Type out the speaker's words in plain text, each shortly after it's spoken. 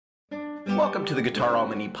Welcome to the Guitar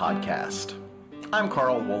Almany podcast. I'm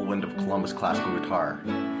Carl Woolwind of Columbus Classical Guitar.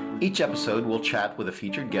 Each episode we'll chat with a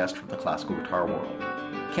featured guest from the classical guitar world.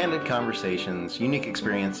 Candid conversations, unique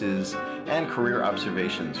experiences, and career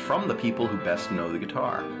observations from the people who best know the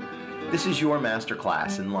guitar. This is your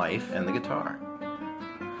masterclass in life and the guitar.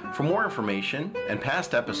 For more information and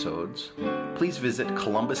past episodes, please visit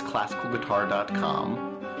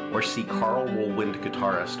columbusclassicalguitar.com or see Carl Woolwind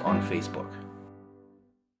Guitarist on Facebook.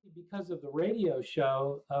 Because of the radio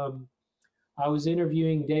show, I was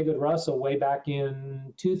interviewing David Russell way back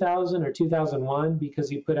in 2000 or 2001 because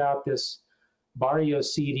he put out this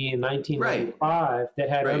Barrios CD in 1995 that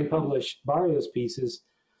had unpublished Barrios pieces.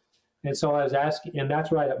 And so I was asking, and that's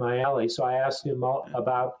right up my alley. So I asked him all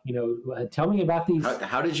about, tell me about these.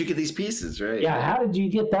 How did you get these pieces, right? Yeah, how did you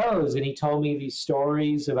get those? And he told me these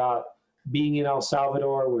stories about being in El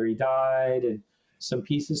Salvador where he died, and some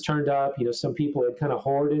pieces turned up. Some people had kind of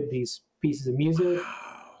hoarded these pieces of music.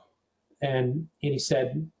 And he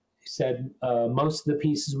said most of the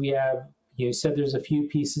pieces we have, he said there's a few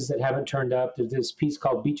pieces that haven't turned up. There's this piece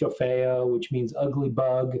called Bicho Feo, which means ugly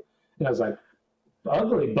bug. And I was like,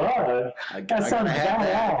 ugly bug? That sounds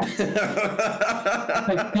badass.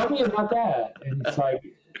 Like, tell me about that. And it's like,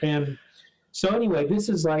 and so anyway, this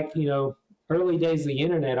is like, early days of the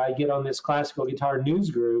internet. I get on this classical guitar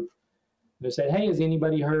news group. And they said, hey, has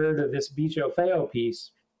anybody heard of this Bicho Feo piece?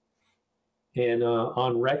 And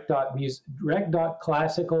on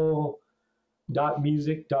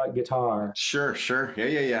rec.classical.music.guitar. Sure.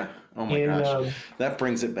 Yeah. Oh my gosh. That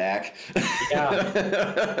brings it back.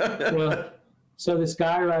 Yeah. Well, so this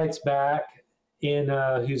guy writes back,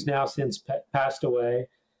 who's now since passed away.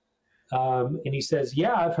 And he says,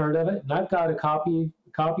 yeah, I've heard of it. And I've got a copy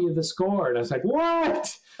of the score. And I was like,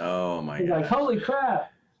 what? Oh my God. Like, holy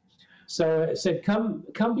crap. So I said, come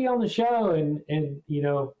be on the show and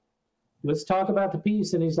let's talk about the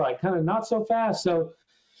piece. And he's like, kind of not so fast. So,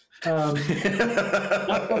 not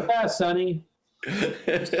so fast, Sonny.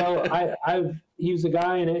 So he was a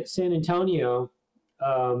guy in San Antonio,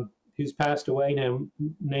 who's passed away now,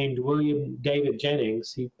 named William David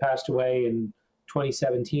Jennings. He passed away in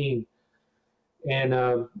 2017.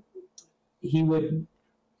 And, he would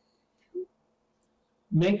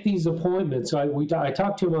make these appointments. So I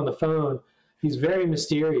talked to him on the phone. He's very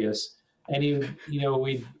mysterious. And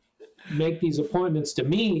we'd make these appointments to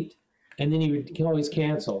meet, and then he would always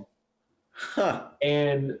cancel. Huh.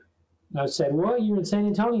 And I said, well, you're in San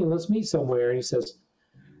Antonio, let's meet somewhere. And he says,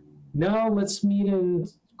 no, let's meet in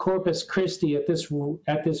Corpus Christi at this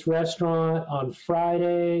restaurant on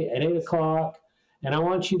Friday at 8:00. And I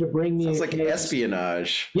want you to bring me Sounds like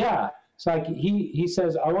espionage. Yeah. It's like he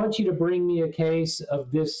says, I want you to bring me a case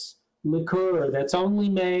of this liqueur that's only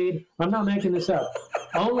made, I'm not making this up,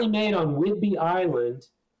 only made on Whidbey Island.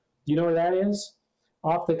 Do you know where that is?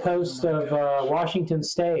 Off the coast of Washington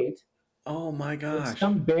State. Oh my gosh. It's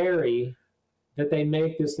some berry that they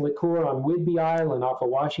make this liqueur on Whidbey Island off of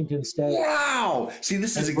Washington State. Wow. See,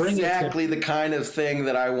 this is exactly the kind of thing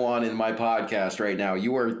that I want in my podcast right now.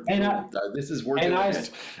 This is worth it.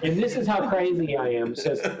 And this is how crazy I am. It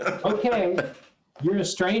says, okay, you're a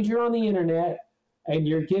stranger on the internet, and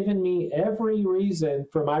you're giving me every reason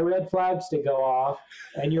for my red flags to go off,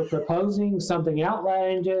 and you're proposing something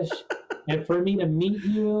outlandish, and for me to meet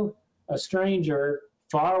you, a stranger,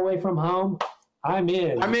 far away from home, I'm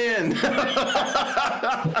in.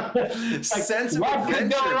 Sense of what could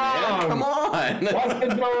adventure, go wrong? Man. Come on. What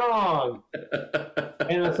could go wrong?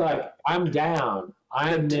 And it's like, I'm down.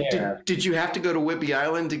 I'm there. Did you have to go to Whidbey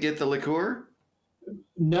Island to get the liqueur?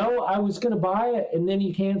 No, I was going to buy it, and then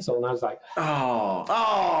he canceled. And I was like, oh.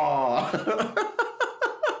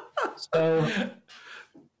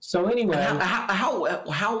 So anyway.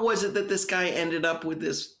 How was it that this guy ended up with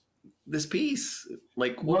this piece?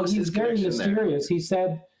 Like, what was his connection there? He's very mysterious.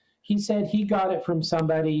 He said he got it from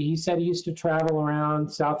somebody. He said he used to travel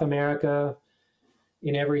around South America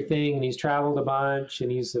and everything, and he's traveled a bunch,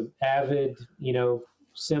 and he's an avid,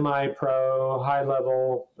 semi-pro,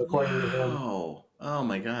 high-level, according to him. Oh,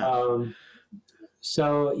 my God.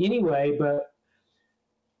 So anyway,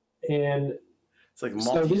 it's like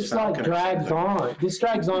so this drags on. This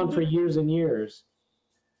drags on for years and years.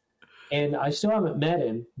 And I still haven't met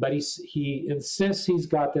him, but he insists he's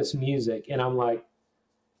got this music, and I'm like,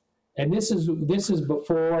 and this is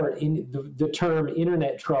before the term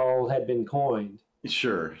internet troll had been coined.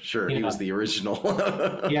 Sure. He was the original.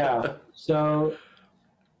 Yeah. So,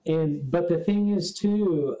 but the thing is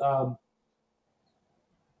too,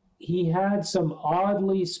 he had some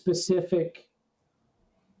oddly specific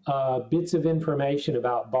bits of information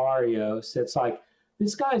about Barrios. It's like,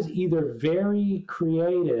 this guy's either very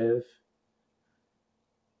creative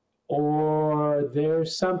or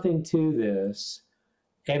there's something to this.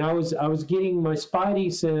 And I was getting my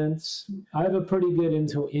spidey sense. I have a pretty good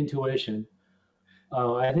intuition.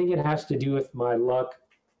 I think it has to do with my luck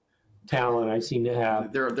talent I seem to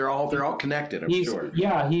have. They're all connected, I'm sure.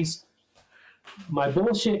 Yeah, my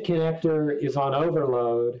bullshit connector is on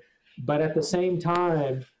overload, but at the same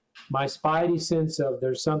time, my spidey sense of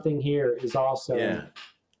there's something here is also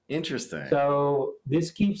interesting. So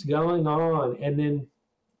this keeps going on, and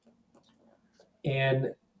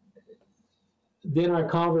then our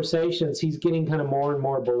conversations, he's getting kind of more and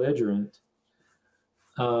more belligerent.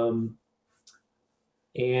 And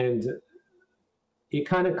it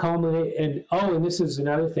kind of culminated, and this is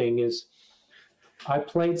another thing, is I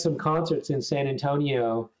played some concerts in San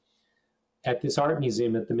Antonio at this art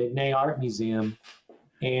museum, at the McNay Art Museum.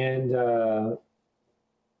 And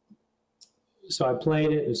so I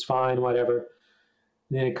played it, it was fine, whatever.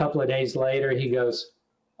 And then a couple of days later, he goes,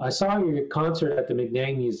 I saw your concert at the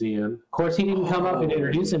McNay Museum. Of course, he didn't come up and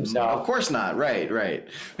introduce himself. Of course not. Right.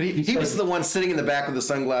 But he was the one sitting in the back with the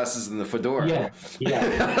sunglasses and the fedora. Yeah,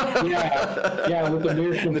 with the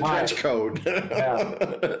American the trench coat.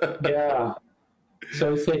 Yeah.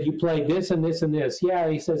 So he said, you played this and this and this. Yeah,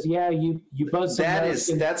 he says, yeah, you buzzed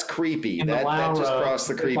some that's creepy. That just crossed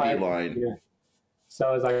the creepy line. Yeah.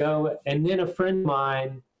 So as I go, and then a friend of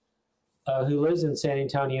mine who lives in San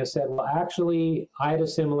Antonio said, well, actually, I had a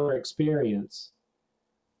similar experience.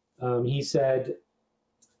 He said,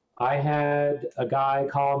 I had a guy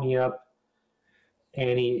call me up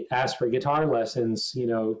and he asked for guitar lessons,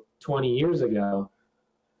 20 years ago.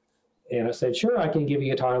 And I said, sure, I can give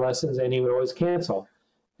you guitar lessons. And he would always cancel.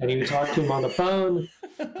 And he would talk to him on the phone.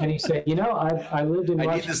 And he said, I lived in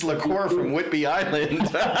I need this liqueur from Whidbey Island.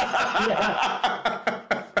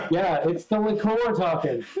 Yeah, it's the liqueur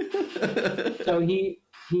talking. So he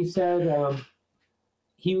said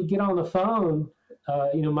he would get on the phone.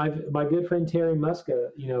 My good friend Terry Muska,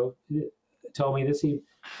 told me this. He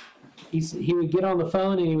would get on the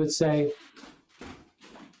phone and he would say,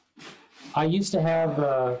 I used to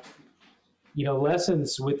have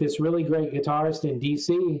lessons with this really great guitarist in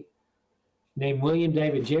D.C. named William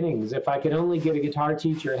David Jennings. If I could only get a guitar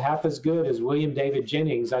teacher half as good as William David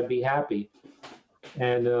Jennings, I'd be happy.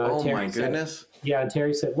 And Terry my goodness! And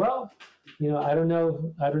Terry said, "Well, I don't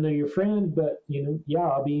know your friend, but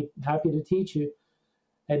I'll be happy to teach you."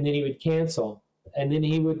 And then he would cancel, and then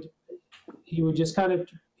he would just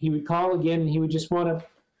he would call again, and he would just want to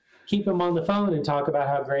keep him on the phone and talk about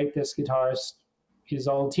how great this guitarist, his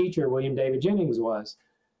old teacher, William David Jennings, was.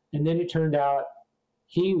 And then it turned out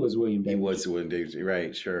he was William David. He was William David,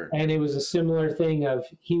 right, sure. And it was a similar thing of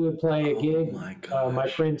he would play a gig. My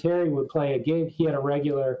friend Terry would play a gig. He had a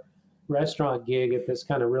regular restaurant gig at this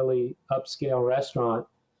kind of really upscale restaurant.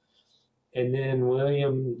 And then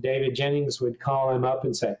William David Jennings would call him up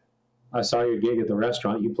and say, I saw your gig at the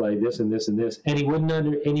restaurant. You played this and this and this. And he wouldn't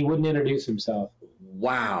introduce himself.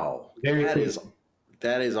 Wow.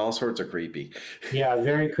 That is all sorts of creepy. Yeah,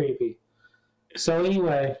 very creepy. So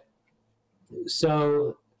anyway,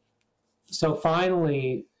 so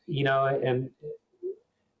finally, I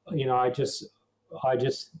just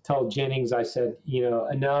told Jennings, I said,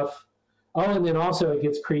 enough. Oh, and then also it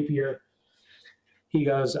gets creepier. He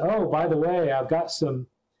goes, oh, by the way, I got some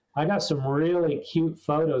really cute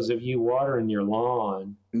photos of you watering your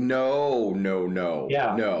lawn. No.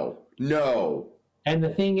 Yeah. No. And the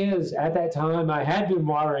thing is, at that time, I had been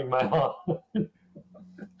watering my lawn.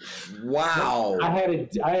 Wow. I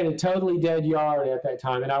had a totally dead yard at that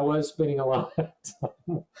time, and I was spending a lot of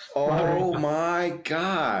time. Oh my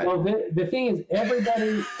God. Well, the thing is,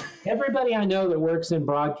 everybody I know that works in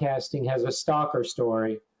broadcasting has a stalker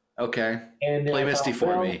story. Okay. And play Misty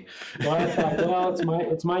for me. Well, I thought,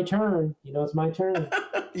 it's my turn. It's my turn.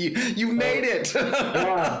 You made it.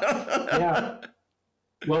 Yeah.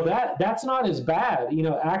 Well, that's not as bad.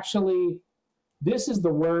 Actually, this is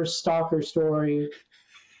the worst stalker story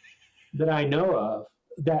that I know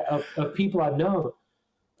of, of people I've known.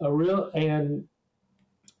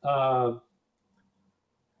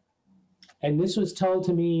 And this was told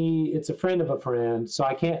to me, it's a friend of a friend, so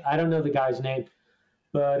I don't know the guy's name,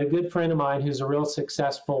 but a good friend of mine who's a real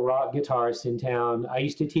successful rock guitarist in town. I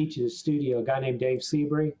used to teach at his studio, a guy named Dave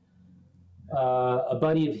Seabury. A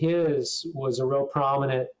buddy of his was a real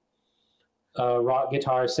prominent rock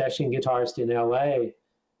guitar session guitarist in LA,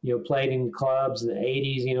 played in clubs in the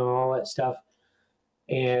 80s, all that stuff.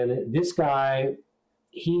 And this guy,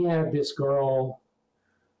 he had this girl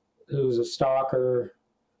who was a stalker,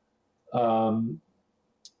 who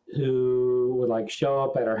would show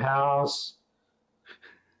up at her house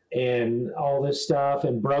and all this stuff,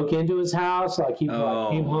 and broke into his house. Like he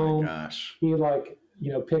like came home. Gosh. He like,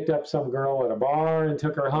 you know, picked up some girl at a bar and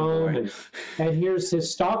took her home, and here's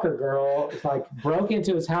his stalker girl like broke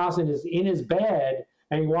into his house and is in his bed,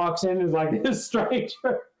 and he walks in and is like, this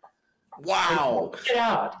stranger. Wow.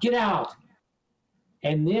 Get out.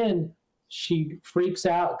 And then she freaks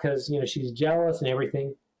out because, you know, she's jealous and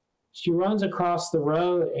everything. She runs across the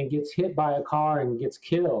road and gets hit by a car and gets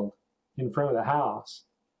killed in front of the house.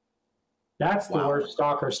 That's the worst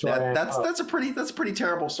stalker story. That's a pretty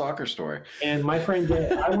terrible stalker story. And my friend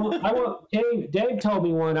Dave, Dave told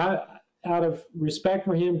me one. Out of respect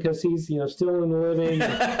for him, because he's, you know, still in the living.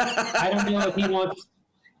 I don't know if he wants.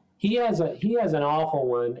 He has an awful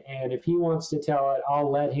one, and if he wants to tell it,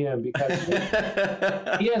 I'll let him, because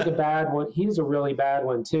he has a bad one. He has a really bad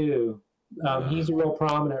one too. He's a real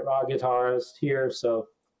prominent rock guitarist here, so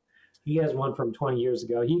he has one from 20 years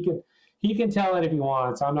ago. He can tell it if he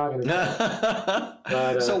wants. I'm not going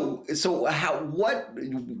to. So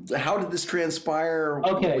how did this transpire?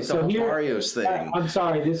 Okay, with so the here, Barrios thing. I'm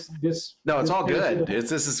sorry. This. No, it's all good.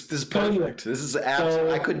 This is perfect. This is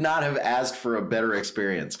absolutely. I could not have asked for a better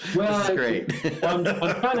experience. Well, this is great. I'm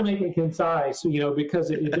trying to make it concise, you know,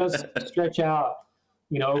 because it does stretch out,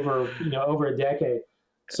 you know, over a decade.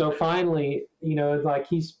 So finally, you know, like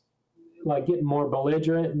he's like getting more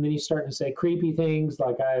belligerent, and then he's starting to say creepy things,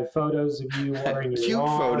 like, I have photos of you wearing your cute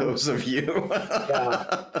arm. photos of you.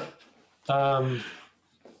 Yeah.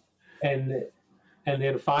 And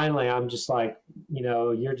then finally, I'm just like, you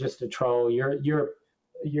know, you're just a troll. You're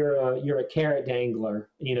a carrot dangler.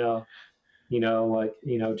 You know, like,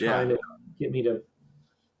 you know, trying to get me to,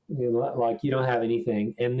 you know, like, you don't have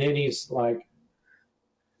anything. And then he's like,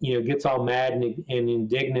 you know, gets all mad and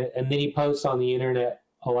indignant, and then he posts on the internet,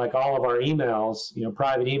 like, all of our emails, you know,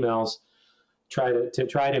 private emails, try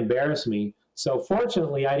to embarrass me. So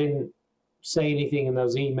fortunately, I didn't say anything in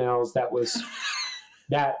those emails that was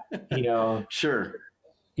that, you know, sure,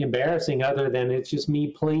 embarrassing, other than it's just me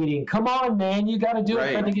pleading, come on, man, you got to do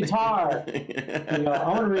it for the guitar. You know, I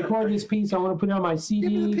want to record this piece. I want to put it on my CD.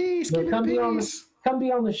 Give me the piece. You know, come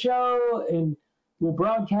be on the show, and we'll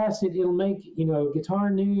broadcast it. It'll make, you know,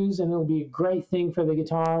 guitar news, and it'll be a great thing for the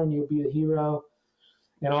guitar, and you'll be the hero.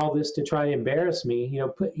 And all this to try to embarrass me, you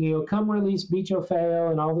know, come release Bicho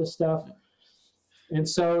Feo and all this stuff. And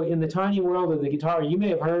so in the tiny world of the guitar, you may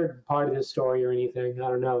have heard part of this story or anything, I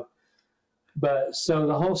don't know. But so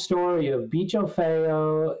the whole story of Bicho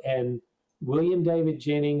Feo and William David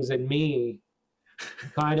Jennings and me,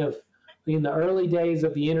 kind of in the early days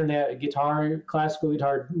of the internet, classical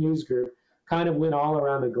guitar news group, kind of went all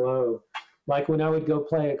around the globe. Like when I would go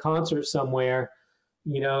play a concert somewhere,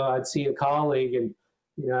 you know, I'd see a colleague, and,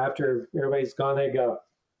 you know, after everybody's gone, they go,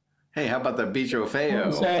 hey, how about the Bicho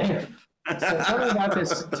Feo? So tell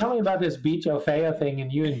me about this Bicho Feo thing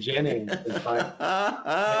and you and Jennings. It's like,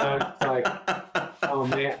 oh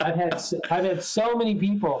man, I've had so many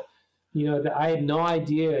people, you know, that I had no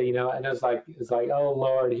idea, you know, and it's like, oh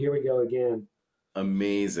Lord, here we go again.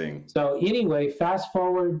 Amazing. So anyway, fast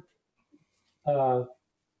forward to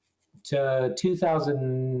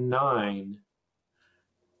 2009.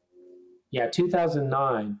 Yeah,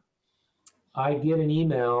 2009. I get an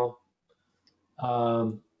email.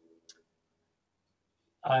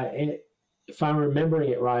 If I'm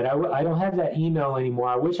remembering it right, I don't have that email anymore.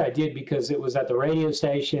 I wish I did, because it was at the radio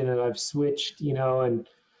station, and I've switched, you know, and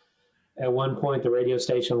at one point the radio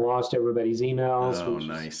station lost everybody's emails. Oh,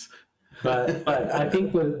 nice. But I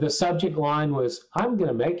think the subject line was, I'm going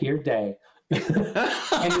to make your day. and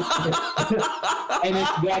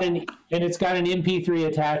it's got an MP3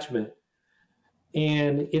 attachment.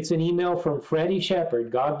 And it's an email from Freddie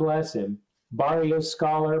Shepherd, God bless him, Barrios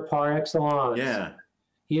scholar par excellence. Yeah.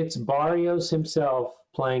 It's Barrios himself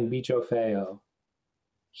playing Bicho Feo.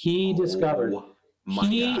 He discovered.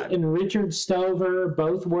 God. And Richard Stover,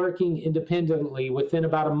 both working independently within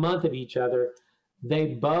about a month of each other, they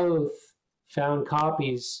both found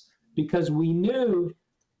copies, because we knew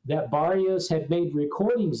that Barrios had made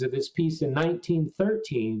recordings of this piece in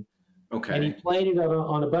 1913. Okay. And he played it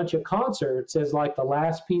on a bunch of concerts as like the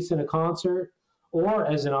last piece in a concert, or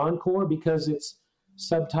as an encore, because it's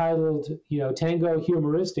subtitled, you know, Tango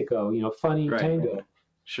Humoristico, you know, funny tango.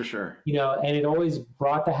 Sure. You know, and it always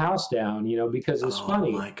brought the house down, you know, because it's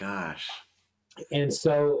funny. Oh my gosh. And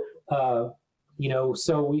so, you know,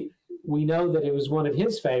 so we know that it was one of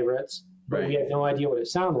his favorites, but we had no idea what it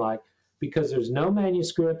sounded like, because there's no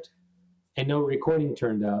manuscript and no recording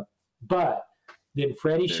turned up. But then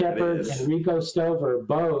Freddie Shepherd and Rico Stover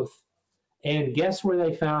both, and guess where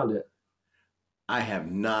they found it? I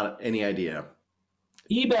have not any idea.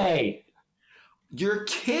 eBay. You're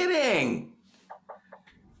kidding.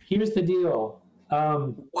 Here's the deal.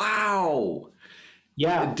 Wow.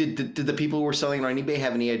 Yeah. Did the people who were selling on eBay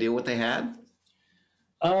have any idea what they had?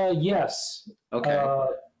 Yes. Okay.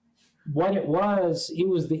 What it was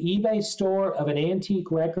the eBay store of an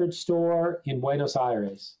antique record store in Buenos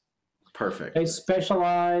Aires. Perfect. They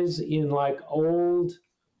specialize in like old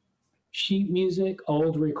sheet music,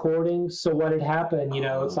 old recordings. So what had happened,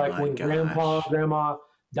 it's like when grandma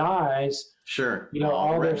dies, sure,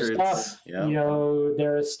 all their records, stuff,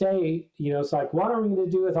 their estate, it's like, what are we going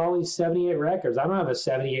to do with all these 78 records? I don't have a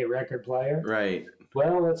 78 record player. Right.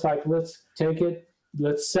 Well, it's like, let's take it,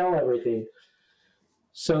 let's sell everything.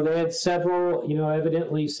 So they had several,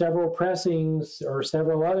 evidently several pressings or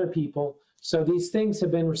several other people. So these things have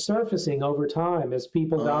been resurfacing over time as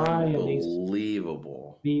people die, and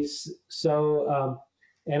unbelievable.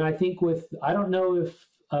 And I think I don't know if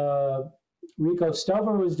Rico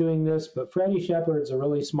Stover was doing this, but Freddie Shepard's a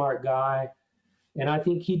really smart guy, and I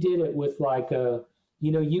think he did it with like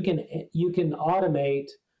you can automate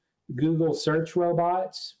Google search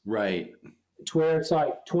robots, right? To where it's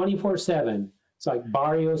like 24/7. It's like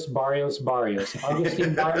Barrios,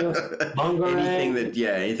 Augustine Barrios, Mongarang.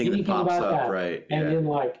 Anything that pops up, that. Right? And then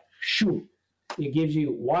like, shoot, it gives you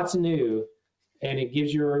what's new, and it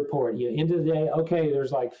gives you a report. End of the day, okay,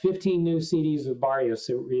 there's like 15 new CDs with Barrios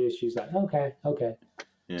reissues. Like, okay,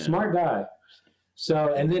 yeah. Smart guy.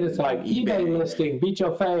 So, and then it's like eBay listing,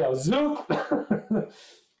 Bicho Feo, zoop,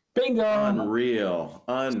 bingo. Unreal.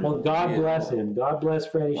 Well, God bless him. God bless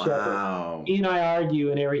Freddie Shepard. He and I argue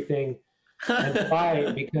and everything. And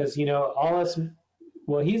fight because all us.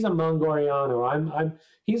 Well, he's a Mongoriano.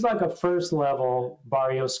 He's like a first level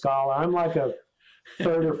Barrios scholar. I'm like a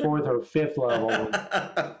third or fourth or fifth level.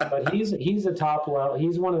 But he's a top level.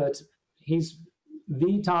 He's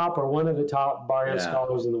the top or one of the top Barrios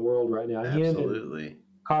scholars in the world right now. Absolutely. Him and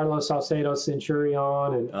Carlos Salcedo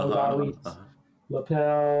Centurion and Odalis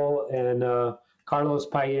Lapel and Carlos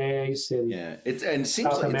Paez and it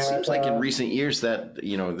seems like in recent years that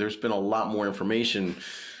there's been a lot more information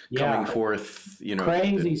coming forth.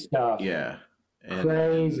 Crazy stuff. Yeah,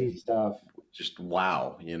 crazy stuff. Just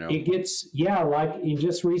wow. It gets like in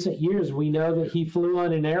just recent years we know that he flew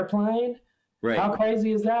on an airplane. Right. How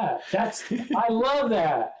crazy is that? I love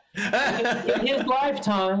that. In his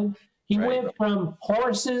lifetime, he went from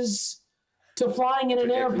horses to flying in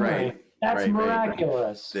an airplane. Right. That's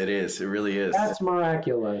miraculous. It is. It really is. That's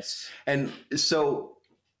miraculous. And so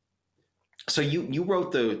you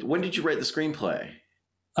wrote when did you write the screenplay?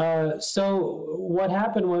 So what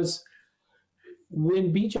happened was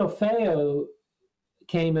when Bicho Feo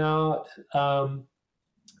came out,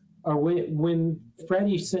 or when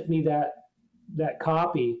Freddie sent me that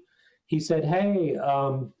copy, he said, "Hey,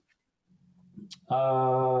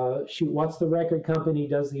 what's the record company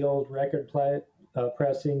does the old record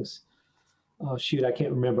pressings?" Oh shoot, I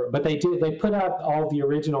can't remember. But they put out all the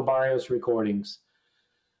original Barrios recordings.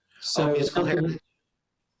 So Musical Heritage?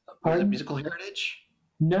 Was it Musical Heritage?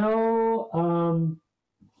 No.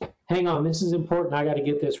 Hang on, this is important. I got to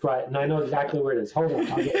get this right, and I know exactly where it is. Hold on.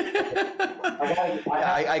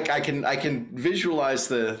 I can visualize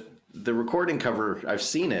the recording cover. I've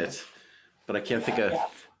seen it, but I can't think of.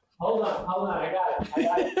 Hold on. I got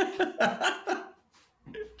it.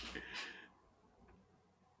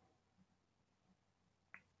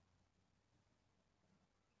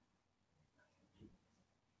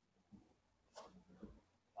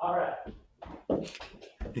 All right.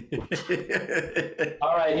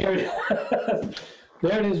 All right, here it is.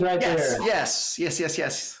 There it is right there. Yes.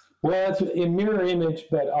 Well, it's in mirror image,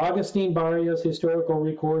 but Augustine Barrios Historical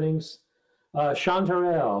Recordings,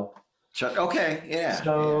 Chanterelle. Okay, yeah.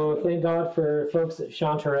 So thank God for folks at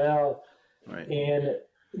Chanterelle. Right. And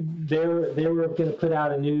they were going to put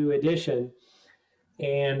out a new edition.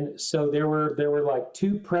 And so there were like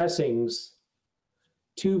two pressings,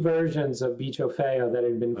 two versions of Bicho Feo that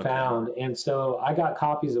had been found. And so I got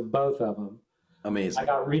copies of both of them. Amazing. I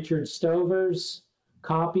got Richard Stover's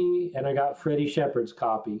copy and I got Freddie Shepard's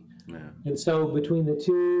copy. Yeah. And so between the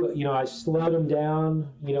two, I slowed them down,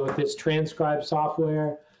 with this transcribe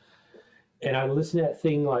software. And I listened to that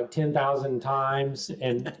thing like 10,000 times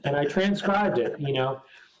and I transcribed it,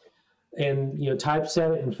 and,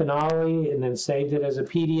 typeset it in Finale and then saved it as a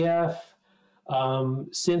PDF.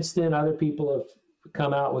 Since then, other people have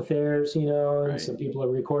come out with theirs, and some people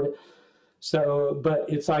have recorded. So, but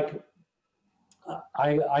it's like,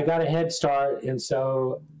 I got a head start. And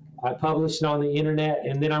so I published it on the internet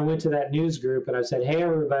and then I went to that news group and I said, "Hey,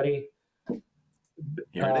 everybody,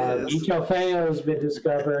 Bicho Feo has been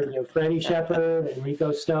discovered. Freddie Shepard and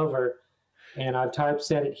Rico Stover." and I've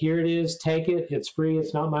typeset it. Here it is. Take it. It's free.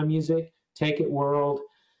 It's not my music. Take it, world.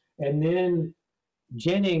 And then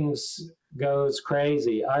Jennings goes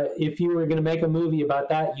crazy. If you were going to make a movie about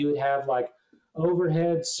that, you would have like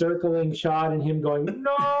overhead circling shot and him going, no, you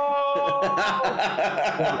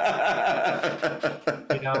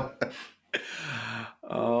know.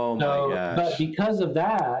 Oh my gosh. But because of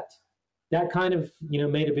that kind of,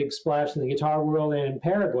 made a big splash in the guitar world, and in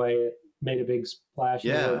Paraguay it made a big splash.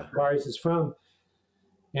 Where Barrios is from.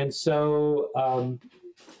 And so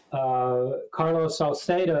Carlos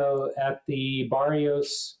Salcedo at the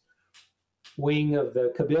Barrios wing of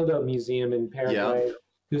the Cabildo Museum in Paraguay,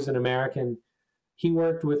 who's an American, he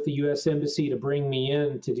worked with the U.S. Embassy to bring me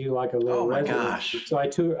in to do like a little residency. Gosh. So I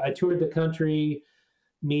toured the country,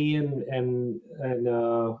 me and I'm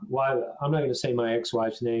not going to say my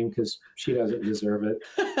ex-wife's name because she doesn't deserve it.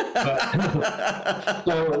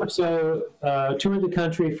 But, so toured the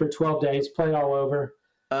country for 12 days, played all over.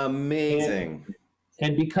 Amazing.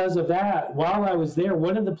 And because of that, while I was there,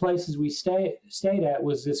 one of the places we stayed at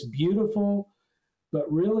was this beautiful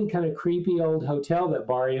but really kind of creepy old hotel that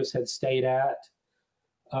Barrios had stayed at,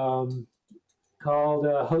 called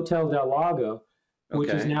Hotel del Lago, which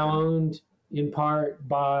is now owned in part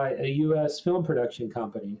by a U.S. film production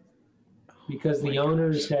company, because the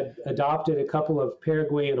owners had adopted a couple of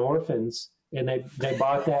Paraguayan orphans, and they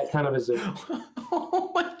bought that kind of as a...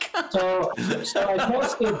 Oh my God.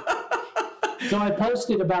 So I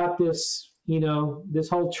posted about this, this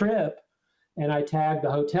whole trip, and I tagged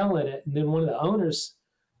the hotel in it. And then one of the owners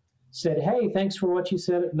said, "Hey, thanks for what you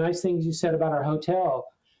said. Nice things you said about our hotel."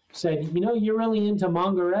 Said, "You're really into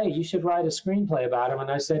manga ray. You should write a screenplay about him."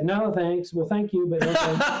 And I said, "No, thanks. Well, thank you, but no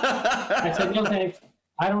thanks." I said, "No, thanks.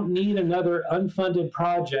 I don't need another unfunded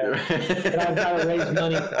project that I've got to raise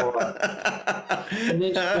money for." And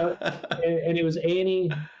then and it was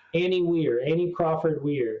Annie Weir, Annie Crawford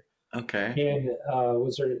Weir. Okay. And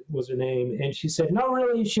was her name. And she said, "No,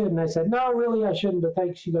 really, you shouldn't." I said, "No, really, I shouldn't, but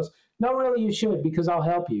thanks." She goes, "No, really, you should, because I'll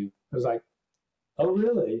help you." I was like, "Oh,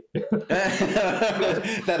 really?"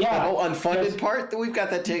 The whole unfunded part, that we've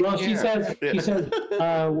got that taken care of. She says,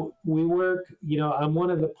 we work, I'm one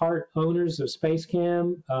of the part owners of Space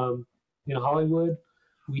Cam in Hollywood.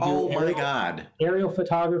 We do aerial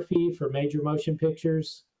photography for major motion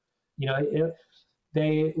pictures.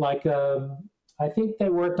 They like, I think they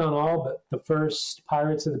worked on all but the first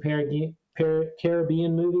Pirates of the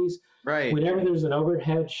Caribbean movies. Right. Whenever there's an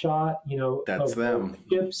overhead shot, that's of them.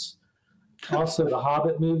 Ships. Also the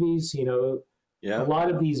Hobbit movies, a lot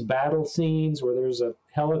of these battle scenes where there's a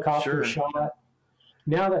helicopter shot.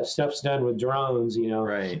 Now that stuff's done with drones,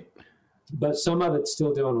 Right. But some of it's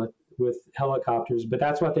still doing with helicopters, but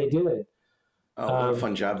that's what they did. Oh, what a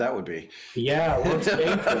fun job that would be. Yeah, well, it's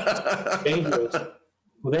dangerous. It's dangerous.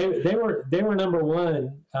 Well, they were number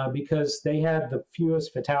one because they had the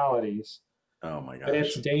fewest fatalities. Oh my gosh! But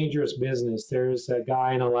it's dangerous business. There's a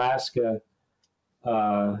guy in Alaska.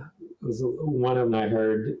 Was one of them I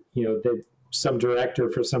heard. Some director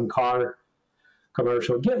for some car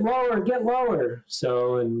commercial. Get lower.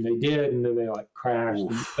 So, and they did, and then they like crashed.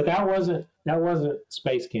 But that wasn't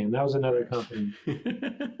Space Cam. That was another company.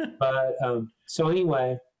 But so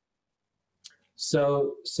anyway.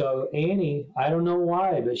 So Annie, I don't know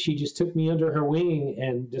why, but she just took me under her wing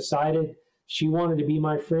and decided she wanted to be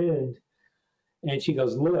my friend. And she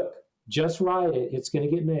goes, "Look, just write it. It's going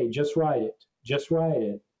to get made. Just write it.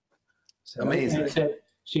 So, amazing.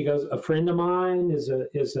 She goes, "A friend of mine is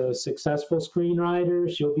a successful screenwriter.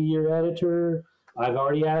 She'll be your editor. I've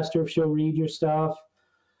already asked her if she'll read your stuff."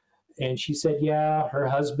 And she said, "Yeah, her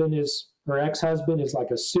ex-husband is like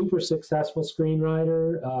a super successful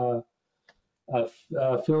screenwriter.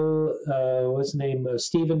 Phil, what's his name?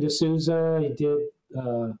 Steven D'Souza. He did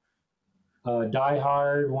Die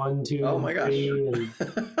Hard 1, 2, oh my 3. Gosh. And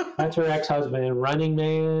that's her ex-husband. And Running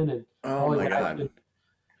Man. And oh my God.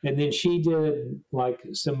 And then she did like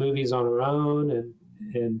some movies on her own.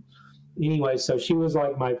 And anyway, so she was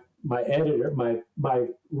like my editor, my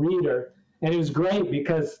reader, and it was great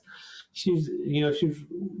because she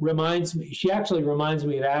actually reminds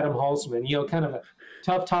me of Adam Holtzman. Kind of a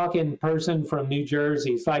tough talking person from New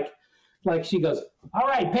Jersey. It's like she goes, "All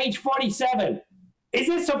right, page 47. Is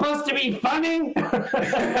this supposed to be funny?"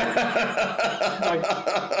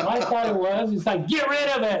 I thought it was. It's like, "Get rid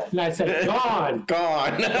of it." And I said, Gone.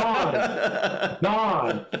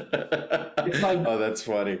 It's like, oh, that's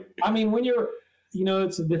funny. I mean, when you're,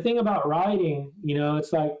 it's the thing about writing,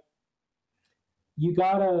 it's like, you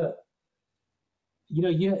gotta,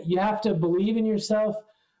 you have to believe in yourself,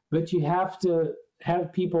 but you have to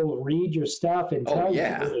have people read your stuff and tell you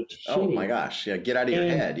that it's Oh shitty. my gosh. Yeah. Get out of your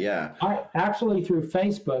head. Yeah. I actually, through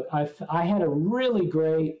Facebook, I had a really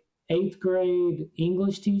great 8th grade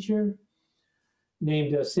English teacher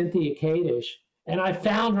named Cynthia Kadish. And I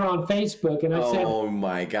found her on Facebook, and I said, "Oh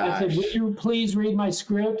my gosh!" I said, "Would you please read my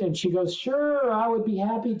script?" And she goes, "Sure, I would be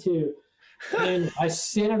happy to." And I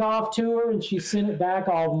sent it off to her, and she sent it back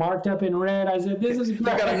all marked up in red. I said, "This is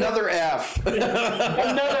great." You got another F.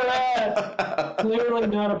 Another F. Clearly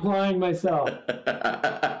not applying myself.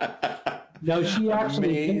 No, she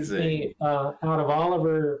actually picked me out of all of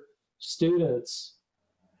her students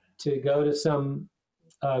to go to some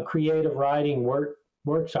creative writing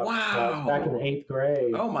workshop back in the 8th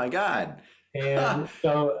grade. Oh my God! And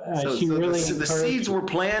so she really the seeds were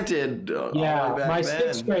planted. My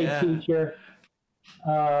 6th grade teacher,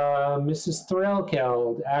 Mrs.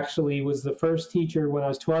 Threlkeld, actually was the first teacher when I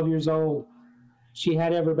was 12 years old. She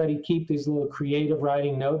had everybody keep these little creative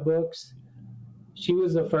writing notebooks. She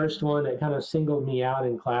was the first one that kind of singled me out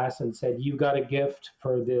in class and said, "You've got a gift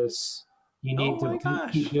for this. You need to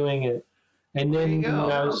keep doing it." And then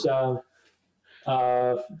when I was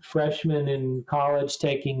freshman in college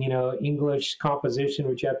taking, English composition,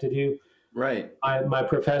 which you have to do. Right. My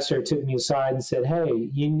professor took me aside and said, "Hey,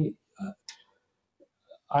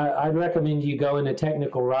 I'd recommend you go into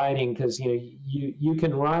technical writing because, you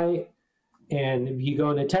can write, and if you go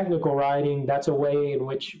into technical writing, that's a way in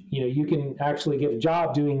which, you can actually get a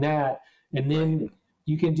job doing that. And then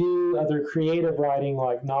you can do other creative writing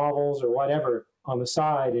like novels or whatever on the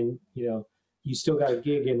side. And, you still got a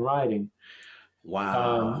gig in writing."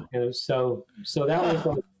 Wow. And so that was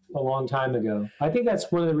a long time ago. I think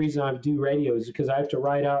that's one of the reasons I do radio is because I have to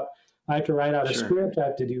write out a script. I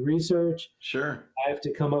have to do research. Sure. I have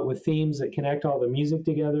to come up with themes that connect all the music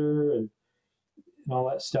together and all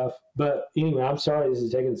that stuff. But anyway, I'm sorry this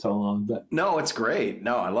is taking so long. But no, it's great.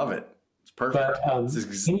 No, I love it. It's perfect. But,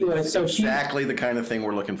 anyway, so exactly the kind of thing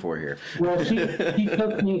we're looking for here. Well, she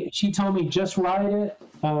told me, just write it.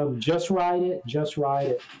 Just write it.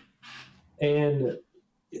 And,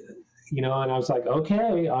 and I was like,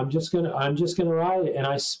 okay, I'm just going to write it. And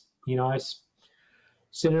I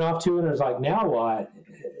sent it off to her and I was like, now what?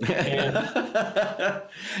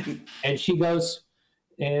 And she goes,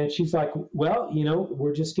 and she's like, well,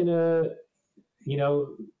 we're just going to, we're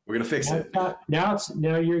going to fix it. Now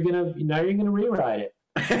you're going to rewrite it.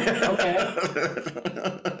 Okay.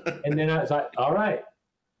 And then I was like, all right.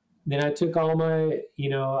 Then I took all my,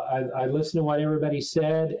 I listened to what everybody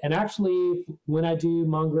said. And actually, when I do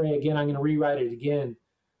Monterey again, I'm going to rewrite it again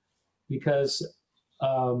because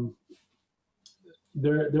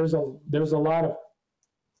there's a lot of,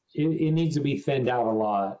 it needs to be thinned out a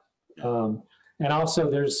lot. And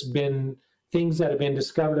also there's been things that have been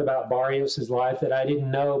discovered about Barrios's life that I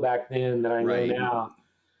didn't know back then that I know now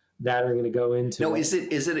that are going to go into. No, is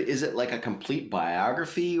it like a complete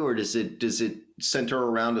biography, or does it center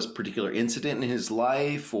around this particular incident in his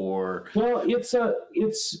life, or? Well, it's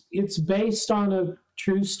based on a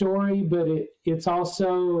true story, but it's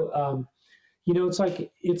also it's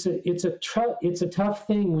like it's a tough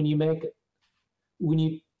thing when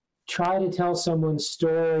you try to tell someone's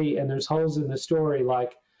story and there's holes in the story.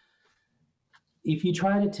 Like if you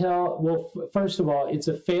try to tell, first of all, it's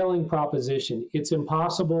a failing proposition. It's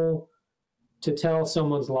impossible to tell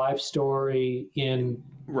someone's life story in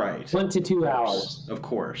 1 to 2 hours. Of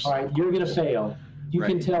course. All right, you're going to fail. You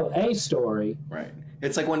can tell a story. Right.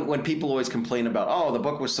 It's like when people always complain about, oh, the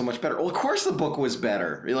book was so much better. Well, of course the book was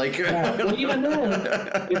better. Like, well, even then,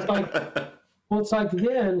 it's like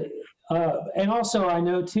then, and also I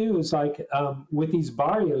know too, it's like with these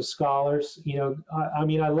Barrios scholars, I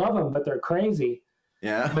mean, I love them, but they're crazy.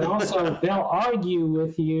 Yeah. But also they'll argue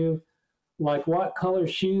with you, like what color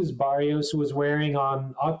shoes Barrios was wearing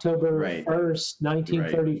on October 1st,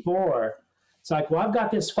 1934. It's like, well, I've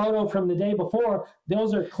got this photo from the day before.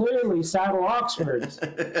 Those are clearly saddle Oxfords.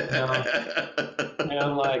 And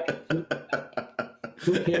I'm like,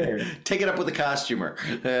 who cares? Take it up with the costumer.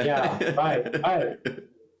 Yeah, right.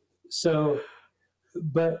 So,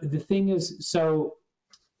 but the thing is, so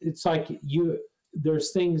it's like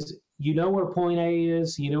there's things, where point A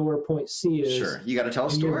is, where point C is. Sure, you got to tell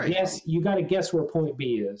a story. Yes, you got to guess where point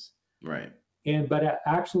B is. Right. But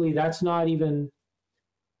actually, that's not even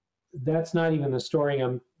the story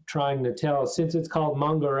I'm trying to tell. Since it's called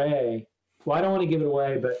Monterey, well, I don't want to give it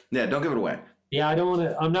away, but yeah, don't give it away. Yeah, I don't want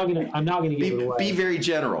to. I'm not gonna give it away. Be very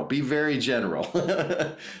general. Be very general.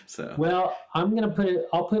 So. Well,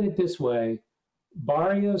 I'll put it this way: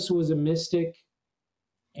 Barrios was a mystic,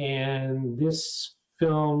 and this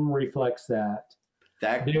film reflects that.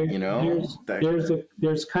 That,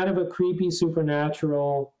 there's kind of a creepy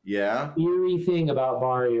supernatural yeah, eerie thing about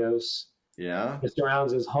Barrios yeah. that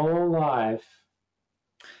surrounds his whole life.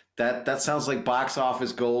 That sounds like box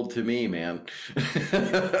office gold to me, man.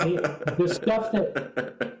 The stuff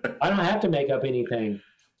that I don't have to make up anything.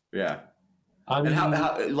 Yeah. I mean, And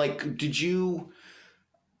how like did you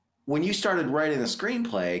when you started writing the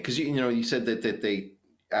screenplay? Because you said that they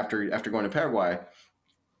after going to Paraguay,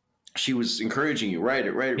 she was encouraging you, write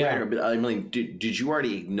it. But I mean, did you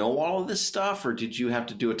already know all of this stuff, or did you have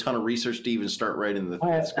to do a ton of research to even start writing the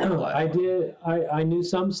screenplay? I did. I knew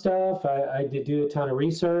some stuff. I did do a ton of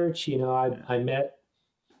research. I met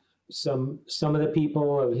some of the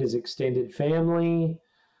people of his extended family.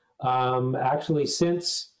 Actually,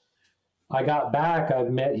 since I got back,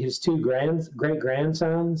 I've met his two great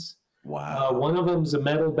grandsons. Wow. One of them's a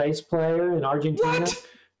metal bass player in Argentina. What?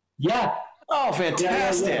 Yeah. Oh,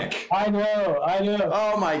 fantastic! Yeah. I know.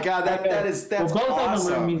 Oh my God, that's both awesome. of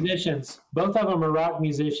them are musicians. Both of them are rock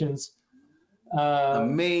musicians.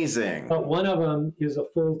 Amazing. But one of them is a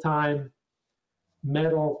full-time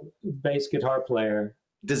metal bass guitar player.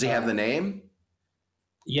 Does he have the name?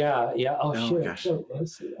 Yeah. Oh shit. Gosh.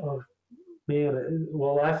 Oh man.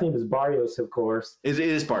 Well, last name is Barrios, of course. It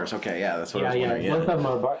is Barrios. Okay, yeah, that's what I was wondering. Both of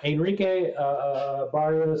them are Enrique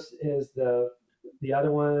Barrios is the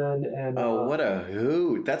other one, and what a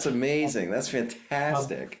hoot! That's amazing. That's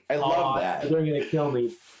fantastic. I love that. They're gonna kill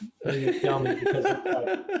me. Because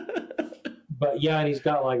but yeah, and he's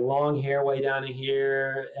got like long hair way down to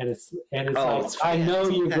here, and it's I know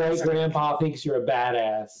your great grandpa thinks you're a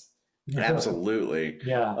badass. Absolutely.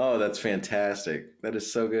 Yeah. Oh, that's fantastic. That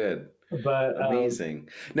is so good. But amazing.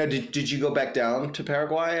 Now, did you go back down to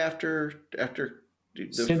Paraguay after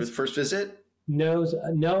the first visit? No.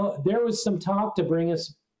 There was some talk to bring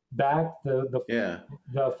us back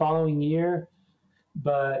the following year,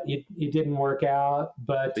 but it didn't work out.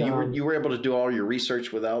 But you were able to do all your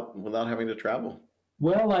research without having to travel.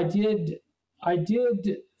 Well, I did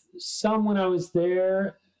some when I was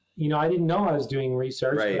there. I didn't know I was doing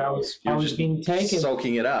research, right. But I was being taken,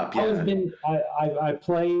 soaking it up. Yeah. I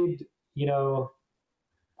played.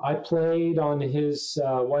 I played on his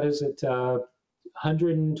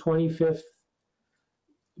 125th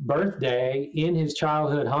birthday in his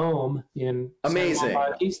childhood home in Amazing. San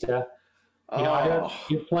Juan Bautista. I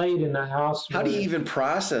played in the house. How do you even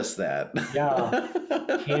process that? Yeah.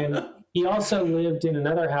 And he also lived in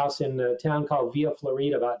another house in a town called Villa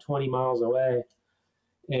Florida, about 20 miles away.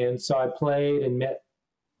 And so I played and met,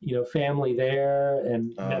 family there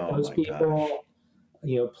and met those people. Gosh.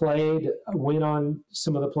 Went on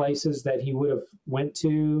some of the places that he would have went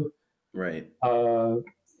to. Right.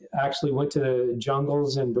 Actually went to the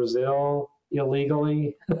jungles in Brazil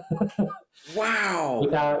illegally. Wow.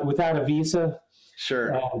 Without a visa.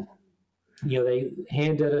 Sure. They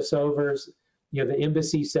handed us over. The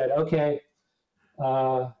embassy said, okay,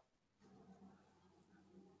 we're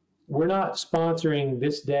not sponsoring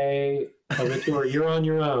this day of the tour. You're on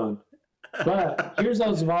your own. But here's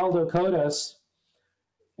Osvaldo Codas,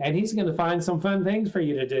 and he's going to find some fun things for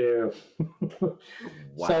you to do.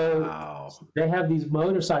 Wow. So they have these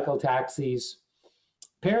motorcycle taxis.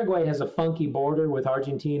 Paraguay has a funky border with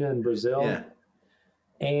Argentina and Brazil. Yeah.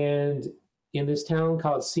 And in this town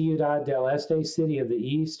called Ciudad del Este, City of the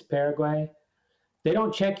East, Paraguay, they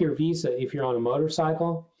don't check your visa if you're on a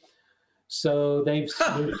motorcycle. So they've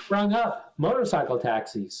sprung up motorcycle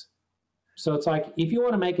taxis. So it's like, if you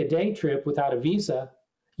want to make a day trip without a visa,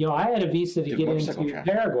 I had a visa to get into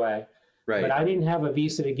Paraguay, right. But I didn't have a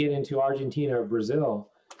visa to get into Argentina or Brazil.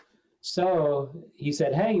 So he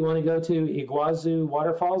said, hey, you want to go to Iguazu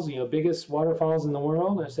waterfalls, biggest waterfalls in the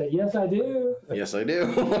world? I said, yes, I do. Yes, I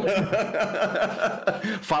do.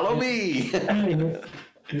 Follow me.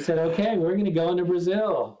 He said, okay, we're going to go into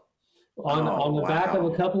Brazil on the back of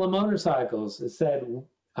a couple of motorcycles. It said,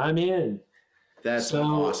 I'm in. That's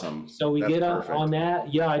awesome. So we get up on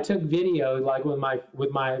that. Yeah, I took video like with my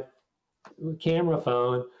camera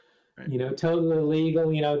phone. Right. Totally legal.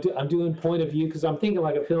 I'm doing point of view because I'm thinking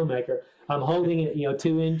like a filmmaker. I'm holding it,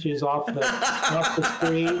 2 inches off the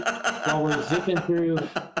screen while we're zipping through.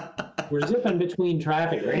 We're zipping between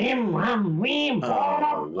traffic on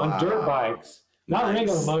dirt bikes, not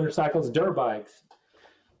regular motorcycles, dirt bikes.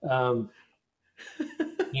 It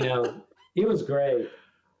was great.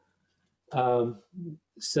 But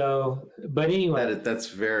anyway, that's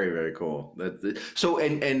very, very cool. So,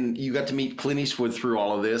 and you got to meet Clint Eastwood through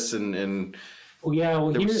all of this, and yeah.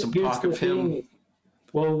 Well, there was some talk of him.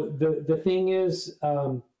 Well, the thing is,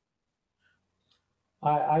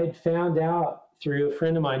 I had found out through a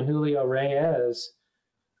friend of mine, Julio Reyes,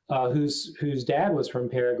 whose dad was from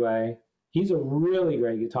Paraguay. He's a really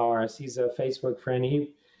great guitarist. He's a Facebook friend.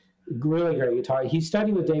 He really great guitar. He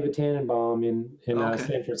studied with David Tannenbaum in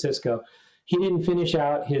San Francisco. He didn't finish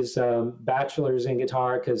out his bachelor's in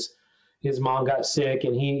guitar because his mom got sick,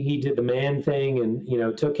 and he did the man thing and, you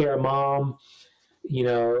know, took care of mom, you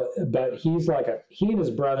know, but he and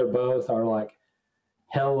his brother both are like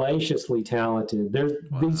hellaciously talented. There's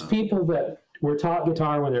these people that were taught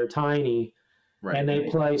guitar when they're tiny, right, and they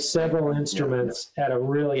play several instruments at a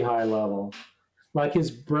really high level. Like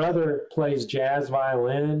his brother plays jazz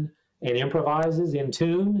violin and improvises in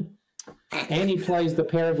tune, and he plays the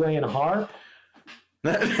Paraguayan harp.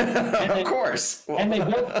 Of course. And they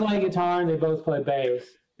both play guitar and they both play bass.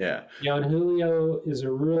 Yeah. You know, and Julio is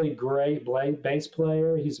a really great bass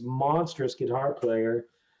player. He's a monstrous guitar player.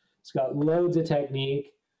 He's got loads of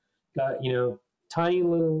technique. Got, you know, tiny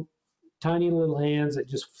little hands that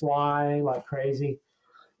just fly like crazy.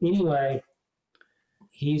 Anyway,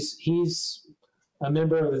 he's a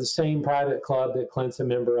member of the same private club that Clint's a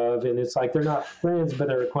member of, and it's like they're not friends, but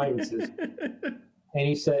they're acquaintances. And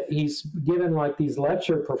he said he's given like these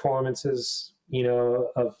lecture performances, you know,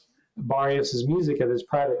 of Barrios's music at his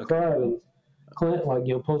private club, and Clint, like,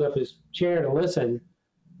 you know, pulled up his chair to listen,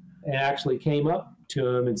 and actually came up to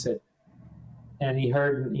him and said, and he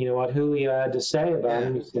heard, you know, what Julio had to say about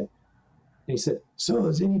him. He said, "So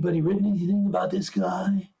has anybody written anything about this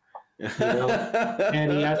guy?" You know?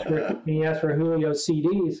 And he asked for Julio's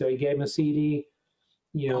CD, so he gave him a CD.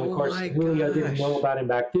 You know, of course, Julio didn't know about him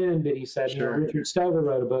back then, but he said, you know, Richard Stover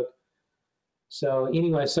wrote a book. So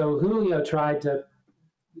anyway, so Julio tried to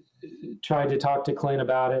talk to Clint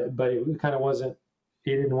about it, but it kind of it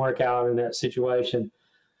didn't work out in that situation.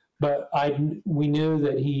 But we knew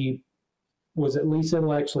that he was at least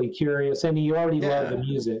intellectually curious, and he already loved the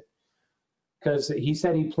music, because he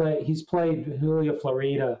said he's played Julio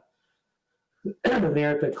Florida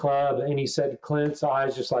there at the club, and he said Clint's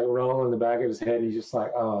eyes just like roll in the back of his head, and he's just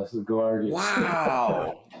like, "Oh, this is gorgeous."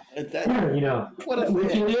 Wow. You know,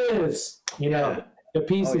 which it is. You know, the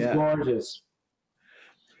piece is gorgeous.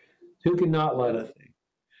 Who could not love it?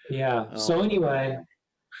 Yeah. Oh, so anyway,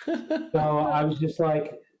 so I was just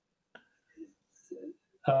like,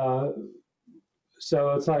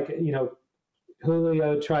 so it's like, you know,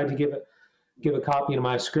 Julio tried to give a copy of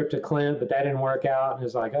my script to Clint, but that didn't work out. And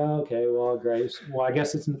it's like, oh, okay, well, great. Well, I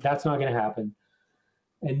guess that's not going to happen.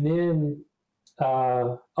 And then,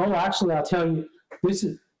 actually, I'll tell you, this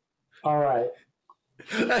is, all right.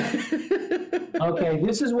 Okay,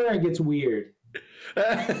 this is where it gets weird.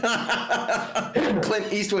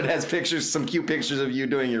 Clint Eastwood has some cute pictures of you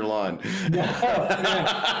doing your lawn. No.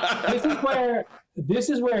 This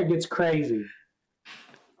is where it gets crazy.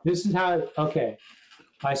 This is how, okay.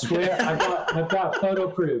 I swear, I've got photo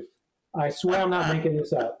proof. I swear I'm not making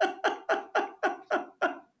this up.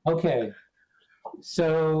 Okay.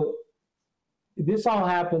 So this part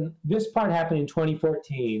happened in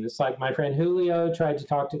 2014. It's like my friend Julio tried to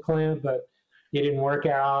talk to Clint, but it didn't work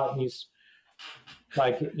out. And he's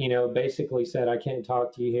like, you know, basically said, "I can't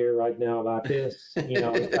talk to you here right now about this. You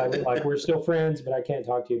know, like we're still friends, but I can't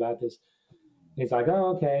talk to you about this." He's like,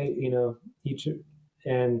 "Oh, okay." You know,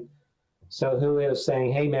 and so Julio's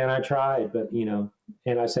saying, "Hey, man, I tried, but, you know,"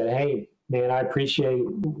 and I said, "Hey, man, I appreciate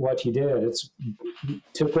what you did.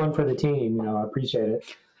 Took one for the team, you know, I appreciate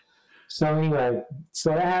it." So anyway,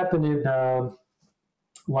 so that happened in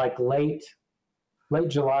like late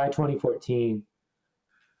July 2014.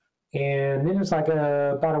 And then it's like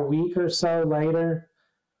about a week or so later,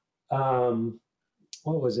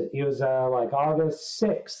 what was it? It was like August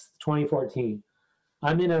 6th, 2014.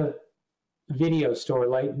 I'm in a video store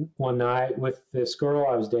late one night with this girl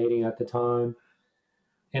I was dating at the time.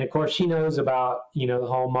 And of course she knows about, you know, the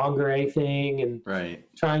whole Monterey thing and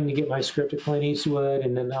trying to get my script to Clint Eastwood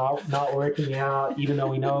and then not working out, even though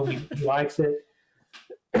we know he likes it.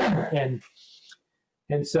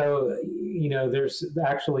 And so, you know, there's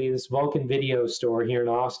actually this Vulcan video store here in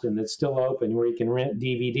Austin that's still open where you can rent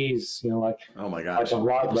DVDs, you know, like, oh my gosh,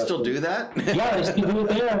 like people still do that? Yeah, they still do it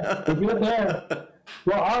there. They do it there.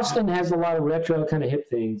 Well, Austin has a lot of retro kind of hip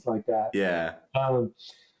things like that. Yeah.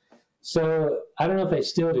 So I don't know if they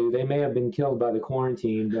still do. They may have been killed by the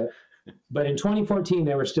quarantine, but in 2014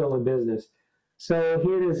 they were still in business. So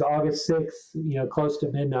here it is, August 6th, you know, close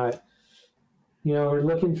to midnight. You know, we're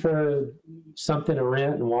looking for something to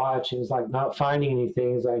rent and watch, and it's like not finding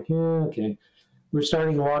anything. It's like, okay. We're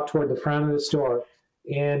starting to walk toward the front of the store,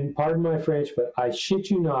 and pardon my French, but I shit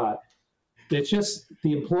you not, it's just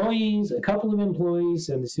the employees, a couple of employees,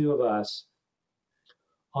 and the two of us.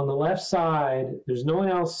 On the left side, there's no one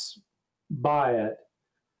else by it.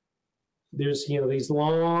 there's, these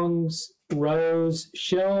long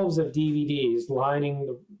shelves of DVDs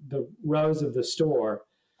lining the rows of the store.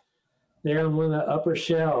 They're on one of the upper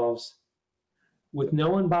shelves with no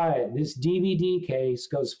one by it. This DVD case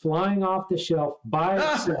goes flying off the shelf by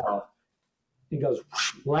itself. It goes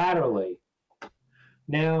laterally.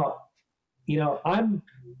 Now,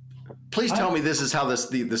 Please tell me this is how the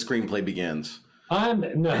screenplay begins.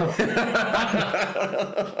 No.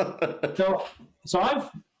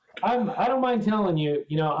 I don't mind telling you,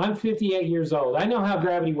 I'm 58 years old. I know how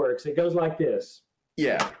gravity works. It goes like this.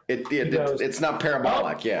 Yeah, it's not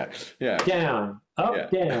parabolic. Up, yeah. Down,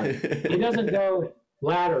 up, down. It doesn't go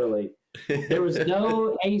laterally. There was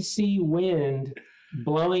no AC wind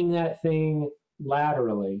blowing that thing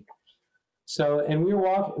laterally. So, and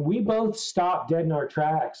we both stopped dead in our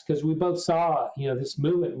tracks because we both saw, this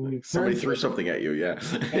movement. Somebody threw something at you, yeah.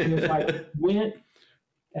 And it was like,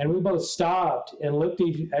 and we both stopped and looked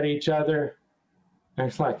at each other. And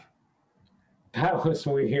it's like, that was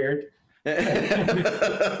weird. And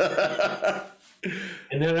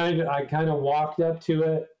then I kind of walked up to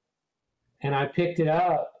it and I picked it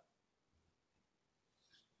up.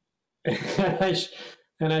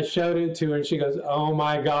 And I showed it to her and she goes, "Oh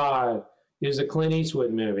my God. It was a Clint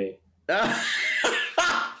Eastwood movie."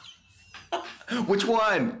 Which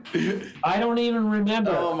one? I don't even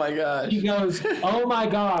remember. Oh my gosh. She goes, "Oh my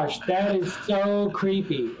gosh, that is so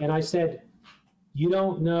creepy." And I said, "You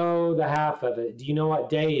don't know the half of it. Do you know what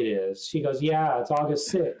day it is?" She goes, "Yeah, it's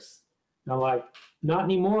August 6th. And I'm like, "Not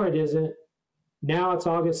anymore, it isn't. Now it's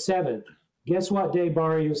August 7th. Guess what day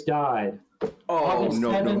Barrios died?" Oh, August no.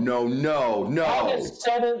 August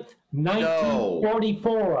 7th,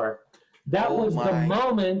 1944. That was the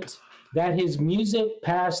moment that his music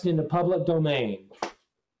passed into public domain,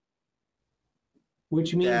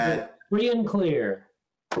 which means it's free and clear.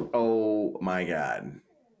 Oh my God.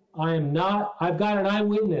 I've got an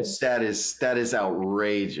eyewitness. That is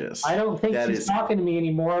outrageous. I don't think she's talking to me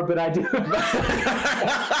anymore, but I do. I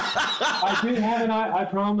do have an eye, I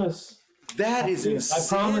promise. That is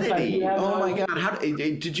insanity. Oh my God. How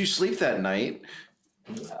did you sleep that night?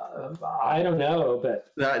 I don't know, but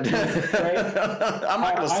I'm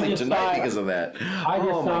not going to sleep tonight because of that.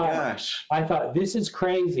 Oh my gosh. I thought, this is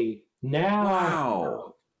crazy.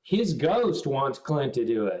 Now his ghost wants Clint to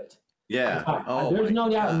do it. Yeah. There's no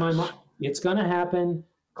doubt in my mind. It's going to happen.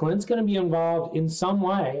 Clint's going to be involved in some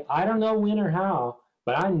way. I don't know when or how,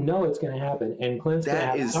 but I know it's going to happen. And Clint's going to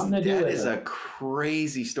have something to do with it. That is a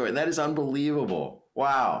crazy story. That is unbelievable.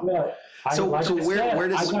 Wow. Yeah,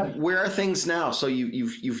 where are things now? So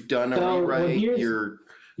you've done a rewrite. It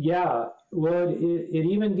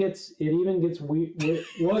even gets weird.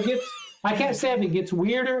 Well, I can't say if it gets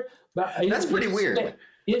weirder, but that's pretty weird.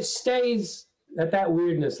 It stays at that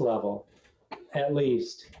weirdness level, at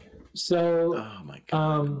least. So, oh my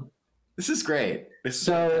God, this is great.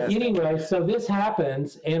 Anyway, so this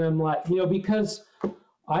happens, and I'm like, because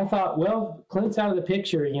I thought, well, Clint's out of the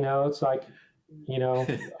picture. It's like,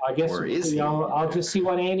 I guess I'll just see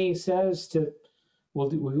what Annie says.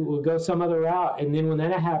 We'll go some other route. And then when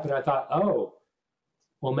that happened, I thought, oh,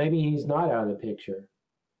 well, maybe he's not out of the picture.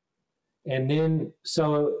 And then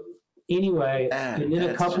anyway, and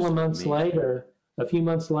then a few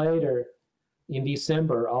months later, in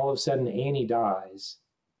December, all of a sudden Annie dies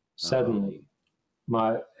suddenly.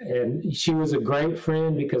 And she was a great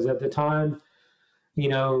friend because at the time,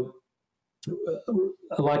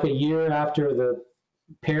 like a year after the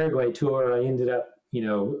Paraguay tour, I ended up,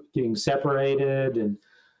 getting separated and,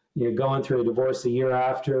 going through a divorce a year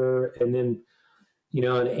after. And then,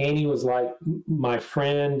 and Annie was like my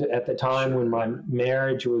friend at the time when my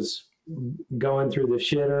marriage was going through the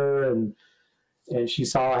shitter, and she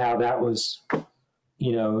saw how that was,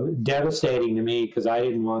 devastating to me because I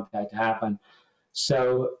didn't want that to happen.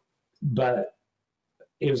 So, but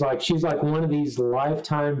it was like, she's like one of these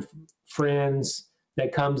lifetime friends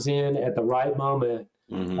that comes in at the right moment,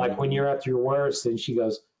 like when you're at your worst, and she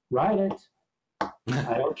goes, "Write it.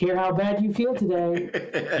 I don't care how bad you feel today.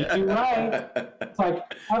 You write." It's like,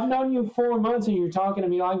 I've known you 4 months and you're talking to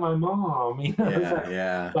me like my mom.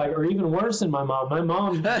 Like, or even worse than my mom. My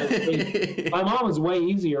mom is way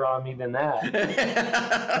easier on me than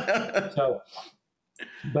that. So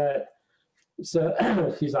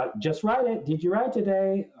she's like, "Just write it. Did you write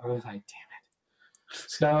today?" I was like, damn it.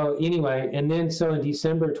 So anyway, and then in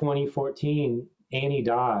December 2014, Annie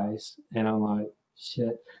dies, and I'm like,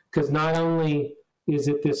 shit. Because not only is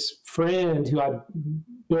it this friend who I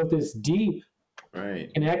built this deep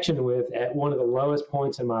connection with at one of the lowest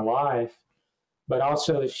points in my life, but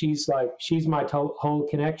also she's my whole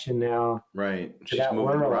connection now. Right. She's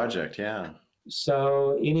moving the project, yeah.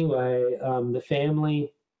 So anyway, the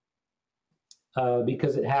family,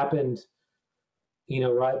 because it happened,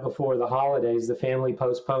 right before the holidays, the family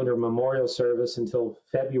postponed her memorial service until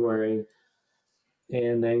February,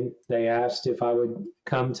 and they asked if I would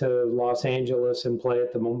come to Los Angeles and play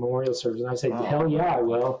at the memorial service. And I said, hell yeah, I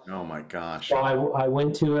will. Oh my gosh. So I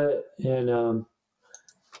went to it and,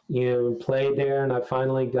 played there, and I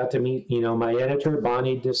finally got to meet, my editor,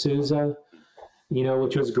 Bonnie D'Souza,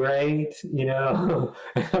 which was great, I'm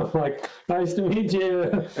like, nice to meet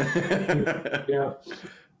you. Yeah.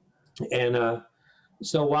 And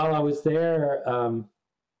so while I was there,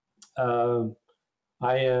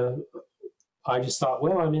 I just thought,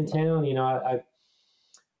 well, I'm in town.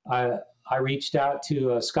 I reached out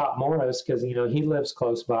to Scott Morris because he lives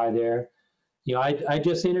close by there. I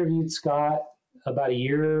just interviewed Scott about a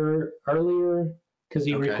year earlier because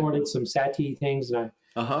he recorded some Satie things, and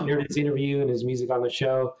I heard his interview and his music on the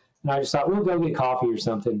show. And I just thought, we'll go get coffee or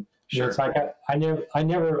something. Sure. It's like I've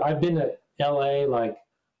been to LA like.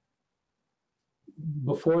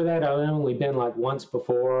 Before that, I've only been like once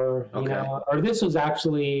before, or this was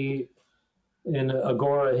actually in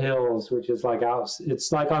Agora Hills, which is like out.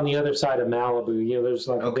 It's like on the other side of Malibu. There's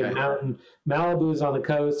like a big mountain. Malibu is on the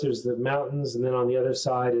coast. There's the mountains, and then on the other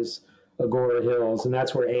side is Agora Hills, and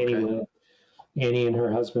that's where Annie lived. Annie and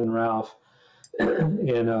her husband Ralph,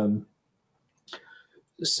 and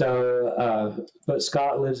but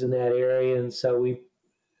Scott lives in that area, and so we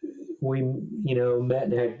met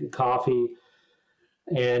and had coffee.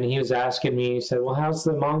 And he was asking me, he said, well, how's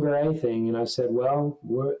the Monterey thing? And I said, well,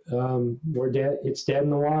 we're dead. It's dead in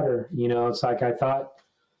the water. It's like I thought,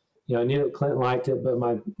 I knew that Clint liked it, but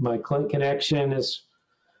my Clint connection is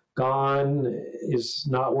gone, is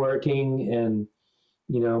not working. And,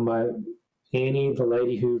 my Annie, the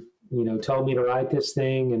lady who, told me to write this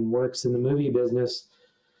thing and works in the movie business,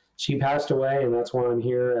 she passed away. And that's why I'm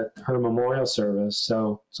here at her memorial service.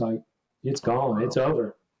 So it's like, it's gone. It's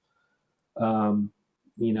over.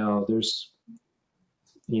 There's,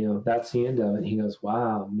 that's the end of it. He goes,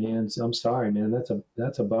 wow, man, I'm sorry, man.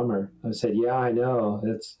 That's a bummer. I said, yeah, I know.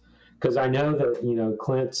 It's because I know that,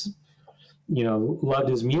 Clint's, loved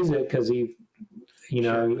his music because he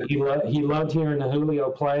loved hearing the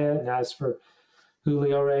Julio play it and asked for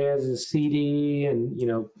Julio Reyes' CD. And,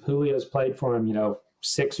 Julio's played for him,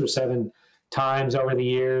 6 or 7 times over the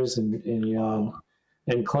years.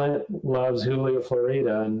 And Clint loves Julio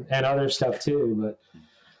Florida and other stuff too. But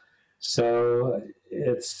so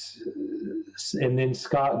and then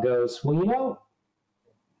Scott goes, well,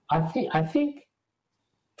 I think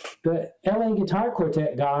the LA Guitar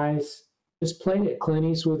Quartet guys just played at Clint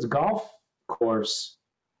Eastwood's golf course.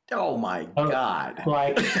 Oh my God.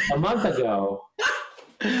 Like a month ago.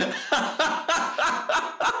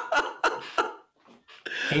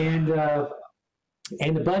 And a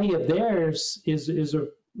buddy of theirs is a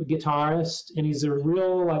guitarist, and he's a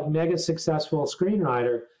real like mega successful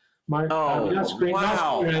screenwriter.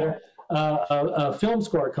 A film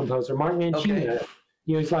score composer, Mark Mancina. Okay.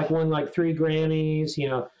 He's like won like 3 Grammys.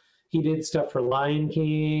 He did stuff for Lion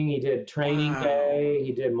King. He did Training Day.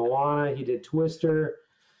 He did Moana. He did Twister.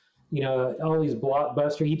 All these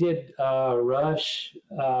blockbuster. He did Rush.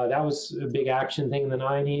 That was a big action thing in the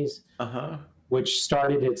 90s. Which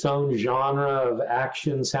started its own genre of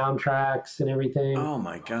action soundtracks and everything. Oh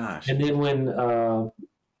my gosh. And then when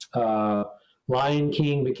Lion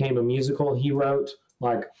King became a musical, he wrote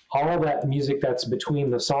like all that music that's between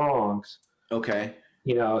the songs. Okay.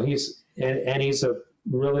 He's a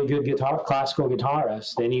really good classical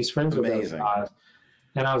guitarist, and he's friends with those guys.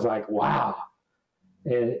 And I was like, wow.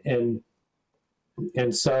 And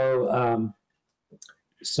so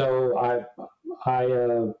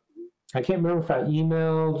I can't remember if I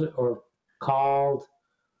emailed or called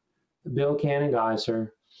Bill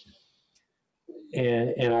Cannengeiser,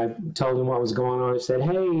 and I told him what was going on. I said,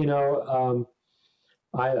 hey,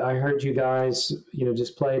 I heard you guys,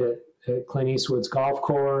 just played at Clint Eastwood's golf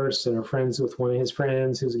course and are friends with one of his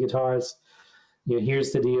friends who's a guitarist.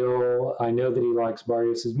 Here's the deal. I know that he likes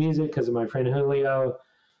Barrios' music because of my friend Julio.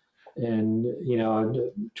 And, I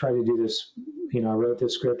tried to do this, I wrote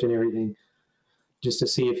this script and everything, just to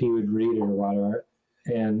see if he would read it or whatever.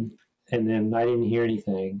 And then I didn't hear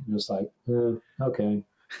anything. It was like, okay.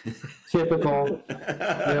 Typical.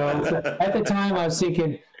 At the time I was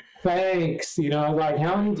thinking, thanks. I was like,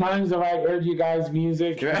 how many times have I heard you guys'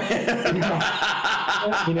 music? How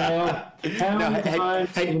many times,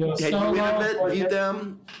 had you interviewed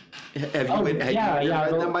them? Have you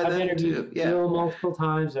interviewed them by then too? Yeah, multiple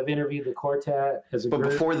times. I've interviewed the quartet as a group.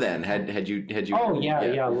 But before then, had you? Oh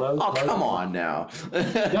yeah. Loads, come on now.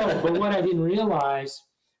 No, but what I didn't realize,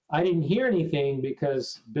 I didn't hear anything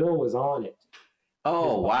because Bill was on it.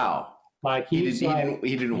 Oh, wow. Like he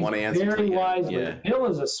didn't want to answer. Very wisely. Yeah. Bill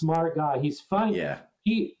is a smart guy. He's funny. Yeah.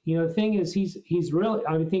 The thing is, he's really.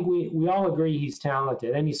 I think we all agree he's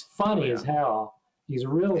talented and he's funny as hell. He's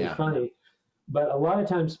really funny, but a lot of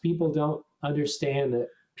times people don't understand that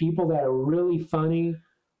people that are really funny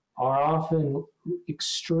are often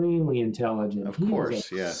extremely intelligent. Of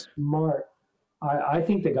course, smart. I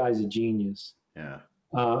think the guy's a genius. Yeah.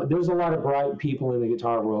 There's a lot of bright people in the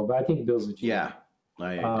guitar world, but I think Bill's a genius. Yeah.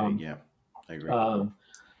 I agree.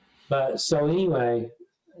 But so anyway,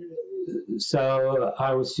 so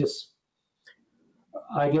I was just,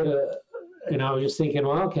 I was just thinking,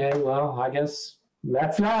 well, okay, well, I guess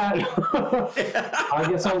that's that. I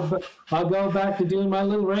guess I'll go back to doing my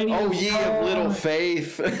little radio. Oh, ye of little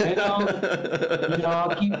faith.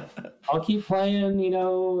 I'll keep playing,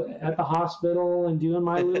 at the hospital and doing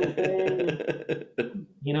my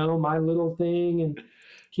little thing, and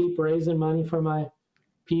keep raising money for my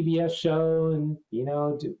PBS show and,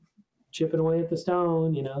 chipping away at the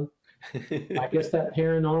stone, I guess that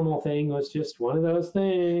paranormal thing was just one of those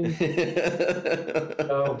things.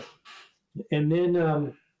 So, and then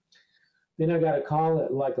I got a call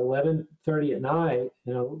at like 11:30 at night.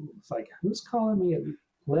 It's like, who's calling me at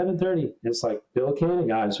 11:30? It's like Bill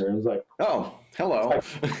Kanigeiser. I was like, oh, hello. Like,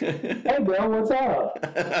 hey, Bill, what's up?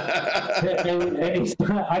 and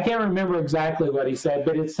I can't remember exactly what he said,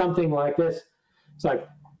 but it's something like this. It's like,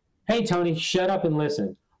 hey, Tony, shut up and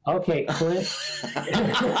listen. Okay, Clint.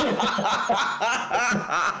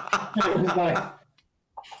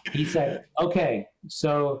 He said, okay,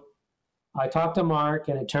 so I talked to Mark,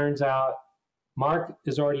 and it turns out Mark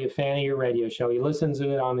is already a fan of your radio show. He listens to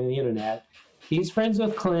it on the internet. He's friends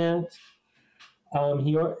with Clint.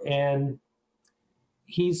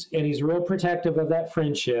 He's real protective of that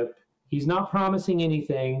friendship. He's not promising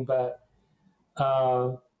anything, but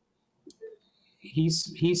he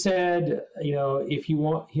said, if you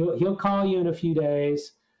want, he'll call you in a few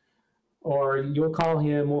days, or you'll call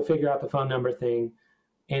him. We'll figure out the phone number thing,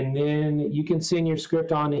 and then you can send your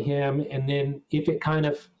script on to him. And then if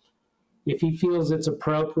he feels it's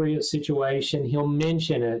appropriate situation, he'll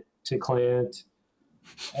mention it to Clint.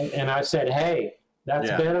 And I said, hey, that's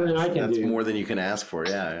better than I can do. That's more than you can ask for.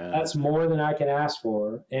 Yeah. That's more than I can ask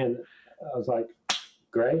for. And I was like,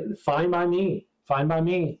 great, fine by me.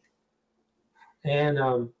 And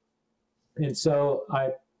so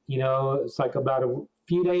I, it's like about a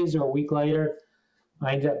few days or a week later,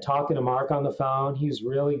 I ended up talking to Mark on the phone. He was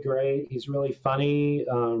really great. He's really funny,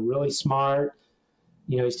 really smart.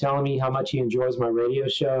 He's telling me how much he enjoys my radio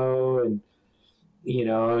show, and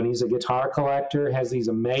he's a guitar collector, has these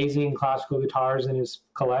amazing classical guitars in his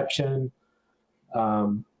collection.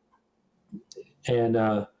 And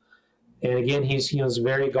again, he's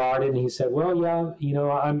very guarded. And he said, well, yeah,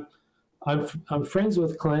 I'm friends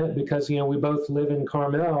with Clint because, we both live in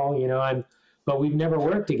Carmel, but we've never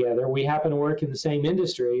worked together. We happen to work in the same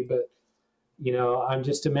industry, but, I'm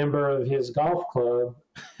just a member of his golf club,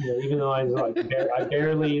 even though I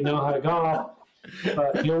barely know how to golf,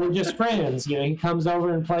 but, we're just friends. He comes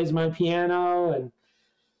over and plays my piano, and,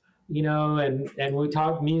 and we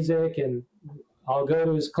talk music, and I'll go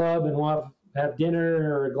to his club and we'll have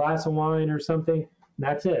dinner or a glass of wine or something. And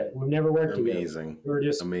that's it. We've never worked together. We're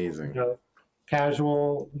just amazing,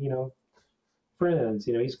 casual, friends.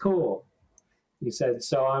 He's cool. He said,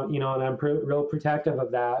 so I'm, and I'm real protective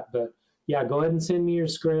of that. But yeah, go ahead and send me your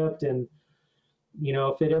script, and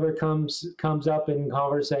if it ever comes up in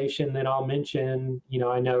conversation, then I'll mention,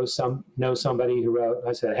 I know somebody who wrote.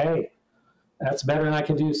 I said, hey, that's better than I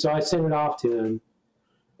can do. So I sent it off to him,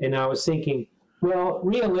 and I was thinking, well,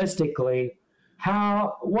 realistically,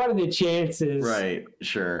 what are the chances? Right,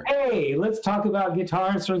 sure. Hey, let's talk about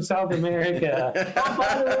guitars from South America. Oh,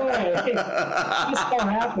 by the way, this still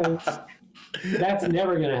happens. That's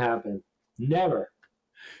never going to happen. Never.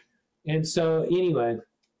 And so anyway,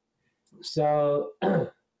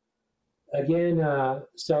 again,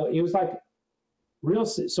 so it was like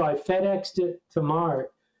so I FedExed it to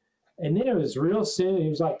Mark, and then it was real soon. It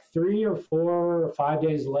was like 3 or 4 or 5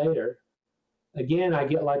 days later. Again, I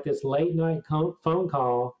get like this late night phone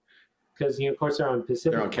call because, of course, they're on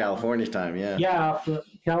Pacific. They're on California time, yeah. Yeah, for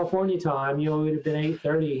California time, it would have been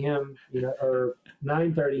 8:30 him, or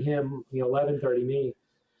 9:30 him, 11:30 me.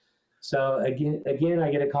 So again, I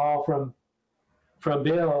get a call from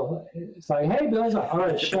Bill. It's like, hey, Bill. It's like, all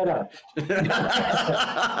right, shut up.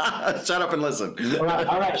 Shut up and listen. All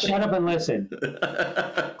right, shut up and listen.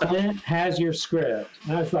 Clint has your script.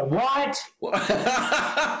 And I was like, what?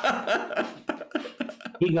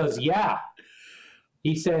 He goes, yeah.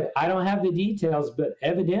 he said, I don't have the details, but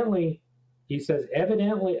evidently, he says,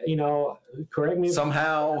 evidently, you know, correct me.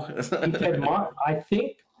 Somehow. He said, Mark, I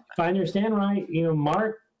think, if I understand right, you know,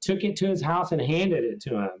 Mark took it to his house and handed it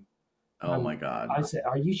to him. Oh my God. I said,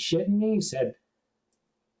 are you shitting me? He said,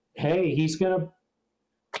 hey,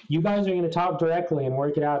 you guys are going to talk directly and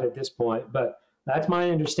work it out at this point, but that's my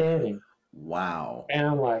understanding. Wow. And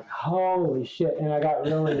I'm like, holy shit. And I got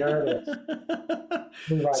really nervous.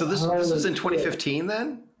 Like, so this was in 2015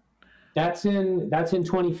 then? That's in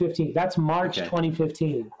 2015. That's March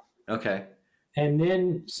 2015. Okay. And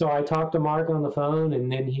then, so I talked to Mark on the phone,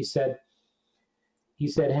 and then he said,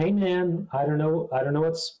 hey man, I don't know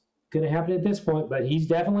what's going to happen at this point, but he's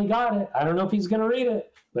definitely got it. I don't know if he's going to read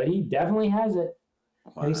it, but he definitely has it.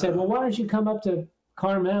 Wow. And he said, well, why don't you come up to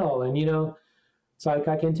Carmel? And, you know, it's like,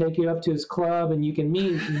 I can take you up to his club and you can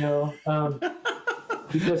meet, you know,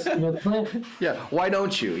 because, you know, Clint. Yeah. Why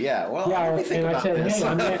don't you? Yeah. Well, let me think about this. Hey,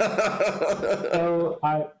 I'm there. So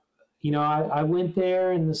I went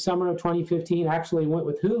there in the summer of 2015. Actually went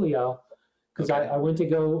with Julio because I went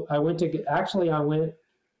in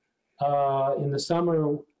the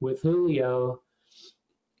summer with Julio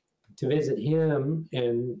to visit him,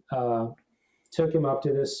 and took him up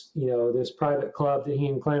to this, you know, this private club that he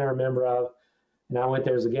and Clint are a member of. And I went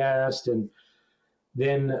there as a guest, and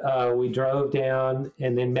then we drove down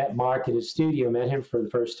and then met Mark at his studio, met him for the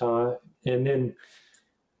first time. And then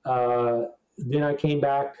I came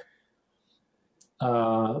back,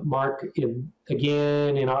 Mark,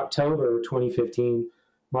 again in October 2015.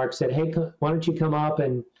 Mark said, hey, why don't you come up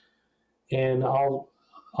and I'll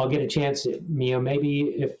get a chance to, you know,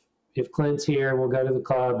 maybe if Clint's here, we'll go to the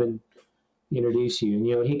club and introduce you, and,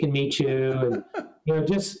 you know, he can meet you, and, you know,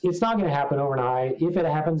 just, it's not going to happen overnight, if it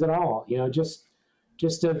happens at all, you know, just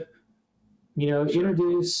to, you know,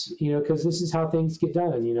 introduce, you know, because this is how things get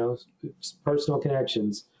done, you know, personal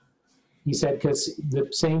connections. He said, because the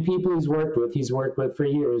same people he's worked with for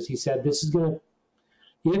years, he said,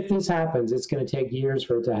 if this happens, it's going to take years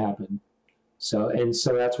for it to happen. So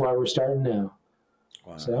that's why we're starting now.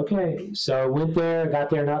 Wow. So, okay. So I went there, got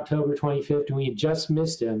there in October 25th, and we had just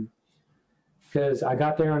missed him because I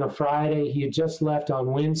got there on a Friday. He had just left on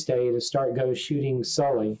Wednesday to go shooting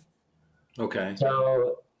Sully. Okay.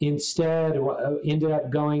 So instead, ended up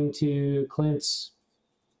going to Clint's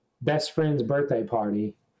best friend's birthday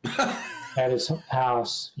party at his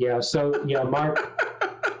house. Yeah. So, yeah, Mark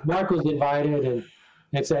was invited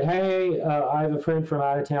and said, hey, I have a friend from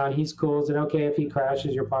out of town. He's cool. Is it okay if he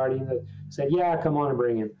crashes your party? And said, yeah, come on and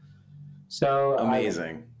bring him. So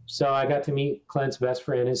amazing. So I got to meet Clint's best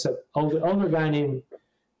friend. It's an older guy named,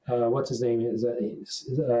 what's his name? Is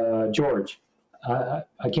George. I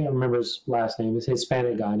can't remember his last name. It's a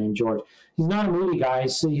Hispanic guy named George. He's not a movie guy.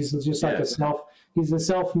 He's just like he's a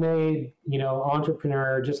self-made, you know,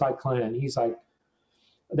 entrepreneur, just like Clint. He's like,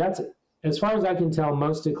 that's, as far as I can tell,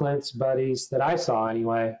 most of Clint's buddies that I saw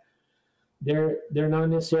anyway, they're not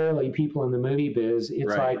necessarily people in the movie biz.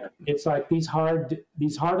 It's like these hard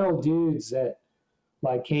old dudes that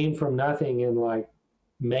like came from nothing and like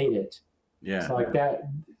made it. Yeah. It's like that.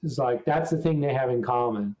 It's like, that's the thing they have in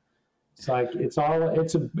common. It's like, it's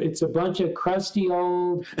a bunch of crusty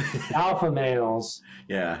old alpha males.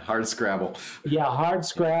 Yeah. Hard scrabble. Yeah. Hard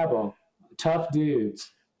scrabble. Tough dudes.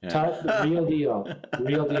 Yeah. Tough, real deal.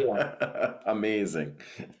 Amazing.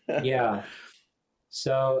 Yeah.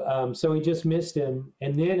 So we just missed him.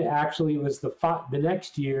 And then actually it was the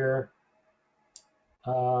next year,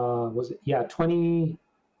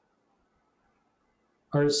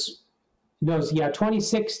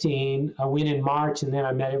 2016. I went in March, and then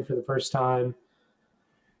I met him for the first time,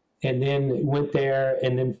 and then went there,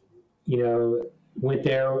 and then, you know,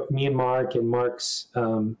 me and Mark's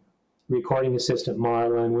recording assistant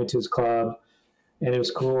Marlon went to his club, and it was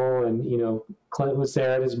cool. And, you know, Clint was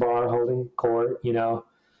there at his bar holding court, you know,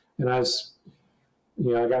 and I was,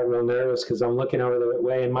 you know, I got real nervous because I'm looking over the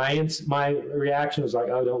way, and my reaction was like,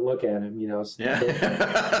 oh, don't look at him, you know. Yeah.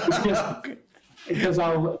 Because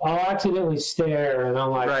I'll accidentally stare, and I'm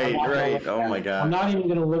like, right. Oh my God. I'm not even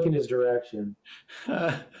going to look in his direction.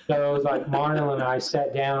 So it was like Marlon and I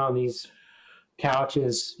sat down on these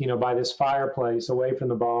couches, you know, by this fireplace away from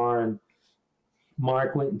the bar, and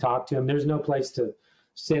Mark went and talked to him. There's no place to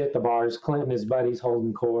sit at the bars. Clint and his buddies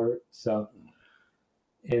holding court. So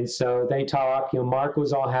they talked. You know, Mark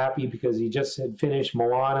was all happy because he just had finished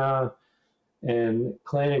Moana, and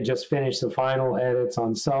Clint had just finished the final edits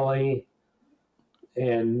on Sully.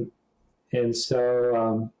 And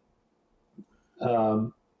so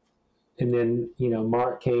and then, you know,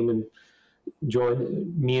 Mark came and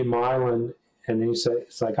joined me and Marlon then it's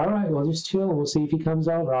like, all right, well, just chill. We'll see if he comes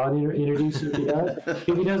over. I'll introduce you if he does.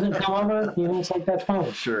 If he doesn't come over, it's like, that's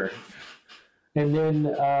fine. Sure. And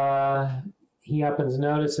then he happens to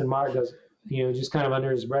notice, and Mark goes, just kind of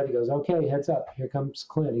under his breath, he goes, okay, heads up. Here comes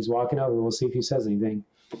Clint. He's walking over. We'll see if he says anything.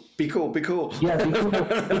 Be cool. Be cool. Yeah, be cool. Be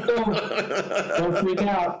cool. Don't freak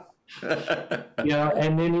out.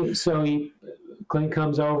 And then Clint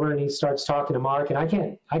comes over and he starts talking to Mark, and I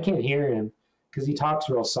can't hear him because he talks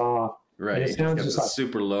real soft. Right. It sounds just like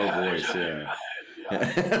super low voice. Yeah.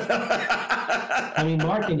 I mean,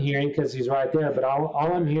 Mark can hear him because he's right there, but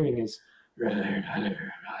all I'm hearing is.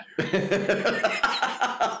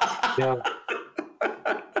 Yeah.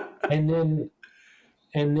 And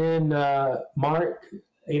then Mark,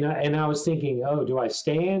 and I was thinking, oh, do I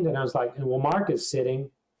stand? And I was like, well, Mark is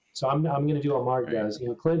sitting, so I'm going to do what Mark does.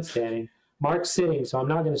 Clint's standing, Mark's sitting, so I'm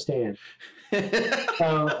not going to stand.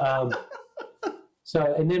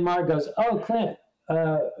 So, and then Mark goes, oh, Clint,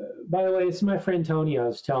 by the way, it's my friend Tony I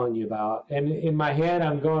was telling you about. And in my head,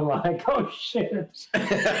 I'm going like, oh, shit.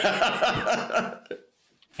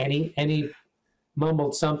 and he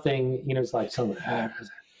mumbled something, it's like something.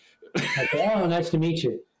 Like, oh, nice to meet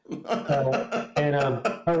you.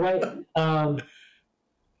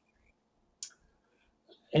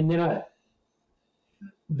 And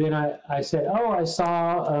then I said, oh, I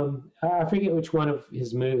saw, I forget which one of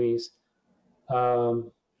his movies. I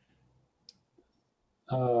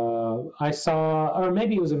saw, or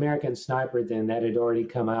maybe it was American Sniper then that had already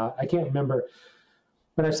come out. I can't remember.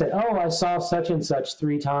 But I said, oh, I saw such and such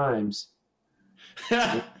 3 times.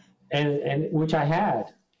 and which I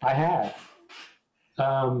had.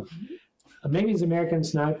 Maybe it's American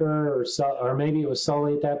Sniper or maybe it was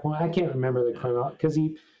Sully at that point. I can't remember the chronology because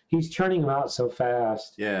he's churning them out so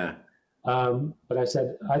fast. Yeah. But I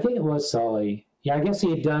said, I think it was Sully. Yeah, I guess he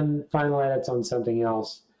had done final edits on something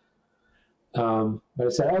else. But I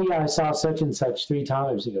said, oh, yeah, I saw such and such 3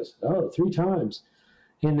 times. He goes, oh, 3 times.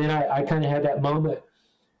 And then I kind of had that moment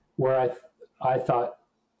where I thought,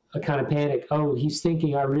 I kind of panicked. Oh, he's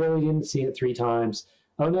thinking I really didn't see it 3 times.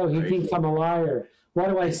 Oh, no, he thinks I'm a liar. What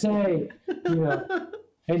do I say?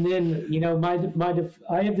 And then,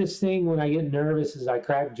 I have this thing when I get nervous is I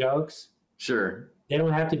crack jokes. Sure. They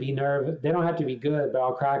don't have to be they don't have to be good, but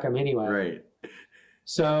I'll crack them anyway. Right.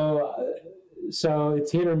 So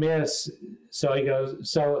it's hit or miss. So he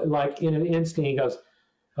goes, like in an instant, he goes,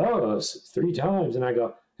 oh, it's 3 times. And I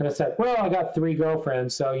go, and I said, well, I got 3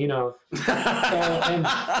 girlfriends. So,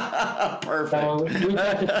 Perfect. So, which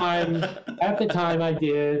at the time I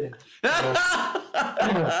did,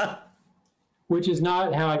 which is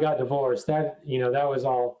not how I got divorced. That was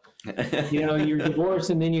all, you're divorced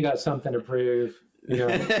and then you got something to prove,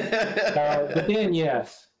 but then,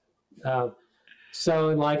 yes. And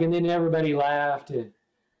then everybody laughed.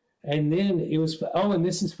 And then it was, and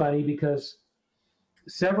this is funny because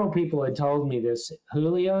several people had told me this.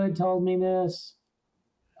 Julio had told me this.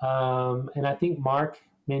 And I think Mark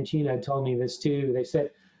Mancina had told me this too. They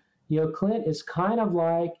said, Clint is kind of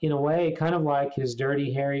like his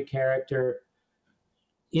Dirty Harry character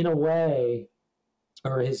in a way,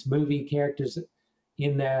 or his movie characters,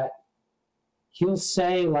 in that he'll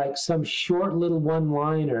say like some short little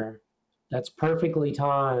one-liner that's perfectly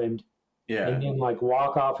timed. Yeah. And then like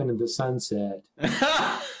walk off into the sunset.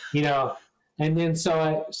 And then so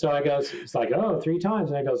I goes, it's like, oh, 3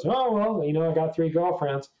 times. And I goes, oh, well, I got 3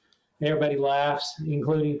 girlfriends. And everybody laughs,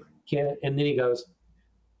 including Ken. And then he goes,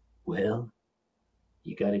 well,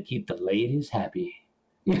 you got to keep the ladies happy.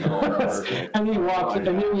 And then he walks, and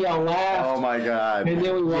then we all laughed. Oh my God. And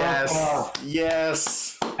then we walked off.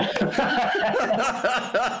 Yes. You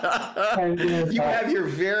have your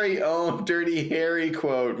very own Dirty Harry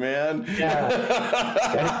quote, man.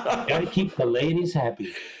 Yeah. Gotta keep the ladies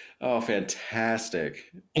happy. Oh,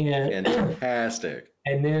 fantastic. Fantastic.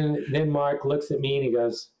 And then Mark looks at me and he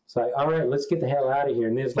goes, it's like, all right, let's get the hell out of here.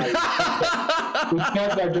 And there's like, we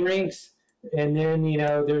got our drinks. And then,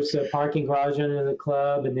 there's a parking garage under the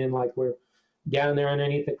club. And then like we're down there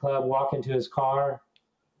underneath the club walking to his car.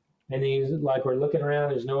 And he's like, we're looking around,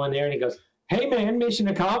 there's no one there. And he goes, hey man, mission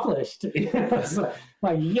accomplished.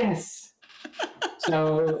 Like, yes.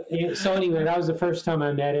 So anyway, that was the first time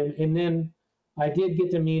I met him. And then I did get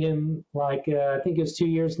to meet him I think it was 2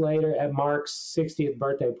 years later at Mark's 60th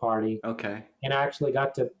birthday party. Okay. And I actually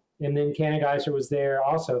and then Canna Geiser was there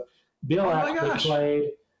also. Bill actually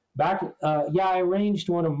played back. I arranged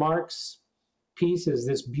one of Mark's pieces,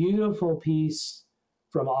 this beautiful piece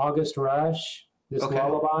from August Rush, this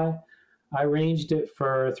lullaby. I arranged it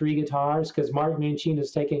for 3 guitars because Mark Mancina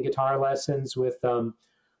is taking guitar lessons with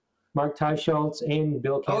Mark Teicholz and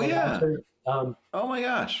Bill Canna Geiser. Oh my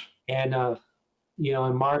gosh. And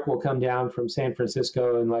and Mark will come down from San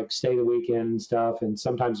Francisco and like stay the weekend and stuff, and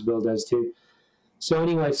sometimes Bill does too. So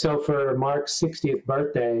anyway, so for Mark's 60th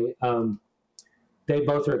birthday, they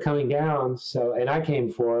both are coming down. So, and I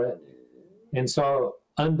came for it, and so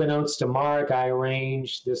unbeknownst to Mark, I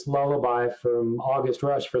arranged this lullaby from August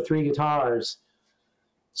Rush for 3 guitars.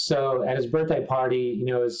 So at his birthday party,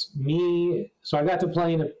 it's me. So I got to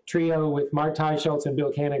play in a trio with Mark Teicholz and Bill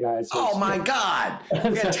Kanigheid. So oh my God!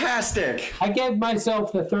 Fantastic! I gave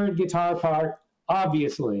myself the third guitar part,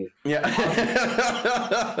 obviously. Yeah.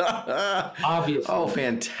 Obviously. Oh,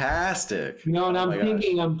 fantastic! And I'm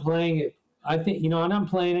thinking I'm playing it. I think and I'm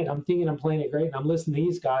playing it. I'm thinking I'm playing it great, and I'm listening to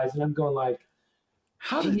these guys, and I'm going like,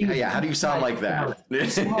 how do you sound like that?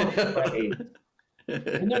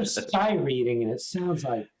 And they're sight reading, and it sounds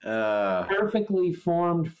like perfectly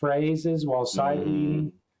formed phrases while sight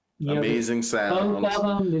reading. Amazing sound. Both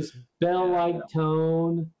of them, this bell-like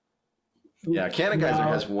tone. Yeah, Kanigheid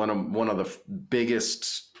has one of the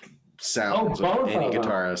biggest sounds of any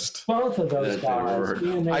guitarist. Both of those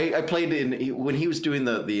guys. I played when he was doing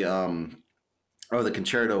the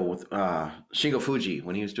concerto with Shingo Fuji,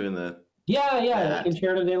 when he was doing the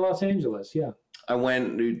Concerto de Los Angeles. Yeah.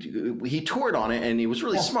 He toured on it, and he was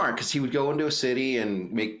really smart because he would go into a city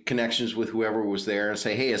and make connections with whoever was there and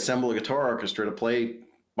say, hey, assemble a guitar orchestra to play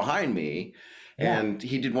behind me. Yeah. And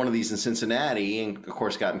he did one of these in Cincinnati, and of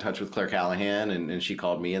course got in touch with Claire Callahan, and she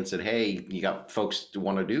called me and said, hey, you got folks who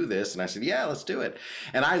want to do this? And I said, yeah, let's do it.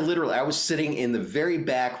 And I was sitting in the very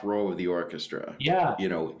back row of the orchestra. Yeah.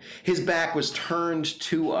 His back was turned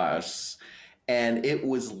to us, and it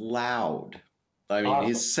was loud. I mean,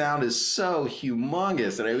 his sound is so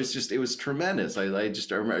humongous, and it was tremendous. I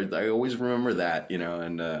always remember that,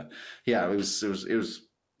 and his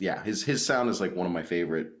sound is like one of my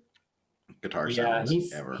favorite guitar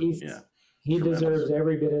sounds ever. He deserves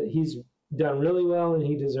every bit of. He's done really well, and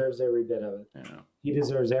he deserves every bit of it. Yeah. He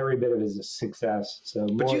deserves every bit of his success.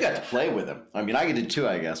 But you got to play with him. I mean, I did too,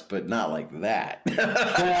 I guess, but not like that.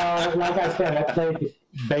 Well, like I said, I played the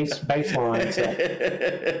bass line, so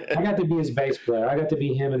I got to be his bass player. I got to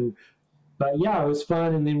be him, but yeah, it was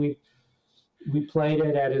fun. And then we played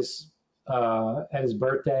it at his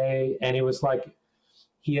birthday, and it was like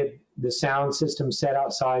he had the sound system set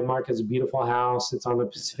outside. Mark has a beautiful house. It's on the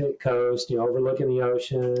Pacific coast, overlooking the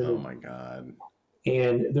ocean. Oh my God.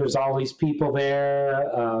 And there's all these people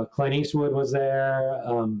there. Clint Eastwood was there.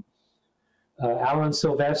 Alan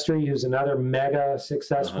Silvestri, who's another mega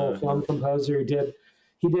successful film composer, he did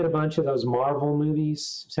a bunch of those Marvel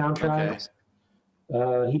movies soundtracks.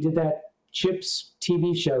 Okay. He did that Chips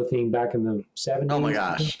TV show thing back in the 70s. Oh my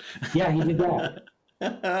gosh. Yeah, he did that.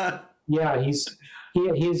 Yeah, he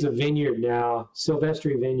has a vineyard now,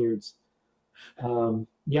 Silvestri Vineyards.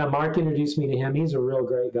 Mark introduced me to him. He's a real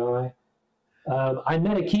great guy. I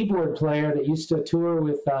met a keyboard player that used to tour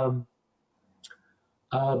with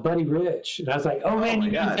Buddy Rich. And I was like, oh man,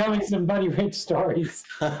 you can tell me some Buddy Rich stories.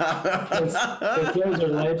 Those are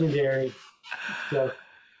legendary. So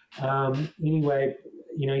anyway,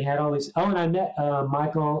 he had all these. Oh, and I met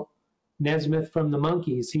Michael Nesmith from the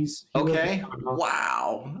Monkees. Okay.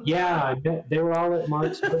 Wow. Yeah, they were all at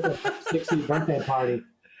Mark's 60th birthday party.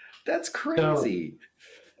 That's crazy.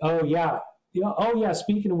 Oh yeah.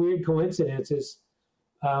 Speaking of weird coincidences,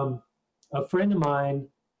 a friend of mine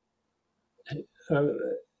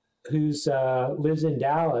who's lives in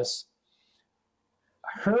Dallas,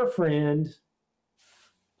 her friend's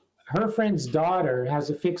daughter has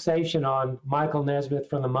a fixation on Michael Nesmith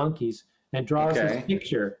from the Monkees and draws his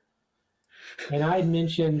picture. And I had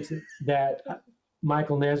mentioned that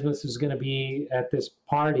Michael Nesmith was going to be at this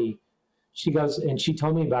party. She goes, and she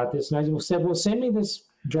told me about this, and I said, well, send me this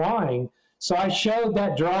drawing. So I showed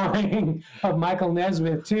that drawing of Michael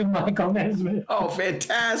Nesmith to Michael Nesmith. Oh,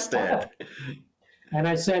 fantastic. And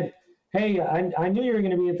I said, hey, I knew you were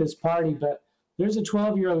going to be at this party, but there's a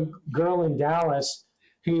 12-year-old girl in Dallas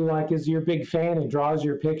who is your big fan and draws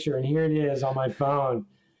your picture, and here it is on my phone.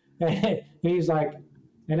 And he's like,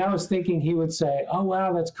 and I was thinking he would say, oh,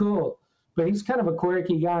 wow, that's cool. But he's kind of a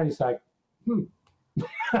quirky guy. He's like,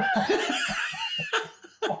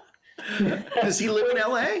 Does he live in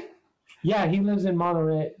L.A.? Yeah, he lives in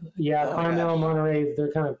Monterey. Yeah, Carmel, Monterey,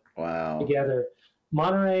 they're kind of together.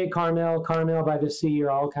 Monterey, Carmel by the sea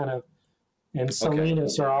are all kind of, and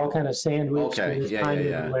Salinas are all kind of sandwiched in this tiny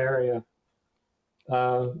little area.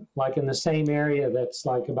 Like in the same area that's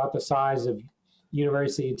like about the size of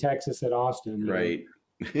University of Texas at Austin. Right.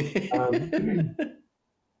 Clint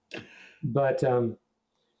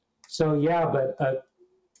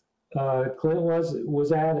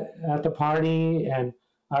was at the party, and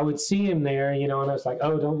I would see him there, and I was like,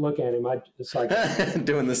 oh, don't look at him. It's like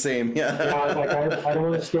doing the same. Yeah. I was like, I don't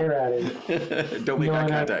want to stare at him. Don't make eye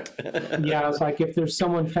contact. I was like, if there's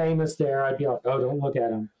someone famous there, I'd be like, oh, don't look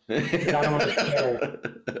at him. I don't want to stare.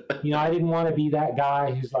 I didn't want to be that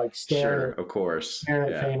guy who's like staring. Sure, of course.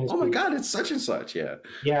 Staring at famous oh my people. God, it's such and such. Yeah.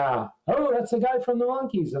 Yeah. Oh, that's the guy from the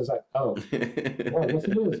Monkees. I was like, oh, well, I guess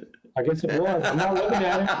it is. I guess it was. I'm not looking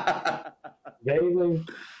at it. Vaguely,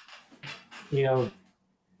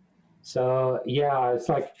 So it's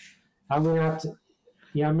like I'm gonna have to.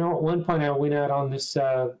 Yeah, I remember at one point I went out on this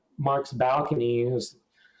Mark's balcony. It was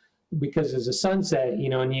because there's a sunset,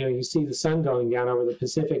 and you see the sun going down over the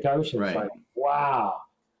Pacific Ocean. Right. It's like, wow.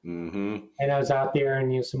 Mm-hmm. And I was out there,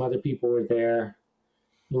 and some other people were there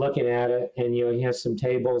looking at it, and he has some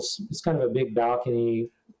tables. It's kind of a big balcony,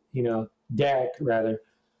 deck rather,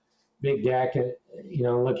 big deck, and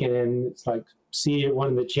looking in. It's like seated at one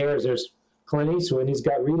of the chairs. There's Clint Eastwood, and he's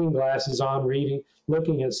got reading glasses on,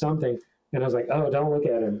 looking at something. And I was like, oh, don't look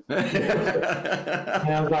at him.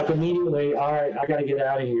 And I was like, immediately, all right, I got to get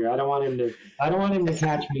out of here. I don't want him to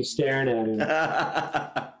catch me staring at him.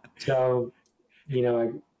 So,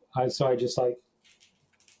 I just like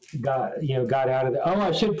got out of there. Oh,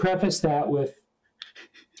 I should preface that with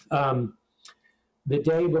the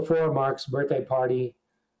day before Mark's birthday party.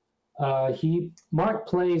 Mark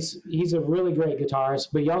plays, he's a really great guitarist,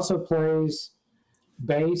 but he also plays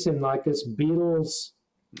bass in like this Beatles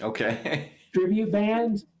tribute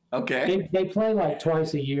band. Okay. They play like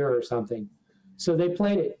twice a year or something. So they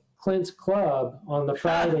played at Clint's club on the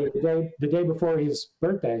Friday, the day before his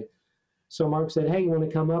birthday. So Mark said, hey, you want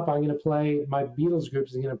to come up? I'm going to play, my Beatles group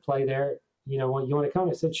is going to play there. You want to come?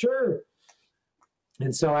 I said, sure.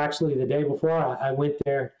 And so actually the day before I went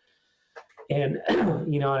there, and,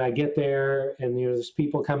 and I get there, and there's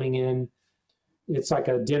people coming in. It's like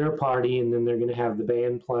a dinner party, and then they're going to have the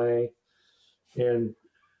band play. And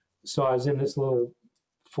so I was in this little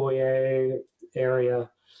foyer area,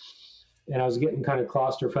 and I was getting kind of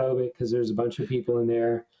claustrophobic because there's a bunch of people in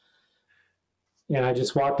there. And I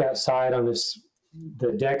just walked outside on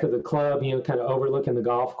the deck of the club, kind of overlooking the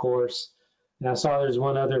golf course. And I saw there's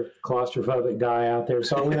one other claustrophobic guy out there.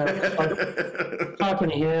 So I went out talking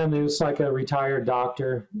to him. He was like a retired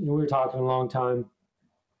doctor. We were talking a long time.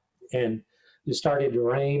 And it started to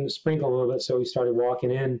rain, sprinkle a little bit. So we started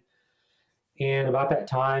walking in. And about that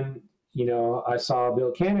time, I saw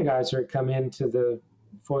Bill Kanegeiser come into the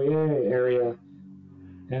foyer area.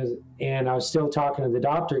 And I was still talking to the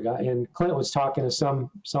doctor guy. And Clint was talking to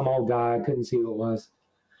some old guy. I couldn't see who it was.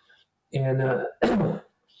 And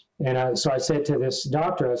so I said to this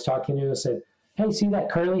doctor I was talking to, I said, hey, see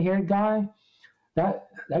that curly-haired guy?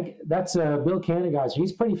 That's Bill Kanegeiser.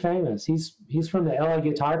 He's pretty famous. He's from the LA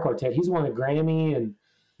Guitar Quartet. He's won a Grammy and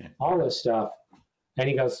all this stuff. And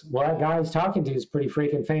he goes, well, that guy he's talking to is pretty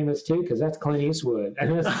freaking famous too, because that's Clint Eastwood.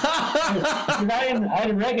 And I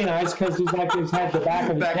didn't recognize because he's like he's had the back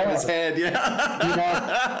of his head.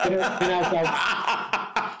 Yeah. And I was like,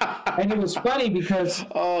 and it was funny because that's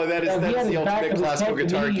the ultimate classical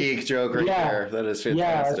guitar geek joke right there. That is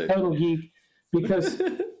fantastic. Yeah, total geek because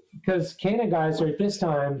Kanegeiser at this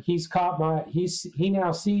time he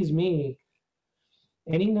now sees me,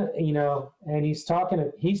 and and he's talking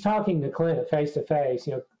to Clint face to face.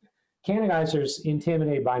 Kanegeiser's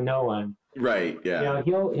intimidated by no one. Right. Yeah.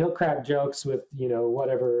 He'll crack jokes with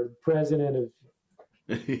whatever president of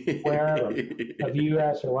wherever of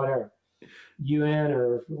U.S. or whatever. UN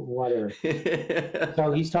or whatever.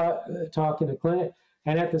 So he's talking to Clint,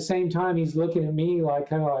 and at the same time he's looking at me like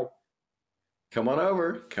kind of like, come on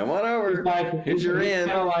over. Here's your in.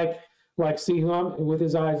 Kind of like see who I'm with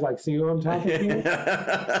his eyes, like see who I'm talking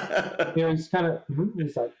to. He's kind of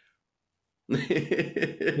he's like,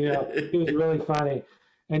 it was really funny.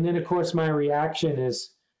 And then of course my reaction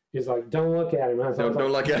is like, don't look at him.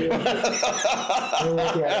 Don't look at him. Don't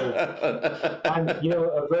look at him.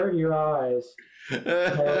 Avert your eyes.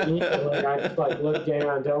 I just like look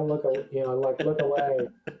down. Don't look. Look away.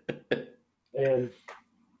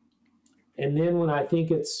 And then when I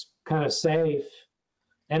think it's kind of safe,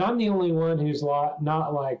 and I'm the only one who's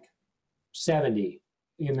not like 70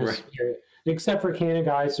 in this area, except for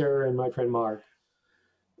Kanegeiser and my friend Mark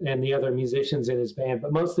and the other musicians in his band.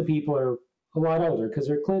 But most of the people are a lot older because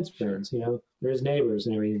they're Clint's friends, they're his neighbors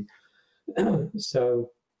and everything.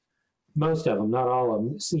 So most of them, not all of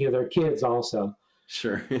them, they're kids also.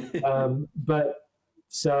 Sure. But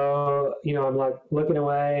so, I'm like looking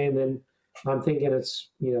away, and then I'm thinking it's,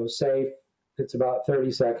 safe. It's about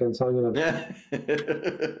 30 seconds. So I'm going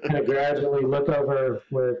to kind of gradually look over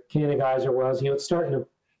where Kanegeiser was. It's starting to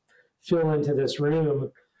fill into this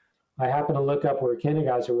room. I happen to look up where Kenny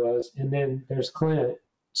Geyser was, and then there's Clint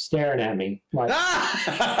staring at me like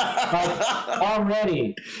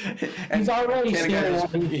already. He's already staring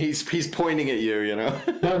at me. He's pointing at you, you know.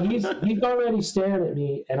 No, he's already staring at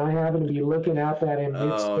me, and I happen to be looking up at him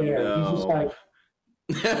mid-stare. No. He's just like.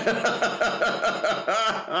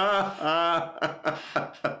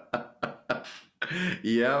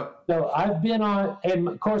 Yep. So I've been on, and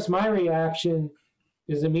of course my reaction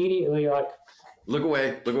is immediately like, look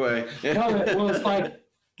away. no, well, it's like,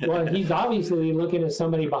 well, he's obviously looking at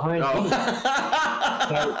somebody behind me. So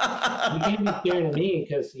he can't be staring at me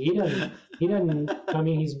because he doesn't, I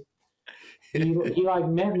mean, he like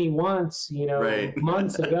met me once, you know, right.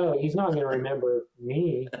 months ago. He's not going to remember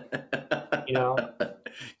me, you know.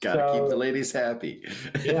 Gotta keep the ladies happy.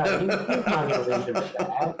 Yeah, he's not going to remember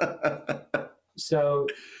that. So,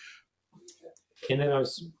 and then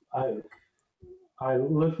I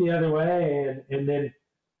looked the other way, and then,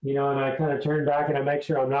 you know, and I kind of turned back and I make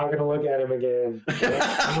sure I'm not going to look at him again.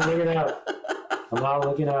 I'm not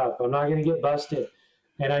looking up. I'm not going to get busted.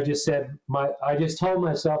 And I just said, I just told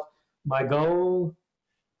myself, my goal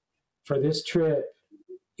for this trip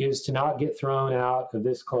is to not get thrown out of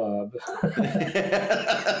this club.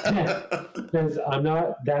 Because I'm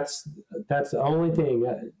not, that's the only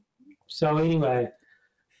thing. So anyway,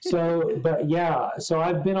 but yeah, so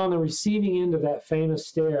I've been on the receiving end of that famous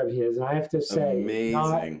stare of his, and I have to say,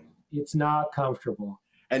 amazing. It's not comfortable.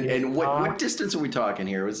 And what distance are we talking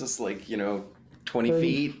here? Was this like, you know, 20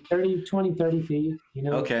 feet? 30 feet, you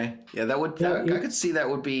know. Okay. Yeah, I could see that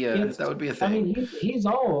would be a thing. I mean, he's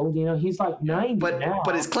old, you know, he's like 90 now.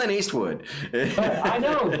 But it's Clint Eastwood. But I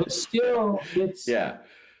know, but still, it's... Yeah.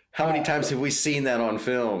 How many times have we seen that on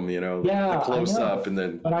film, you know, yeah, the close-up and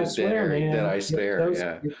then but I swear, man, dead eye stare,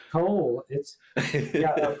 yeah. It's cold.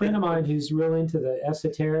 Yeah, a friend of mine who's real into the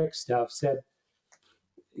esoteric stuff said,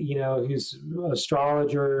 you know, he's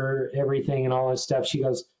astrologer, everything and all that stuff. She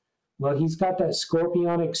goes, well, he's got that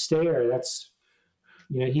scorpionic stare. That's,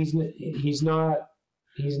 you know, he's not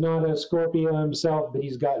a Scorpio himself, but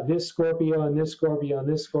he's got this Scorpio and this Scorpio and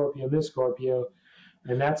this Scorpio and this Scorpio.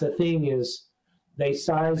 And that's a thing is, they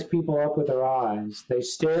size people up with their eyes. They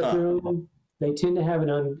stare through them. They tend to have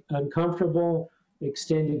an uncomfortable,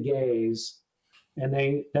 extended gaze. And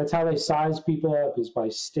that's how they size people up, is by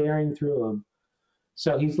staring through them.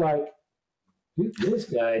 So he's like, this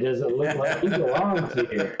guy doesn't look like he belongs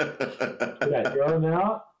here. Should I throw him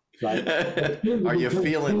out? Like, are you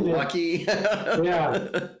feeling lucky?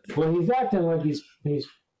 Yeah. Well, he's acting like he's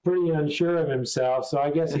pretty unsure of himself, so I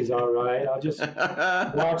guess he's all right. I'll just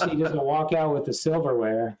watch he doesn't walk out with the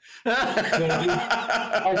silverware.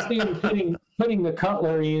 I see him putting the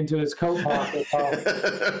cutlery into his coat pocket.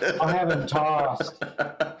 I'll have him tossed.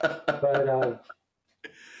 But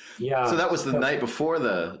yeah. So that was the night before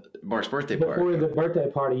Mark's birthday party. Before the birthday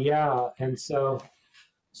party, yeah. And so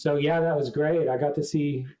yeah, that was great. I got to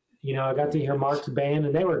see, you know, I got to hear Mark's band,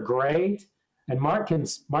 and they were great. And Mark can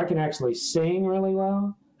actually sing really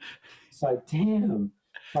well. It's like, damn,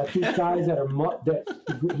 like these guys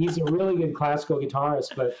he's a really good classical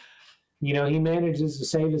guitarist, but you know, he manages to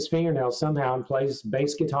save his fingernails somehow and plays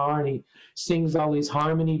bass guitar, and he sings all these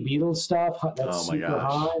harmony Beatles stuff that's super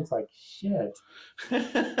high. It's like, shit.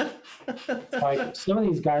 It's like some of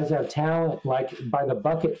these guys have talent like by the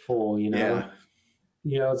bucketful, you know. Yeah.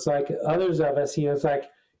 You know, it's like others of us, you know, it's like,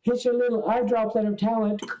 hit your little eye droplet of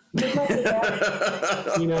talent.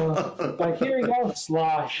 You know, like, here you go,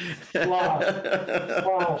 slosh.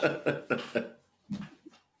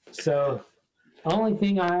 So, the only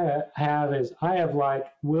thing I have is I have like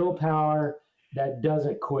willpower that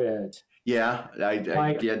doesn't quit. Yeah,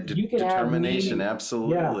 determination,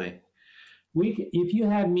 absolutely. Yeah. If you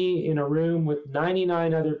had me in a room with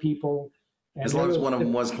 99 other people, as long as one of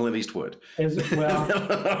them was Clint Eastwood. Well,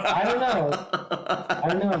 I don't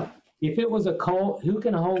know. If it was a coal, who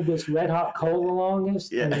can hold this red hot coal the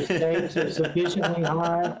longest and the stakes are sufficiently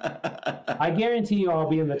high? I guarantee you I'll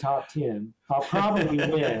be in the top 10. I'll probably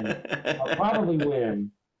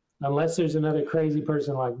win. Unless there's another crazy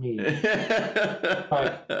person like me.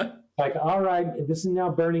 Like, all right, this is now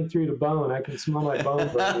burning through the bone. I can smell my bone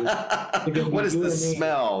burning. What is the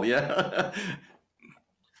smell? Yeah.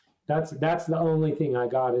 That's the only thing I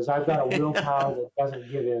got, is I've got a willpower that doesn't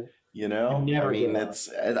give in. You know, I mean, I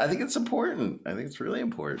think it's important. I think it's really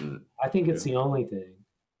important. I think it's the only thing.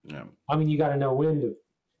 Yeah. I mean, you got to know when to,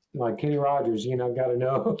 like Kenny Rogers, you know, got to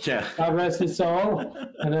know. Yeah. God rest his soul.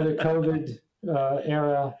 Another COVID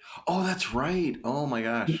era. Oh, that's right. Oh my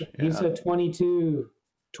gosh. He's a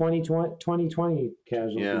 2020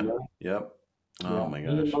 casualty. Yeah. Right? Yep. Oh Yeah, my me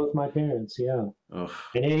and gosh. both my parents. Yeah, Ugh.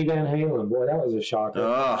 and Eddie Van Halen. Boy, that was a shocker.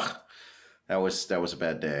 Ugh. That was a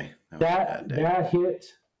bad day. That was a That bad day. that hit.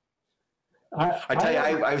 I tell you,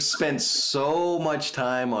 I I've spent so much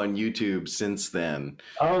time on YouTube since then.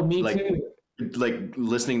 oh, me Like too. like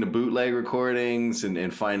listening to bootleg recordings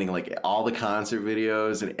and finding like all the concert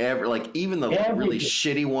videos and even the really Everything.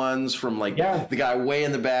 shitty ones from like Yeah, the guy way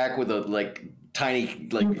in the back with a like tiny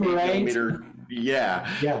like Super 8. 8 millimeter. Yeah,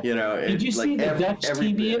 Yeah. Did you see the Dutch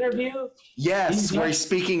TV interview Yes, in where he's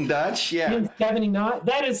speaking Dutch. Yeah, in '79?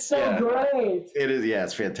 That is so Yeah. great. it is. Yeah,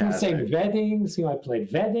 it's He sang fantastic. Weddings. I played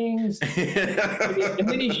Weddings. And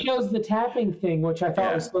then he shows the tapping thing, which I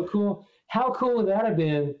thought Yeah. was so cool. How cool would that have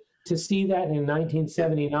been to see that in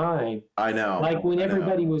 1979? I know. Like when I know.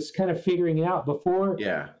 everybody was kind of figuring it out before,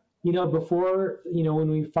 Yeah, when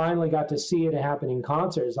we finally got to see it happen in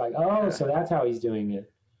concert, it's like, oh, Yeah. so that's how he's doing it.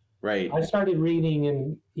 right. I started reading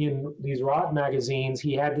in these rock magazines.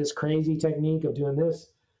 He had this crazy technique of doing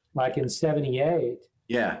this, like in '78.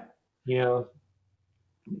 Yeah.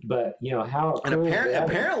 But how And cool is that?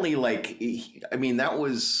 apparently, like, I mean, that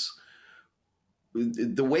was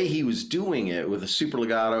the way he was doing it with a super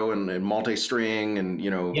legato and multi-string and,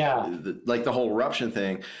 Yeah. like the whole eruption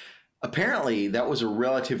thing. Apparently, that was a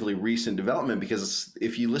relatively recent development because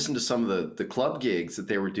if you listen to some of the club gigs that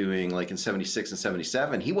they were doing, like in '76 and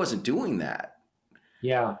 '77, he wasn't doing that.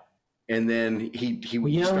 Yeah. And then he Well,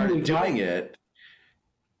 you know who started we got- doing it.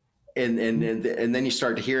 And then you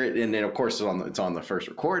start to hear it, and then of course it's on the first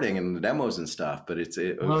recording and the demos and stuff. But it was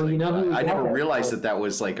Well, like, you know who we I got never that realized from? that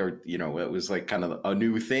was like it was like kind of a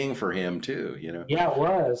new thing for him too. Yeah, it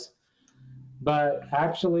was. But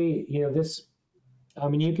actually, this. I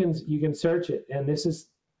mean, you can search it, and this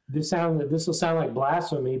will sound like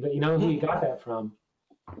blasphemy, but you know who he got that from?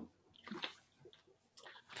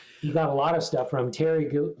 He got a lot of stuff from Terry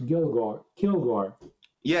Kilgore.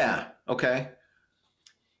 Yeah. Okay.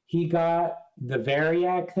 He got the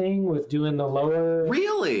Variac thing with doing the lower.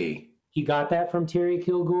 Really? He got that from Terry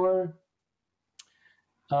Kilgore.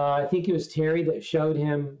 I think it was Terry that showed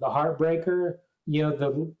him the Heartbreaker.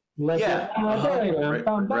 The Yeah.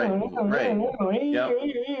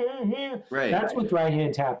 Right. That's with right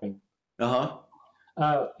hand tapping. Uh-huh.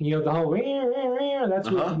 The whole that's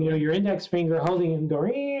Uh-huh. with your index finger holding it and go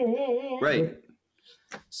Right.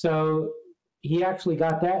 So he actually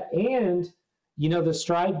got that, and the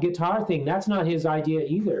stride guitar thing. That's not his idea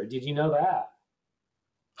either. Did you know that?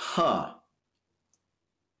 Huh.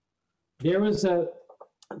 There was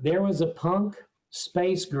a punk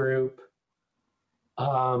space group.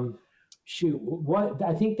 What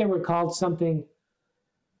I think they were called something.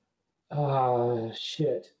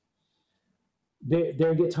 Shit.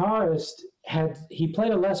 Their guitarist he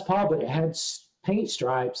played a Les Paul, but it had paint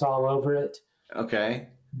stripes all over it. Okay.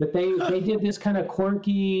 But they did this kind of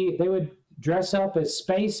quirky. They would dress up as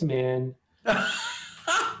spacemen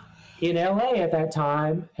in LA at that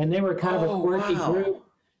time, and they were kind of a quirky group,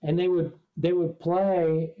 and they would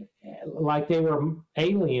play like they were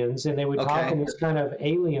aliens, and they would talk in this kind of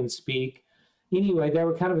alien speak. Anyway, they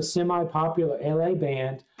were kind of a semi-popular LA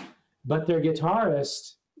band, but their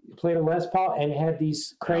guitarist played a Les Paul, and it had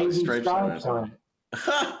these crazy stripes on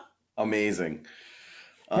it. Amazing.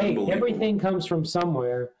 Hey, everything comes from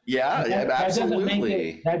somewhere. Yeah,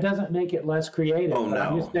 absolutely. That doesn't make it less creative. Oh but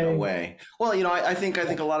I'm no, just saying, no way. Well, I think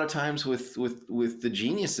a lot of times with the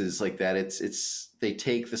geniuses like that, it's they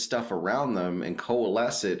take the stuff around them and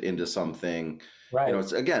coalesce it into something. right?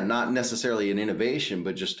 It's again not necessarily an innovation,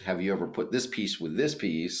 but just have you ever put this piece with this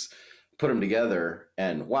piece, put them together,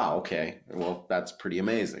 and wow, okay, well that's pretty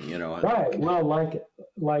amazing. Right. Well, like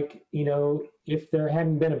if there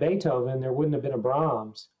hadn't been a Beethoven, there wouldn't have been a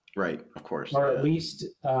Brahms, Right, of course, or yeah. at least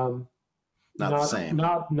not the same.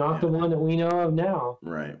 Not the one that we know of now.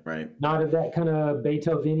 Right. Not of that kind of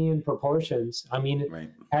Beethovenian proportions. I mean,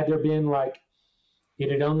 Right. had there been it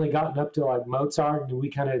had only gotten up to like Mozart, and we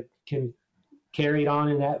kind of can carry it on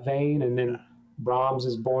in that vein, and then Brahms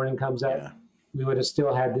is born and comes up, Yeah. we would have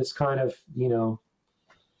still had this kind of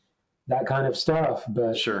that kind of stuff.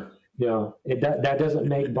 But Sure. that doesn't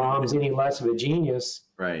make Brahms any less of a genius,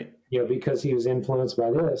 Right. because he was influenced by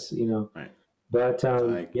this, Right. But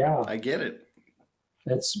yeah, I get it.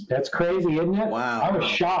 that's crazy, isn't it? Wow. I was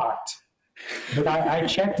shocked, but I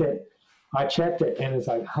checked it. And it's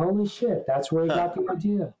like, holy shit, that's where he got the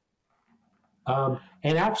idea.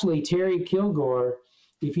 And actually, Terry Kilgore,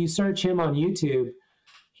 if you search him on YouTube,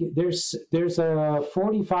 there's a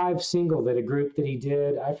 45 single that a group that he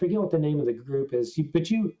did. I forget what the name of the group is, but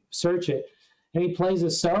you search it, and he plays a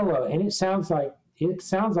solo, and it sounds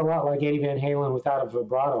a lot like Eddie Van Halen without a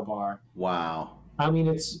vibrato bar. Wow. I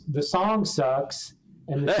mean, the song sucks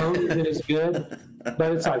and the tone of it is good,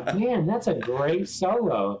 but it's like, man, that's a great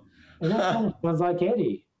solo. And that kind of sounds like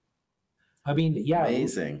Eddie. I mean, yeah.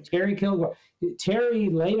 Amazing. Terry Kilgore. Terry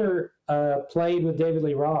later played with David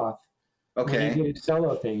Lee Roth. Okay. When he did his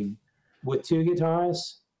solo thing with 2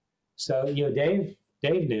 guitarists. So, Dave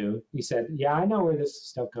knew. He said, yeah, I know where this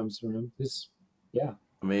stuff comes from. Yeah.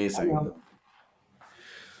 Amazing.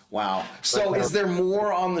 Wow. So is there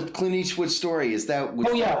more on the Clint Eastwood story? Is that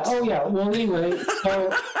Oh yeah. Well, anyway,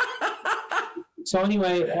 so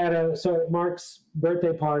anyway, at Mark's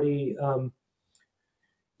birthday party, Bill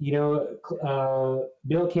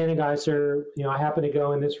Kanegeiser, I happened to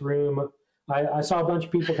go in this room. I saw a bunch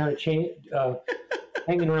of people kind of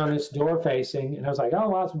hanging around this door facing, and I was like, oh,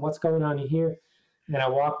 what's going on here? And I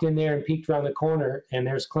walked in there and peeked around the corner, and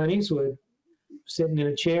there's Clint Eastwood sitting in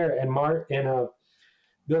a chair, and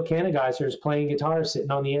Bill Kanegeiser is playing guitar,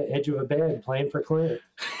 sitting on the edge of a bed, playing for Clint,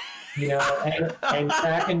 and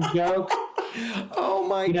cracking jokes. Oh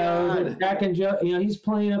my God! Cracking jokes. He's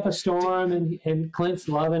playing up a storm, and Clint's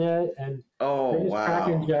loving it, and they're just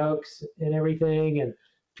cracking jokes and everything, and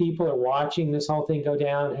people are watching this whole thing go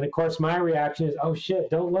down. And of course, my reaction is, "Oh shit!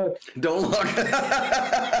 Don't look! Don't look!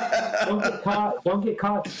 Don't get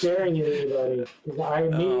caught staring at anybody." I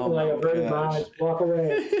immediately averted my eyes, walk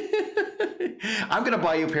away. I'm gonna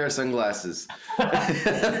buy you a pair of sunglasses.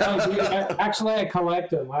 Actually, I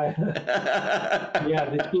collect them.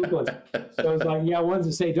 The cheap ones. So it's like, ones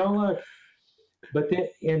that say "Don't look," but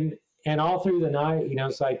then and all through the night,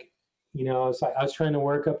 it's like I was trying to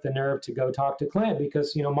work up the nerve to go talk to Clint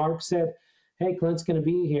because Mark said, "Hey, Clint's going to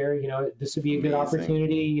be here. This would be a good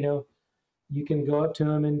opportunity. You can go up to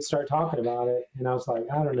him and start talking about it." And I was like,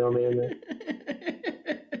 "I don't know, man."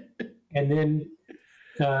 And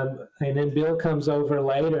then Bill comes over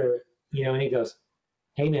later, and he goes,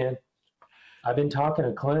 "Hey, man, I've been talking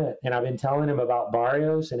to Clint, and I've been telling him about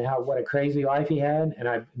Barrios and what a crazy life he had, and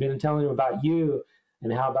I've been telling him about you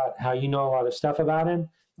and how you know a lot of stuff about him.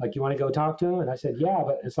 Like, you want to go talk to him?" And I said, "Yeah,"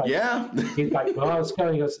 but it's like, yeah. He's like, "Well, let's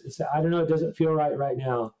go." He goes, "I don't know, it doesn't feel right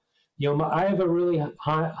now. I have a really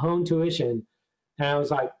honed tuition," and I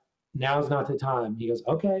was like, "Now's not the time." He goes,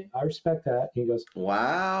 "Okay, I respect that." He goes,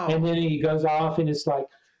 "Wow." And then he goes off, and it's like,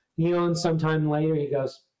 and sometime later he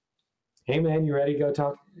goes, "Hey man, you ready to go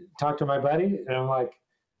talk to my buddy?" And I'm like,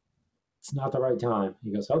 "It's not the right time."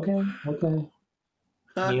 He goes, Okay.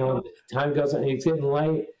 Time goes on, it's getting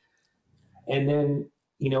late. And then,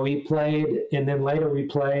 he played, and then later we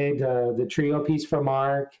played the trio piece for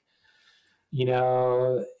Mark,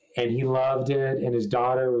 and he loved it, and his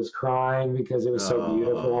daughter was crying because it was so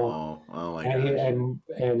beautiful. Oh my gosh.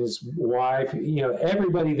 And his wife,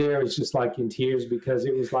 everybody there was just like in tears because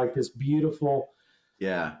it was like this beautiful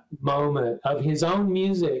moment of his own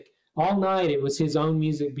music. All night it was his own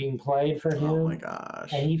music being played for him. Oh my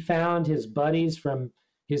gosh. And he found his buddies from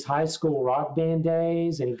his high school rock band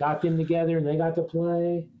days, and he got them together and they got to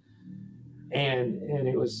play. And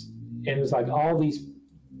it was like all these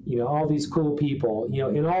cool people,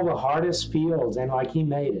 in all the hardest fields, and like he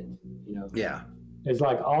made it, Yeah. It's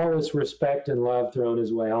like all this respect and love thrown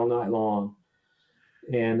his way all night long.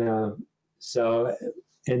 And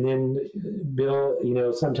and then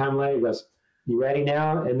Bill, sometime later goes, "You ready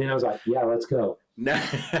now?" And then I was like, "Yeah, let's go." and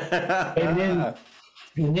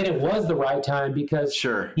then it was the right time because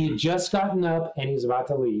he had just gotten up and he was about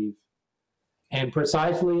to leave. And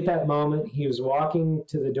precisely at that moment, he was walking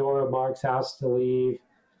to the door of Mark's house to leave.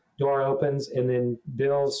 Door opens, and then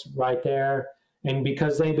Bill's right there. And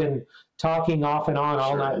because they've been talking off and on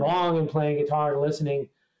all night long and playing guitar and listening,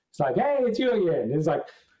 it's like, "Hey, it's you again." And it's like,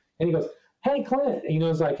 and he goes, "Hey, Clint."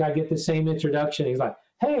 It's like I get the same introduction. He's like,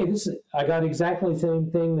 "Hey, I got exactly the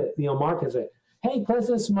same thing that Mark has said. Hey, Clint,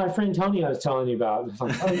 this is my friend Tony I was telling you about." It's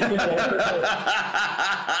like, "Oh, yeah."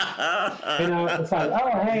 It's like,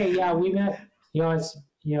 "Oh, hey, yeah, we met."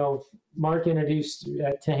 Mark introduced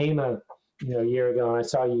at Tehama, a year ago, and I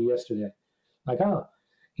saw you yesterday. Like, oh,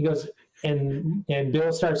 he goes, and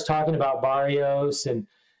Bill starts talking about Barrios and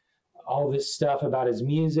all this stuff about his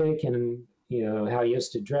music and, how he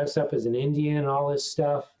used to dress up as an Indian and all this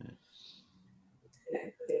stuff.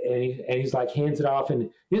 And he's like, hands it off, and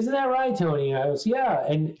 "Isn't that right, Tony?" I was, "Yeah."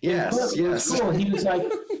 And yes. It was cool. He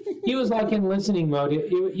was like in listening mode.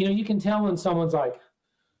 You can tell when someone's like,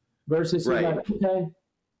 versus he's like, "Okay."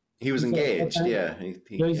 He was engaged. Like, okay.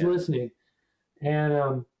 Yeah. He's listening.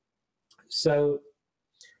 And so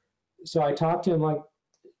I talked to him like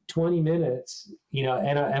 20 minutes,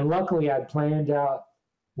 and luckily I'd planned out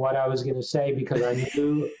what I was going to say because I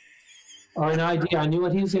knew, or an idea, I knew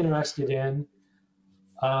what he was interested in.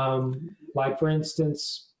 Like, for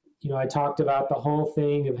instance, I talked about the whole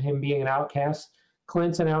thing of him being an outcast.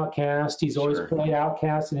 Clint's an outcast. He's always played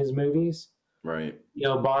outcast in his movies. Right.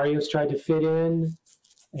 Barrios tried to fit in,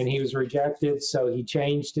 and he was rejected, so he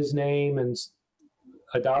changed his name and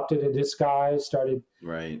adopted a disguise, started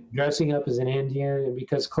dressing up as an Indian. And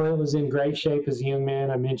because Clint was in great shape as a young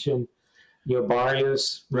man, I mentioned,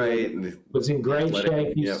 Barrios was in great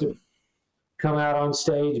shape. He used to come out on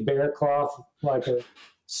stage, bear cloth, like a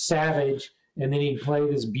savage, and then he'd play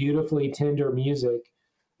this beautifully tender music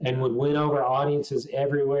and would win over audiences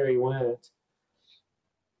everywhere he went.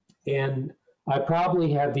 And I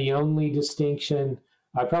probably have the only distinction.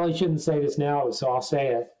 I probably shouldn't say this now, so I'll say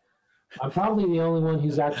it. I'm probably the only one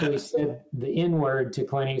who's actually said the N-word to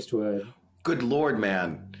Clint Eastwood. Good Lord,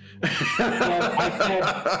 man. I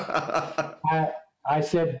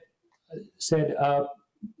said,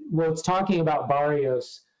 well, it's talking about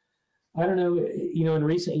Barrios. I don't know, in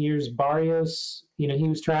recent years, Barrios, he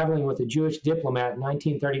was traveling with a Jewish diplomat in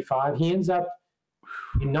 1935. He ends up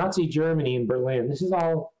in Nazi Germany in Berlin. This is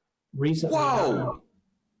all recently. Whoa!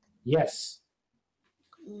 Yes.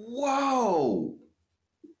 Whoa!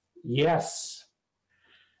 Yes.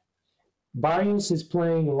 Barrios is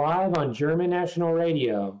playing live on German national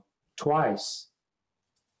radio twice.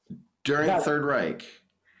 During the Third Reich?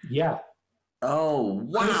 Yeah. Oh,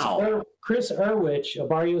 wow. Chris Erwich, a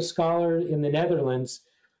Barrios scholar in the Netherlands,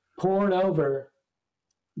 poured over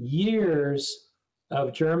years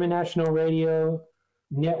of German national radio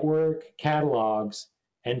network catalogs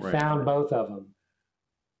and found both of them.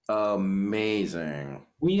 Amazing.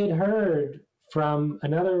 We had heard from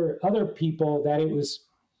other people that it was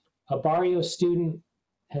a Barrios student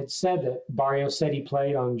had said that Barrios said he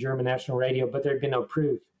played on German national radio, but there'd been no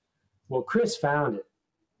proof. Well, Chris found it.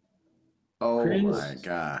 Oh my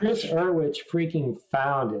gosh. Chris Erwich freaking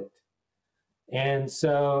found it. And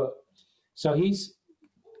so I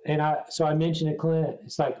mentioned to Clint,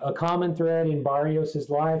 it's like a common thread in Barrios'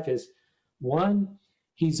 life is, one,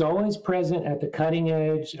 he's always present at the cutting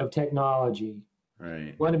edge of technology.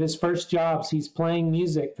 Right. One of his first jobs, he's playing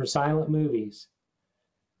music for silent movies.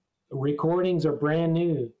 Recordings are brand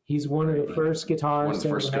new. He's one of the first guitarists. One of the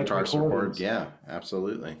first guitarists recorded. Yeah,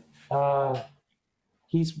 absolutely.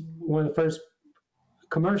 He's one of the first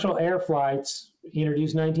commercial air flights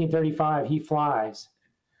introduced 1935. He flies.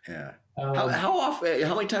 Yeah. How often?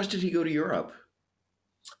 How many times did he go to Europe?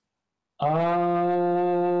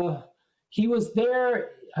 He was there.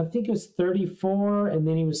 I think it was 34, and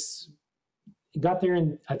then he got there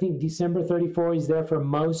in, I think, December 34. He's there for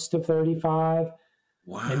most of 35.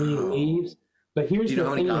 Wow. And then he leaves. But here's do you know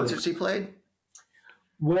how many concerts he played?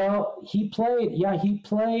 Well, he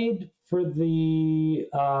played for the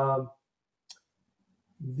I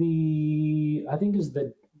think it was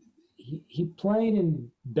he played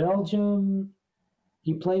in Belgium,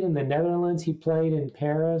 he played in the Netherlands, he played in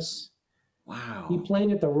Paris. Wow. He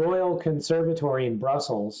played at the Royal Conservatory in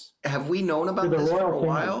Brussels. Have we known about this for a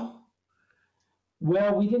while?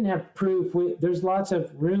 Well, we didn't have proof. There's lots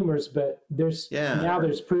of rumors, but now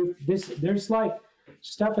there's proof. There's like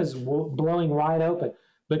stuff is blowing wide open.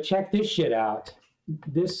 But check this shit out. In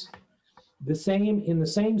the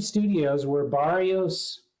same studios where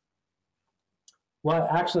Barrios. Well,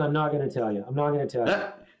 actually, I'm not going to tell you.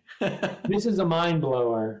 This is a mind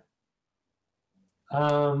blower.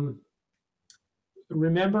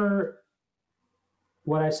 Remember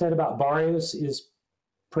what I said about Barrios is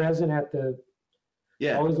present at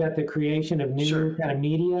always at the creation of new kind of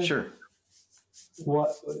media. Sure.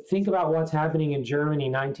 Think about what's happening in Germany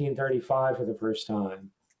in 1935 for the first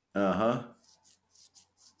time. Uh-huh.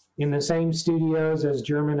 In the same studios as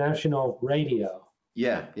German National Radio.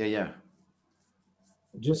 Yeah.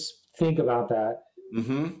 Just think about that.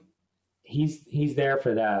 Mm-hmm. He's there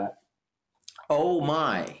for that. Oh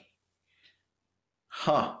my.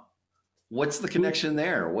 Huh. What's the connection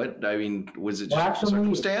there? Was it just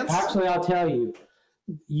circumstance? Actually, I'll tell you.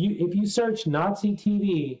 If you search Nazi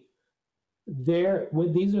TV,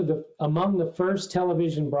 these are among the first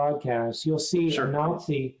television broadcasts, you'll see a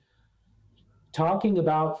Nazi talking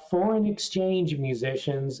about foreign exchange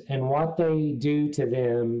musicians and what they do to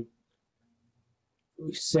them.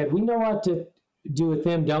 We said, we know what to do with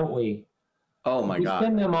them, don't we? Oh my God. We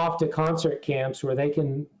send them off to concert camps where they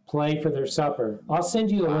can play for their supper. I'll send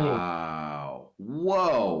you a link. Wow.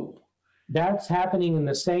 Whoa. That's happening in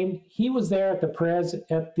the same. He was there at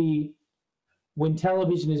when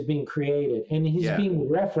television is being created, and he's being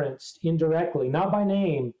referenced indirectly, not by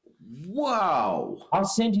name. Wow. I'll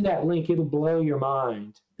send you that link. It'll blow your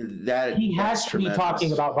mind. He has to be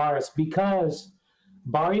talking about Barrios because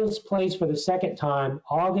Barrios plays for the second time,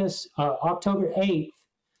 October 8th,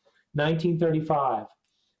 1935.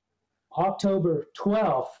 October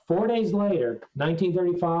 12th, 4 days later,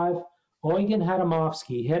 1935, Eugen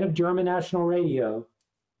Hadamovsky, head of German National Radio,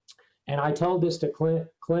 and I told this to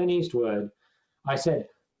Clint Eastwood. I said,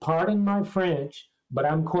 pardon my French, but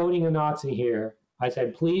I'm quoting a Nazi here. I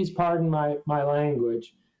said, please pardon my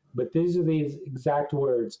language, but these are the exact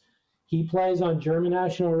words. He plays on German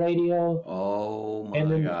National Radio. Oh, my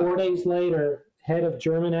And then God. 4 days later, head of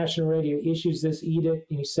German National Radio issues this edict,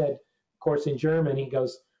 and he said, of course, in German, he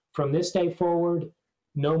goes, from this day forward,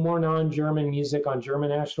 no more non-German music on German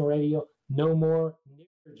National Radio, no more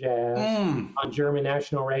nigger jazz on German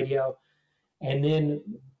National Radio. And then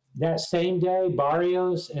that same day,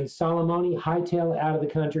 Barrios and Salamoni hightail it out of the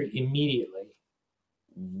country immediately.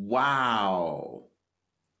 Wow.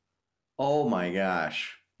 Oh, my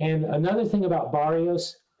gosh. And another thing about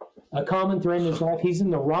Barrios, a common thread in his life, he's in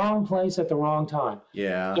the wrong place at the wrong time.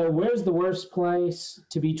 Yeah. So where's the worst place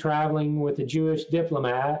to be traveling with a Jewish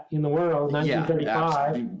diplomat in the world,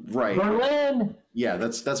 1935? Yeah, right. Berlin. Yeah,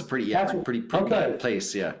 that's a pretty pretty okay. bad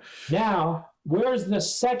place, yeah. Now, where's the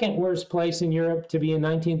second worst place in Europe to be in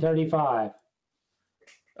 1935?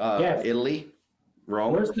 Yes. Italy?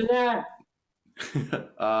 Rome? Worse than that?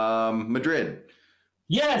 Madrid.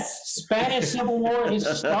 Yes, Spanish Civil War is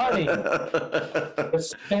starting. The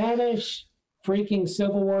Spanish freaking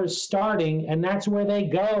Civil War is starting, and that's where they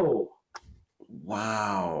go.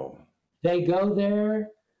 Wow. They go there,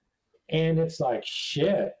 and it's like,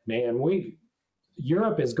 shit, man,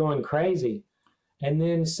 Europe is going crazy. And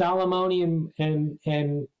then Salamoni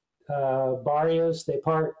and Barrios, they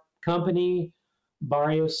part company.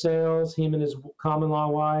 Barrios sails, him and his common law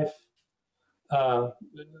wife,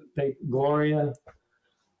 Gloria,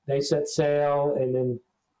 they set sail, and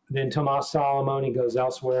then Tomas Salamoni goes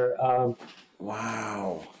elsewhere.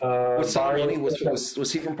 Wow. Was Salamoni,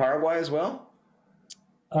 was he from Paraguay as well?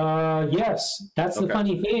 Yes, that's the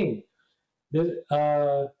funny thing.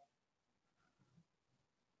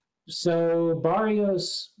 So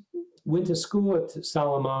Barrios went to school at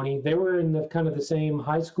Salamoni. They were in the kind of the same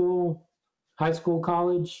high school,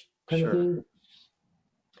 college kind of thing.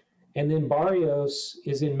 And then Barrios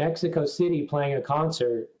is in Mexico City playing a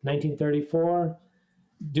concert, 1934,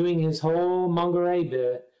 doing his whole Monterey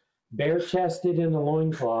bit, bare-chested in a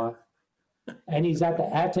loincloth. And he's at the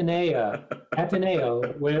Ateneo,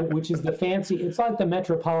 which is the fancy, it's like the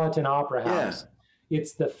Metropolitan Opera House. Yeah.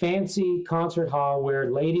 It's the fancy concert hall where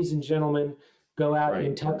ladies and gentlemen go out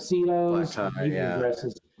in tuxedos and evening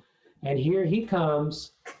dresses. And here he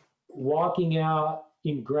comes, walking out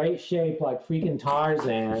in great shape like freaking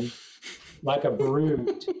Tarzan, like a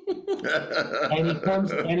brute. And he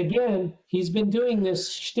comes, and again, he's been doing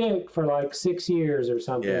this shtick for like 6 years or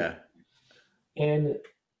something. Yeah. And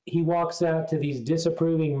he walks out to these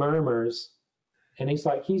disapproving murmurs, and he's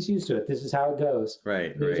like, he's used to it. This is how it goes.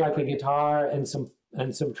 Right. There's like a guitar and some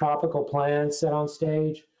tropical plants set on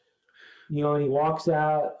stage. You know, and he walks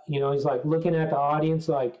out, you know, he's like looking at the audience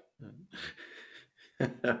like,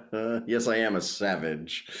 yes, I am a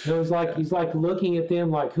savage. You know, he's like looking at them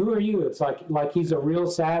like, who are you? It's like he's a real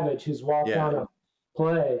savage who's walked on a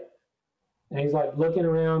play. And he's like looking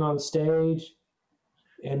around on stage,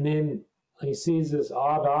 and then he sees this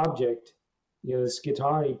odd object, you know, this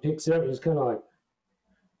guitar. He picks it up, and he's kind of like,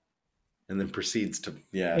 and then proceeds to,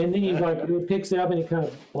 And then he's like, he picks it up, and it kind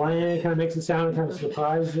of makes a sound, and kind of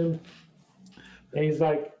surprises him. And he's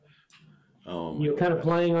like, kind of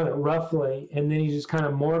playing on it roughly, and then he's just kind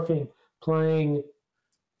of morphing, playing,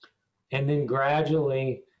 and then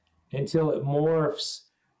gradually until it morphs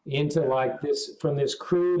into like this, from this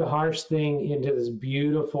crude, harsh thing into this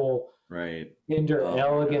beautiful, tender,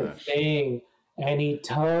 elegant thing. And he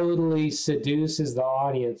totally seduces the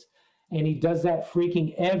audience. And he does that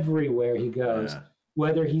freaking everywhere he goes,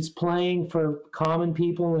 whether he's playing for common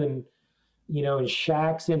people in, you know, in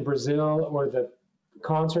shacks in Brazil or the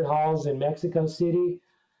concert halls in Mexico City.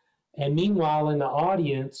 And meanwhile, in the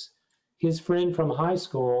audience, his friend from high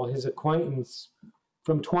school, his acquaintance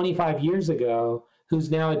from 25 years ago,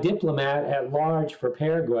 who's now a diplomat at large for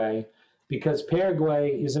Paraguay, because Paraguay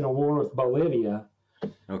is in a war with Bolivia.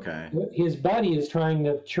 Okay. His buddy is trying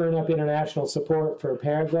to churn up international support for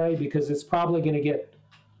Paraguay because it's probably going to get,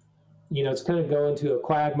 you know, it's going to go into a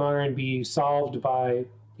quagmire and be solved by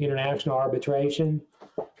international arbitration.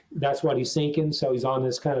 That's what he's thinking. So he's on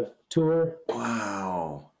this kind of tour.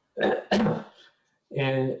 Wow.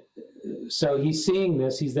 And so he's seeing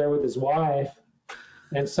this. He's there with his wife.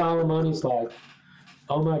 And Salamoni's like,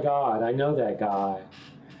 oh my God, I know that guy.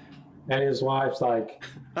 And his wife's like,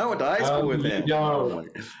 I went to high school with him. Don't.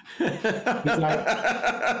 He's like,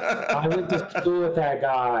 I went to school with that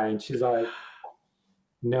guy. And she's like,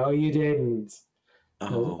 no, you didn't.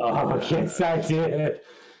 Oh, yes, I did.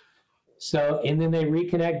 So, and then they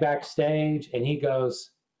reconnect backstage, and he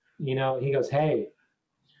goes, hey,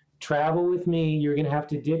 travel with me. You're going to have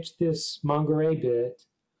to ditch this Monterey bit.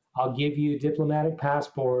 I'll give you a diplomatic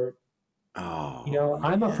passport. Oh,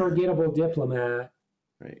 I'm a forgettable diplomat,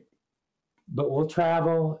 right. But we'll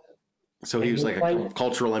travel. So he was like a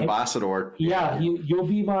cultural ambassador. Yeah, you'll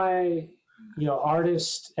be my,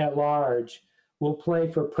 artist at large. We'll play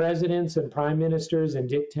for presidents and prime ministers and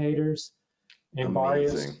dictators. And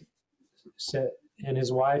Barrios and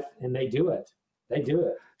his wife, and they do it. They do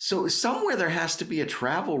it. So somewhere there has to be a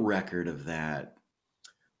travel record of that.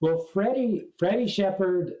 Well, Freddie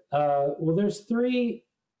Shepherd, there's 3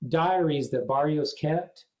 diaries that Barrios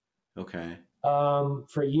kept. Okay.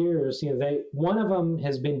 For years. One of them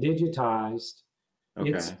has been digitized.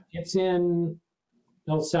 Okay. It's in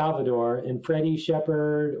El Salvador, and Freddie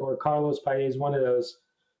Shepherd or Carlos Paez, one of those.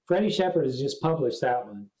 Freddie Shepherd has just published that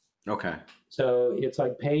one. Okay. So it's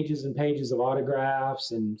like pages and pages of autographs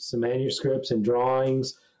and some manuscripts and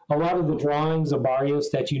drawings. A lot of the drawings of Barrios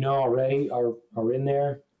that already are in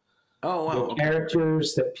there. Oh, wow. The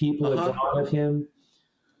characters that people have drawn of him.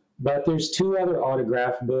 But there's 2 other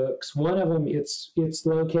autograph books. One of them, its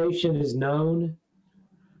location is known.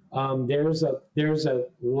 There's a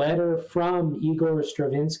letter from Igor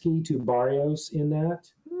Stravinsky to Barrios in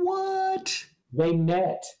that. What? They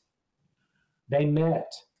met.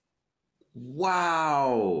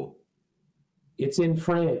 Wow. It's in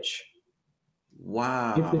French.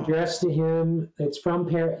 Wow. It's addressed to him. It's from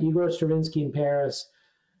Igor Stravinsky in Paris.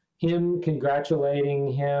 Him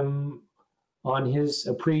congratulating him on his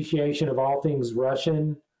appreciation of all things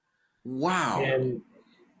Russian. Wow.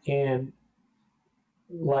 And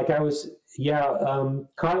like Carlos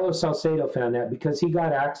Salcedo found that because he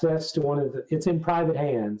got access to it's in private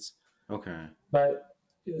hands. Okay. But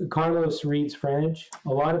Carlos reads French. A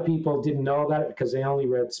lot of people didn't know about it because they only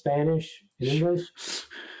read Spanish and English.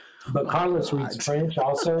 But Carlos reads French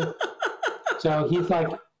also. So he's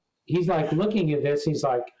like looking at this, he's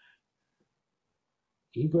like,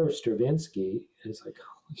 Igor Stravinsky. And it's like,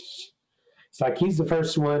 holy shit. It's like he's the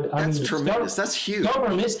first one. That's tremendous. That's huge.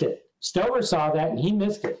 Stover missed it. Stover saw that and he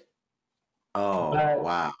missed it. Oh,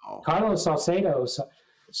 wow. Carlos Salcedo.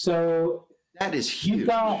 So that is huge.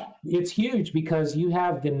 It's huge because you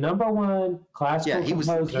have the number 1 classical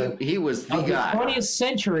composer. He was the guy. The 20th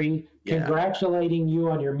century congratulating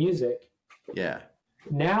you on your music. Yeah.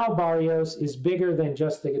 Now Barrios is bigger than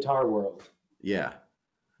just the guitar world. Yeah.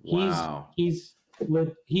 Wow. He's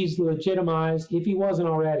legitimized, if he wasn't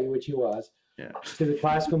already, which he was, to the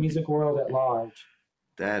classical music world at large.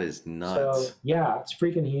 That is nuts. So, yeah, it's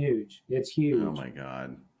freaking huge. It's huge. Oh my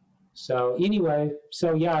God. So anyway,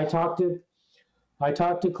 I talked to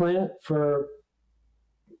Clint for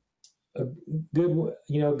a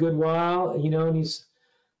good while, and he's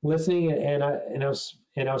listening, and I was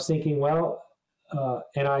thinking, well,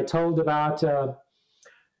 and I told about,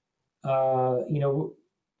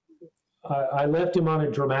 I left him on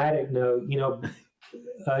a dramatic note.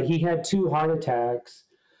 He had 2 heart attacks,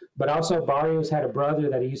 but also Barrios had a brother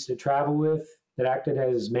that he used to travel with that acted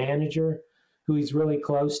as his manager, who he's really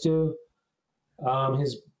close to. That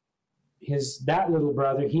little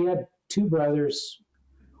brother, he had 2 brothers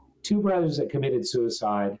that committed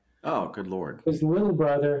suicide. Oh, good Lord. His little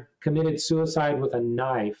brother committed suicide with a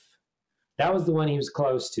knife. That was the one he was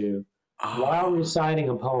close to while reciting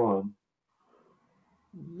a poem.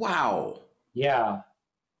 Wow. Yeah.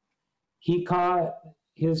 He caught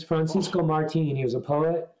his Francisco Martin. He was a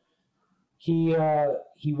poet. He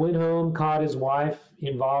went home, caught his wife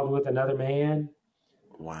involved with another man.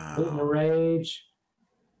 Wow. In a rage.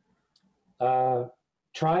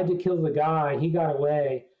 Tried to kill the guy. He got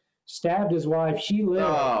away. Stabbed his wife. She lived.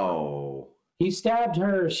 Oh. He stabbed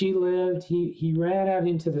her. She lived. He ran out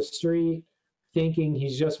into the street thinking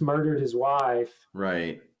he's just murdered his wife.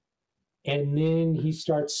 Right. And then he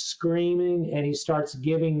starts screaming and he starts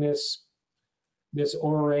giving this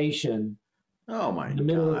oration in the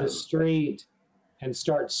middle of the street and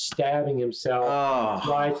starts stabbing himself,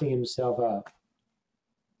 slicing himself up.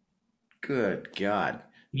 Good God.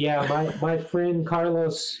 Yeah, my friend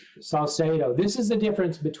Carlos Salcedo. This is the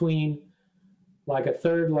difference between like a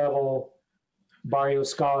 3rd level Barrios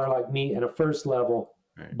scholar like me and a 1st level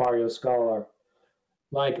Barrios scholar.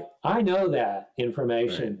 Like, I know that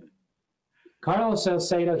information. Right. Carlos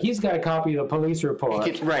Salcedo, he's got a copy of the police report.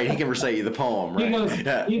 He can recite you the poem,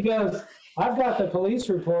 right? He goes, I've got the police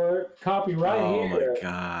report copy here. Oh, my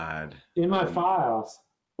God. In my files.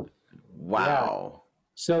 Wow. Yeah.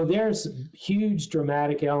 So there's huge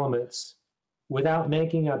dramatic elements without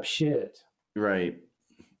making up shit. Right.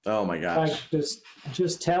 Oh my gosh. Like,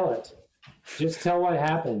 just tell it. Just tell what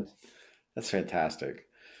happened. That's fantastic.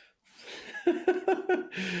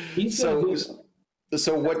 He's so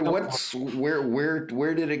where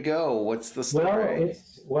did it go? What's the story?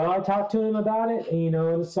 Well, I talked to him about it, and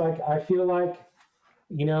it's like I feel like,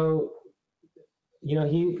 he's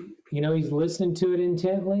listening to it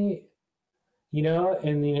intently, and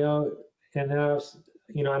then I was,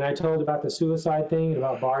 and I told about the suicide thing and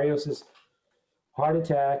about Barrios's heart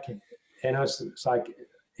attack, and it's like,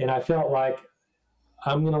 and I felt like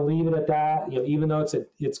I'm going to leave it at that, even though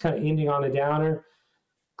it's kind of ending on a downer.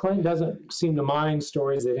 Clint doesn't seem to mind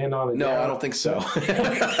stories that end on a downer. No, I don't think so. So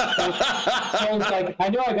it's like, I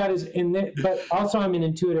know I got his in there, but also I'm an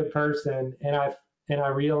intuitive person, and at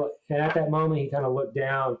that moment he kind of looked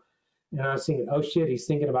down, and I was thinking, oh shit, he's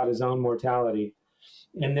thinking about his own mortality.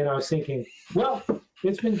 And then I was thinking, well,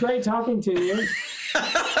 it's been great talking to you.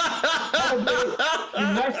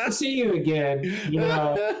 Nice to see you again.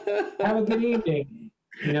 Have a good evening.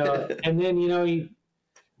 And then he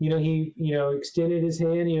extended his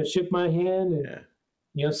hand. Shook my hand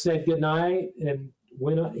and said good night. And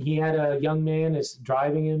when he had a young man is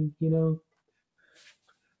driving him,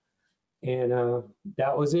 and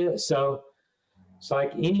that was it. So it's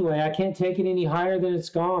like, anyway, I can't take it any higher than it's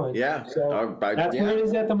gone. Yeah. So that's where it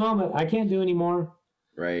is at the moment. I can't do any more.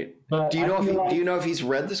 Right. But do you know if he's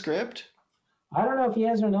read the script? I don't know if he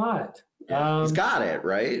has or not. Yeah. He's got it,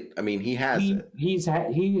 right? I mean, he has it. He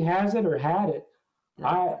has it or had it.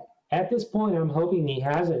 Right. At this point, I'm hoping he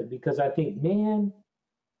has it, because I think, man,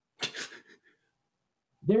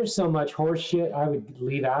 there's so much horse shit I would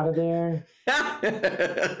leave out of there.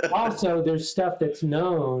 Also, there's stuff that's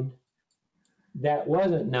known that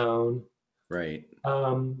wasn't known. Right.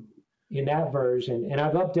 In that version. And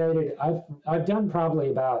I've updated, I've done probably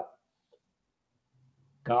about,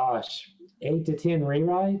 8 to 10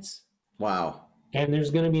 rewrites. Wow. And there's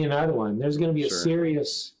going to be another one. There's going to be a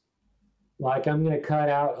serious, like, I'm going to cut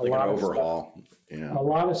out a lot of overhaul. Yeah. A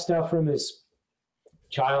lot of stuff from his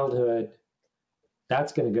childhood.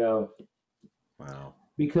 That's going to go. Wow.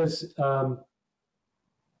 Because,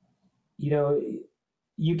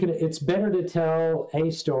 it's better to tell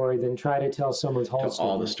a story than try to tell someone's whole story.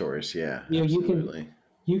 All the stories, yeah. You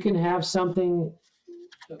can have something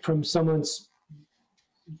from someone's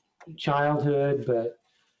childhood, but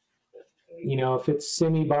if it's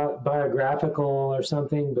semi-biographical or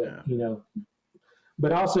something, but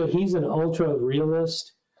but also he's an ultra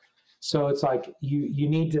realist, so it's like you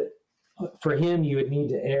need to, for him, you would need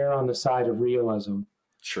to err on the side of realism.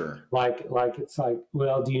 Sure. Like it's like,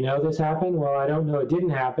 well, do you know this happened? Well, I don't know. It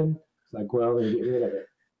didn't happen. It's like, well, then get rid of it.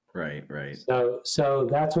 Right. So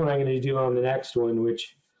that's what I'm going to do on the next one,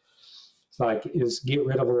 which is get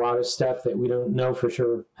rid of a lot of stuff that we don't know for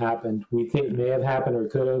sure happened. We think may have happened or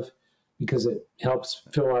could have, because it helps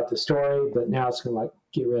fill out the story, but now it's going to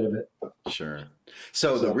get rid of it. Sure.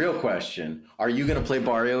 So the real question, are you going to play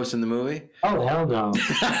Barrios in the movie? Oh, hell no.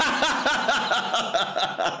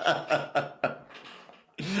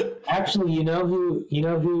 Actually, you know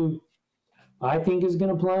who I think is going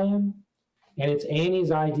to play him? And it's Annie's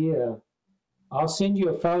idea. I'll send you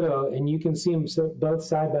a photo and you can see them both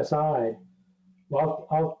side by side. Well,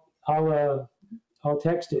 I'll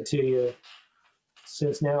text it to you,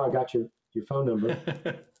 since now I got your phone number.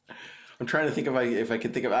 I'm trying to think if I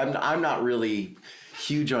can think of. I'm not really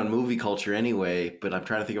huge on movie culture anyway, but I'm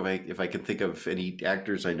trying to think if I can think of any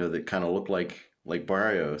actors I know that kind of look like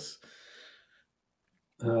Barrios.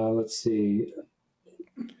 Let's see.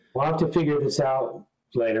 We'll have to figure this out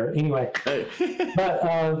later. Anyway, but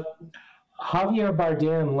Javier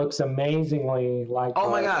Bardem looks amazingly like.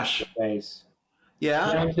 Oh my gosh! Face. Yeah,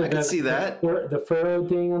 I can see that. The furrowed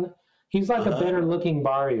thing on. He's like a better looking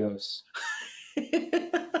Barrios.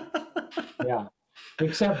 Yeah.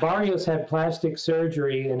 Except Barrios had plastic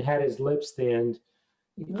surgery and had his lips thinned.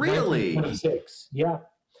 Really? 1926. Yeah.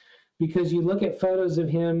 Because you look at photos of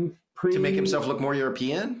him to make himself look more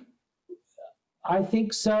European? I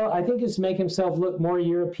think so. I think it's to make himself look more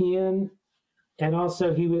European. And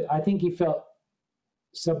also I think he felt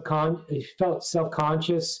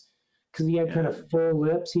self-conscious because he had kind of full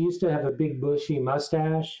lips. He used to have a big bushy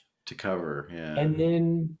mustache. To cover, yeah. And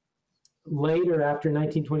then later, after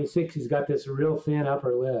 1926, he's got this real thin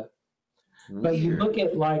upper lip. Weird. But you look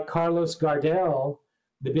at like Carlos Gardel,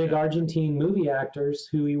 the big Argentine movie actors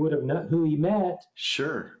who he met.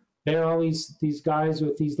 Sure. They're all these guys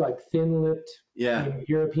with these like thin-lipped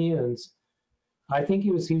Europeans. I think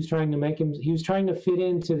he was trying to fit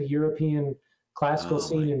into the European classical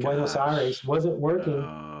scene in Buenos Aires. Wasn't working.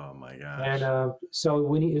 Oh my gosh. And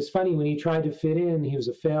so it's funny when he tried to fit in, he was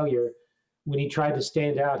a failure. when he tried to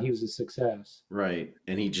stand out, he was a success. Right.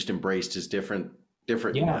 And he just embraced his differentness.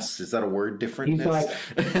 Yeah. Is that a word? Differentness?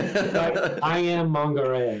 He's like I am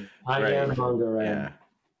Mongaray. I am Mongaray. Yeah.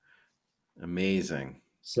 Amazing.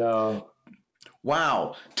 So.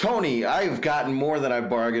 Wow, Tony, I've gotten more than I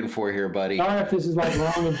bargained for here, buddy. Sorry if this is like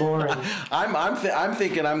long and boring. I'm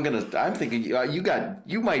thinking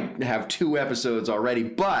you might have 2 episodes already,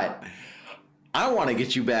 but I want to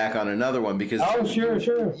get you back on another one because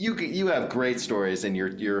sure. You have great stories and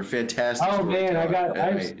you're fantastic. Oh man, I have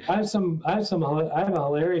a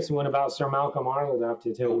hilarious one about Sir Malcolm Arnold I have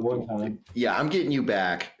to tell you one time. Yeah, I'm getting you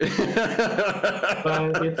back. But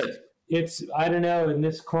it's I don't know, in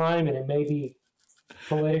this climate it may be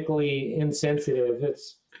politically insensitive.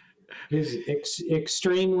 It's his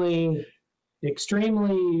extremely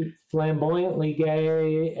flamboyantly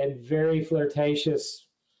gay and very flirtatious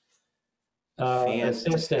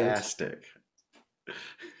assistant. Fantastic.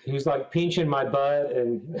 He was like pinching my butt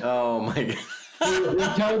and oh my god.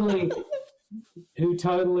 Who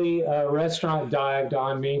totally restaurant dived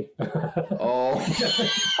on me. Oh.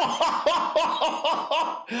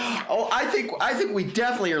 Oh, I think we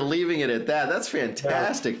definitely are leaving it at that. That's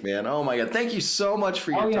fantastic, man. Oh my god. Thank you so much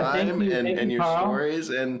for your time and your Carl. stories.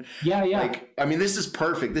 And yeah. Like, I mean, this is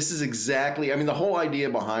perfect. This is exactly, I mean, the whole idea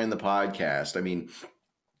behind the podcast, I mean,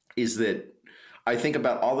 is that I think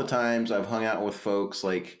about all the times I've hung out with folks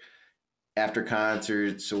like after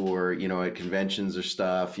concerts or, you know, at conventions or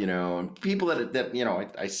stuff, you know, and people that you know,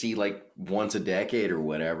 I see like once a decade or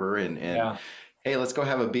whatever. And hey, let's go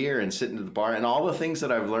have a beer and sit into the bar and all the things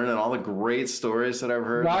that I've learned and all the great stories that I've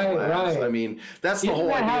heard. Right. I mean, that's the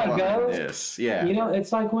whole idea behind this. Yeah. You know,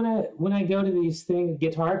 it's like when I go to these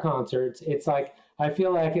guitar concerts, it's like, I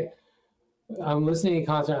feel like I'm listening to a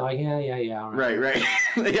concert, like, yeah. Right.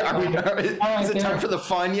 Is it time for the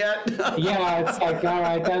fun yet? Yeah, it's like, all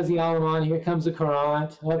right, that was the Alaman. Here comes the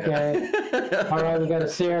Courant. Okay. All right, we got a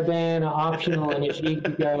Saraband, an optional, and a Jeep to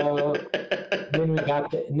go. Then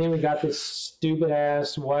we got this stupid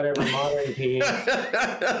ass whatever modern piece.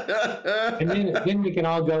 And then we can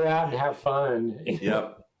all go out and have fun.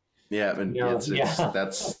 Yep. Yeah, and that's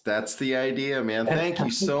the idea, man. Thank you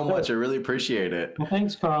so much. I really appreciate it. Well,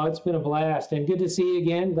 thanks, Carl. It's been a blast, and good to see you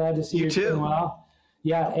again. Glad to see you too. Doing well.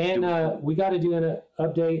 Yeah, and we got to do an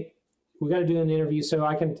update. We got to do an interview so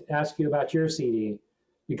I can ask you about your CD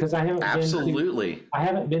because I haven't I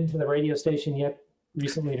haven't been to the radio station yet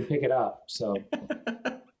recently to pick it up. So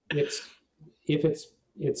it's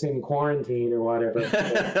in quarantine or whatever.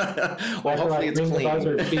 Well, hopefully it's clean.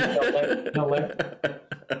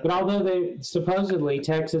 But although supposedly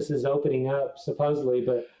Texas is opening up,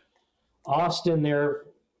 but Austin,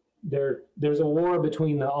 there's a war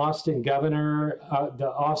between the Austin governor, the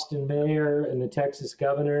Austin mayor, and the Texas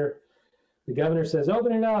governor. The governor says,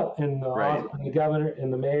 open it up. And the governor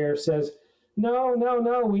and the mayor says,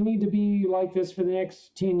 no, we need to be like this for the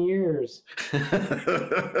next 10 years.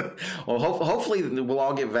 Well, hopefully we'll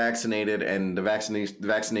all get vaccinated and the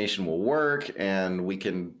vaccination will work and we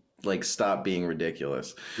can like stop being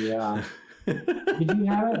ridiculous. Yeah. Did you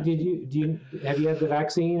have it? Have you had the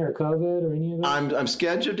vaccine or COVID or any of that? I'm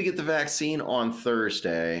scheduled to get the vaccine on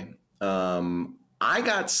Thursday. I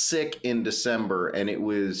got sick in December and it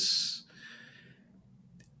was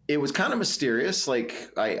kind of mysterious.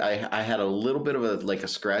 Like I had a little bit of a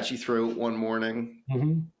scratchy throat one morning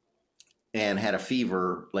and had a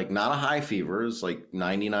fever, like not a high fever. It was like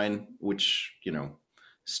 99, which, you know,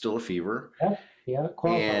 still a fever. Yeah.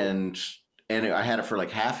 Qualified. And I had it for like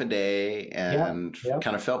half a day and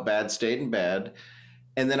kind of felt bad, stayed in bed.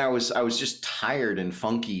 And then I was just tired and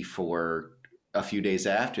funky for a few days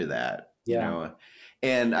after that, you know?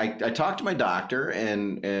 And I talked to my doctor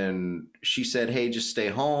and she said, hey, just stay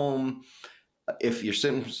home. If your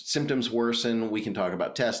symptoms worsen, we can talk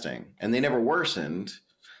about testing. And they never worsened.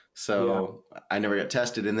 So I never got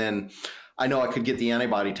tested. And then I know I could get the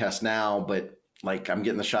antibody test now, but like I'm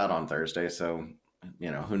getting the shot on Thursday. So, you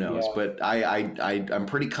know, who knows? Yeah. But I'm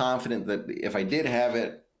pretty confident that if I did have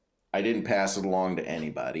it, I didn't pass it along to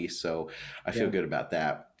anybody, so I feel good about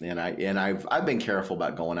that. And I've been careful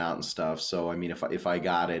about going out and stuff. So I mean, if I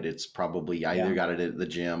got it, it's probably I either got it at the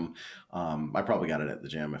gym. I probably got it at the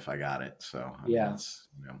gym if I got it. So I mean, it's,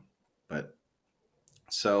 you know, but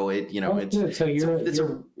so it, you know, it's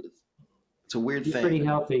a weird thing. Pretty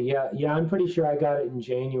healthy, yeah. I'm pretty sure I got it in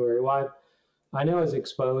January. Well, I know I was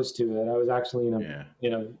exposed to it. I was actually in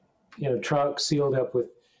a truck sealed up with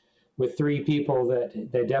 3 people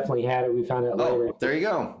that definitely had it. We found out later. There you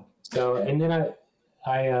go. So, and then I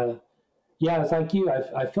it's like you.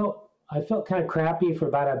 I felt kind of crappy for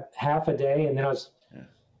about a half a day, and then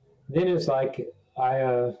it's like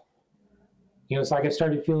it's like I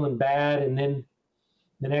started feeling bad, and then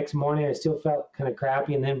the next morning I still felt kind of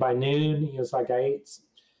crappy, and then by noon, it's like I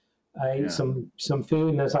ate some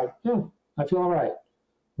food, and I was like, yeah, I feel all right.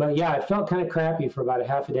 But yeah, I felt kind of crappy for about a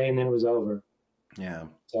half a day, and then it was over. Yeah.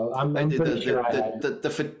 So I'm pretty sure I had it. The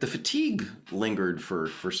fatigue lingered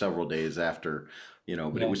for several days after,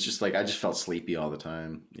 but it was just like I just felt sleepy all the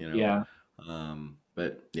time, Yeah.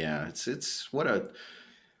 But yeah, it's what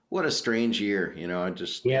a strange year,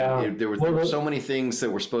 there were so many things that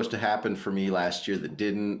were supposed to happen for me last year that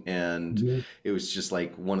didn't, and it was just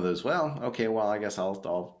like one of those, I guess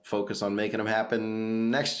I'll focus on making them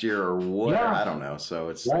happen next year or what, I don't know. So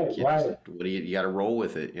it's right. You got to roll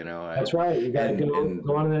with it, That's right. You got to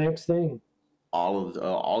go on to the next thing.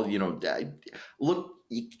 Look,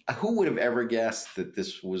 who would have ever guessed that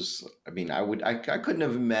this was, I couldn't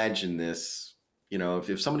have imagined this.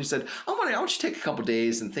 If somebody said, I want you to take a couple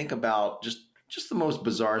days and think about just the most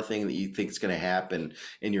bizarre thing that you think is going to happen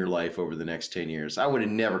in your life over the next 10 years, I would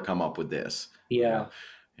have never come up with this. Yeah.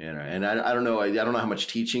 And I don't know. I don't know how much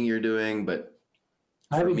teaching you're doing, but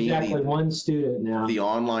I have exactly one student now. The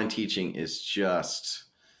online teaching is just,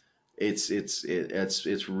 it's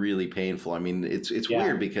really painful. It's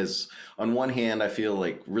weird because on one hand, I feel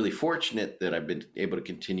like really fortunate that I've been able to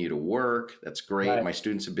continue to work. That's great. Right. My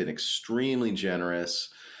students have been extremely generous.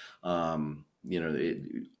 Awesome.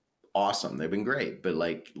 They've been great.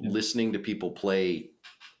 But listening to people play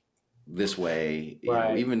this way,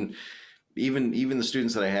 even the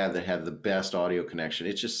students that I have that have the best audio connection,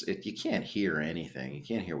 it's just you can't hear anything. You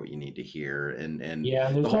can't hear what you need to hear, and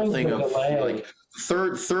the whole thing of like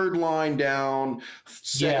third line down,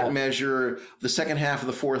 second measure, the second half of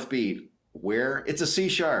the fourth beat. Where it's a C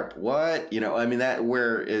sharp, what that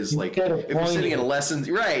where is like if you're sitting in a lesson,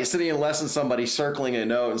 somebody circling a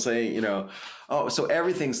note and saying, so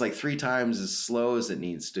everything's like 3 times as slow as it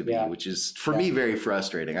needs to be, which is for me very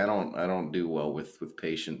frustrating. I don't do well with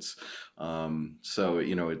patience. So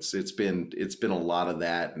it's been a lot of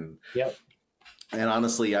that, and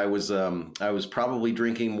honestly, I was probably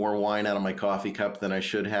drinking more wine out of my coffee cup than I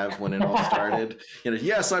should have when it all started.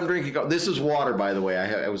 Yes, I'm drinking. This is water, by the way.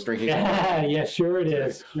 I was drinking. Yeah, sure it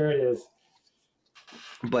is.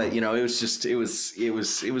 But it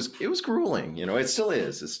was grueling. It still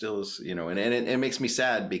is. And it makes me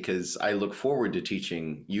sad because I look forward to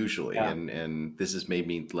teaching usually, and this has made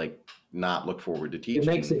me not look forward to teaching. It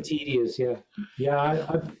makes it tedious.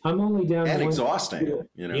 I'm only down and exhausting.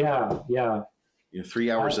 Yeah.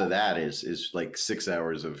 3 hours of that is like 6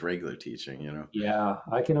 hours of regular teaching, Yeah,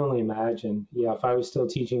 I can only imagine. Yeah, if I was still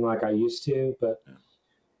teaching like I used to, but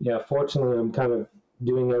fortunately I'm kind of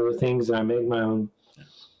doing other things and I make my own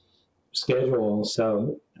schedule.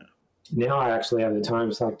 So now I actually have the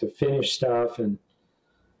time to finish stuff. And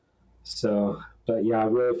so, but I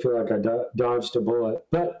really feel like I dodged a bullet.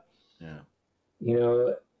 But,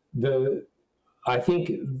 I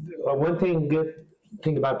think one good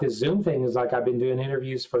thing about this Zoom thing is I've been doing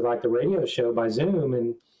interviews for the radio show by Zoom,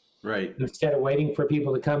 and instead of waiting for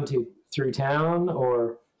people to come through town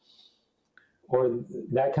or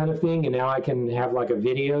that kind of thing, and now I can have a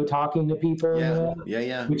video talking to people.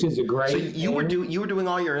 Which is a great. So you were doing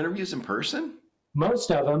all your interviews in person?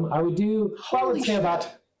 Most of them I would do. I would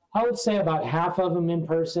say about half of them in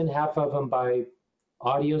person, half of them by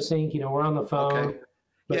audio sync. We're on the phone,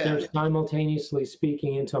 but they're simultaneously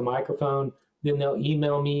speaking into a microphone. Then they'll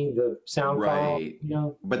email me the sound file,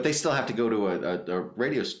 But they still have to go to a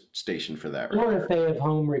radio station for that, right? Or if they have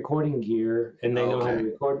home recording gear and they know how to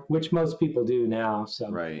record, which most people do now.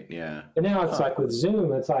 So But now it's with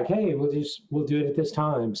Zoom, it's hey, we'll do it at this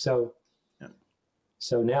time. So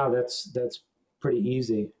so now that's pretty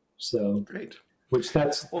easy. So great. Which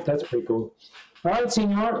that's pretty cool. All right,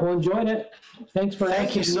 Senor. Well, enjoyed it. Thanks for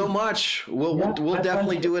Thank you so much. We'll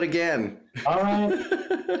definitely do it again. All right.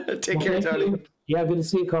 Take care, Tony. You. Yeah, good to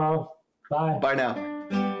see you, Carl. Bye. Bye now.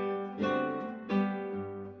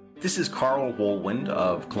 This is Carl Wohlwind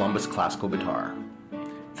of Columbus Classical Guitar.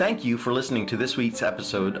 Thank you for listening to this week's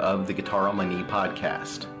episode of the Guitar on My Knee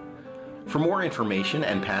podcast. For more information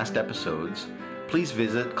and past episodes, please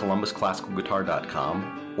visit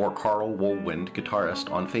columbusclassicalguitar.com or Carl Wohlwind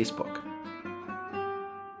Guitarist on Facebook.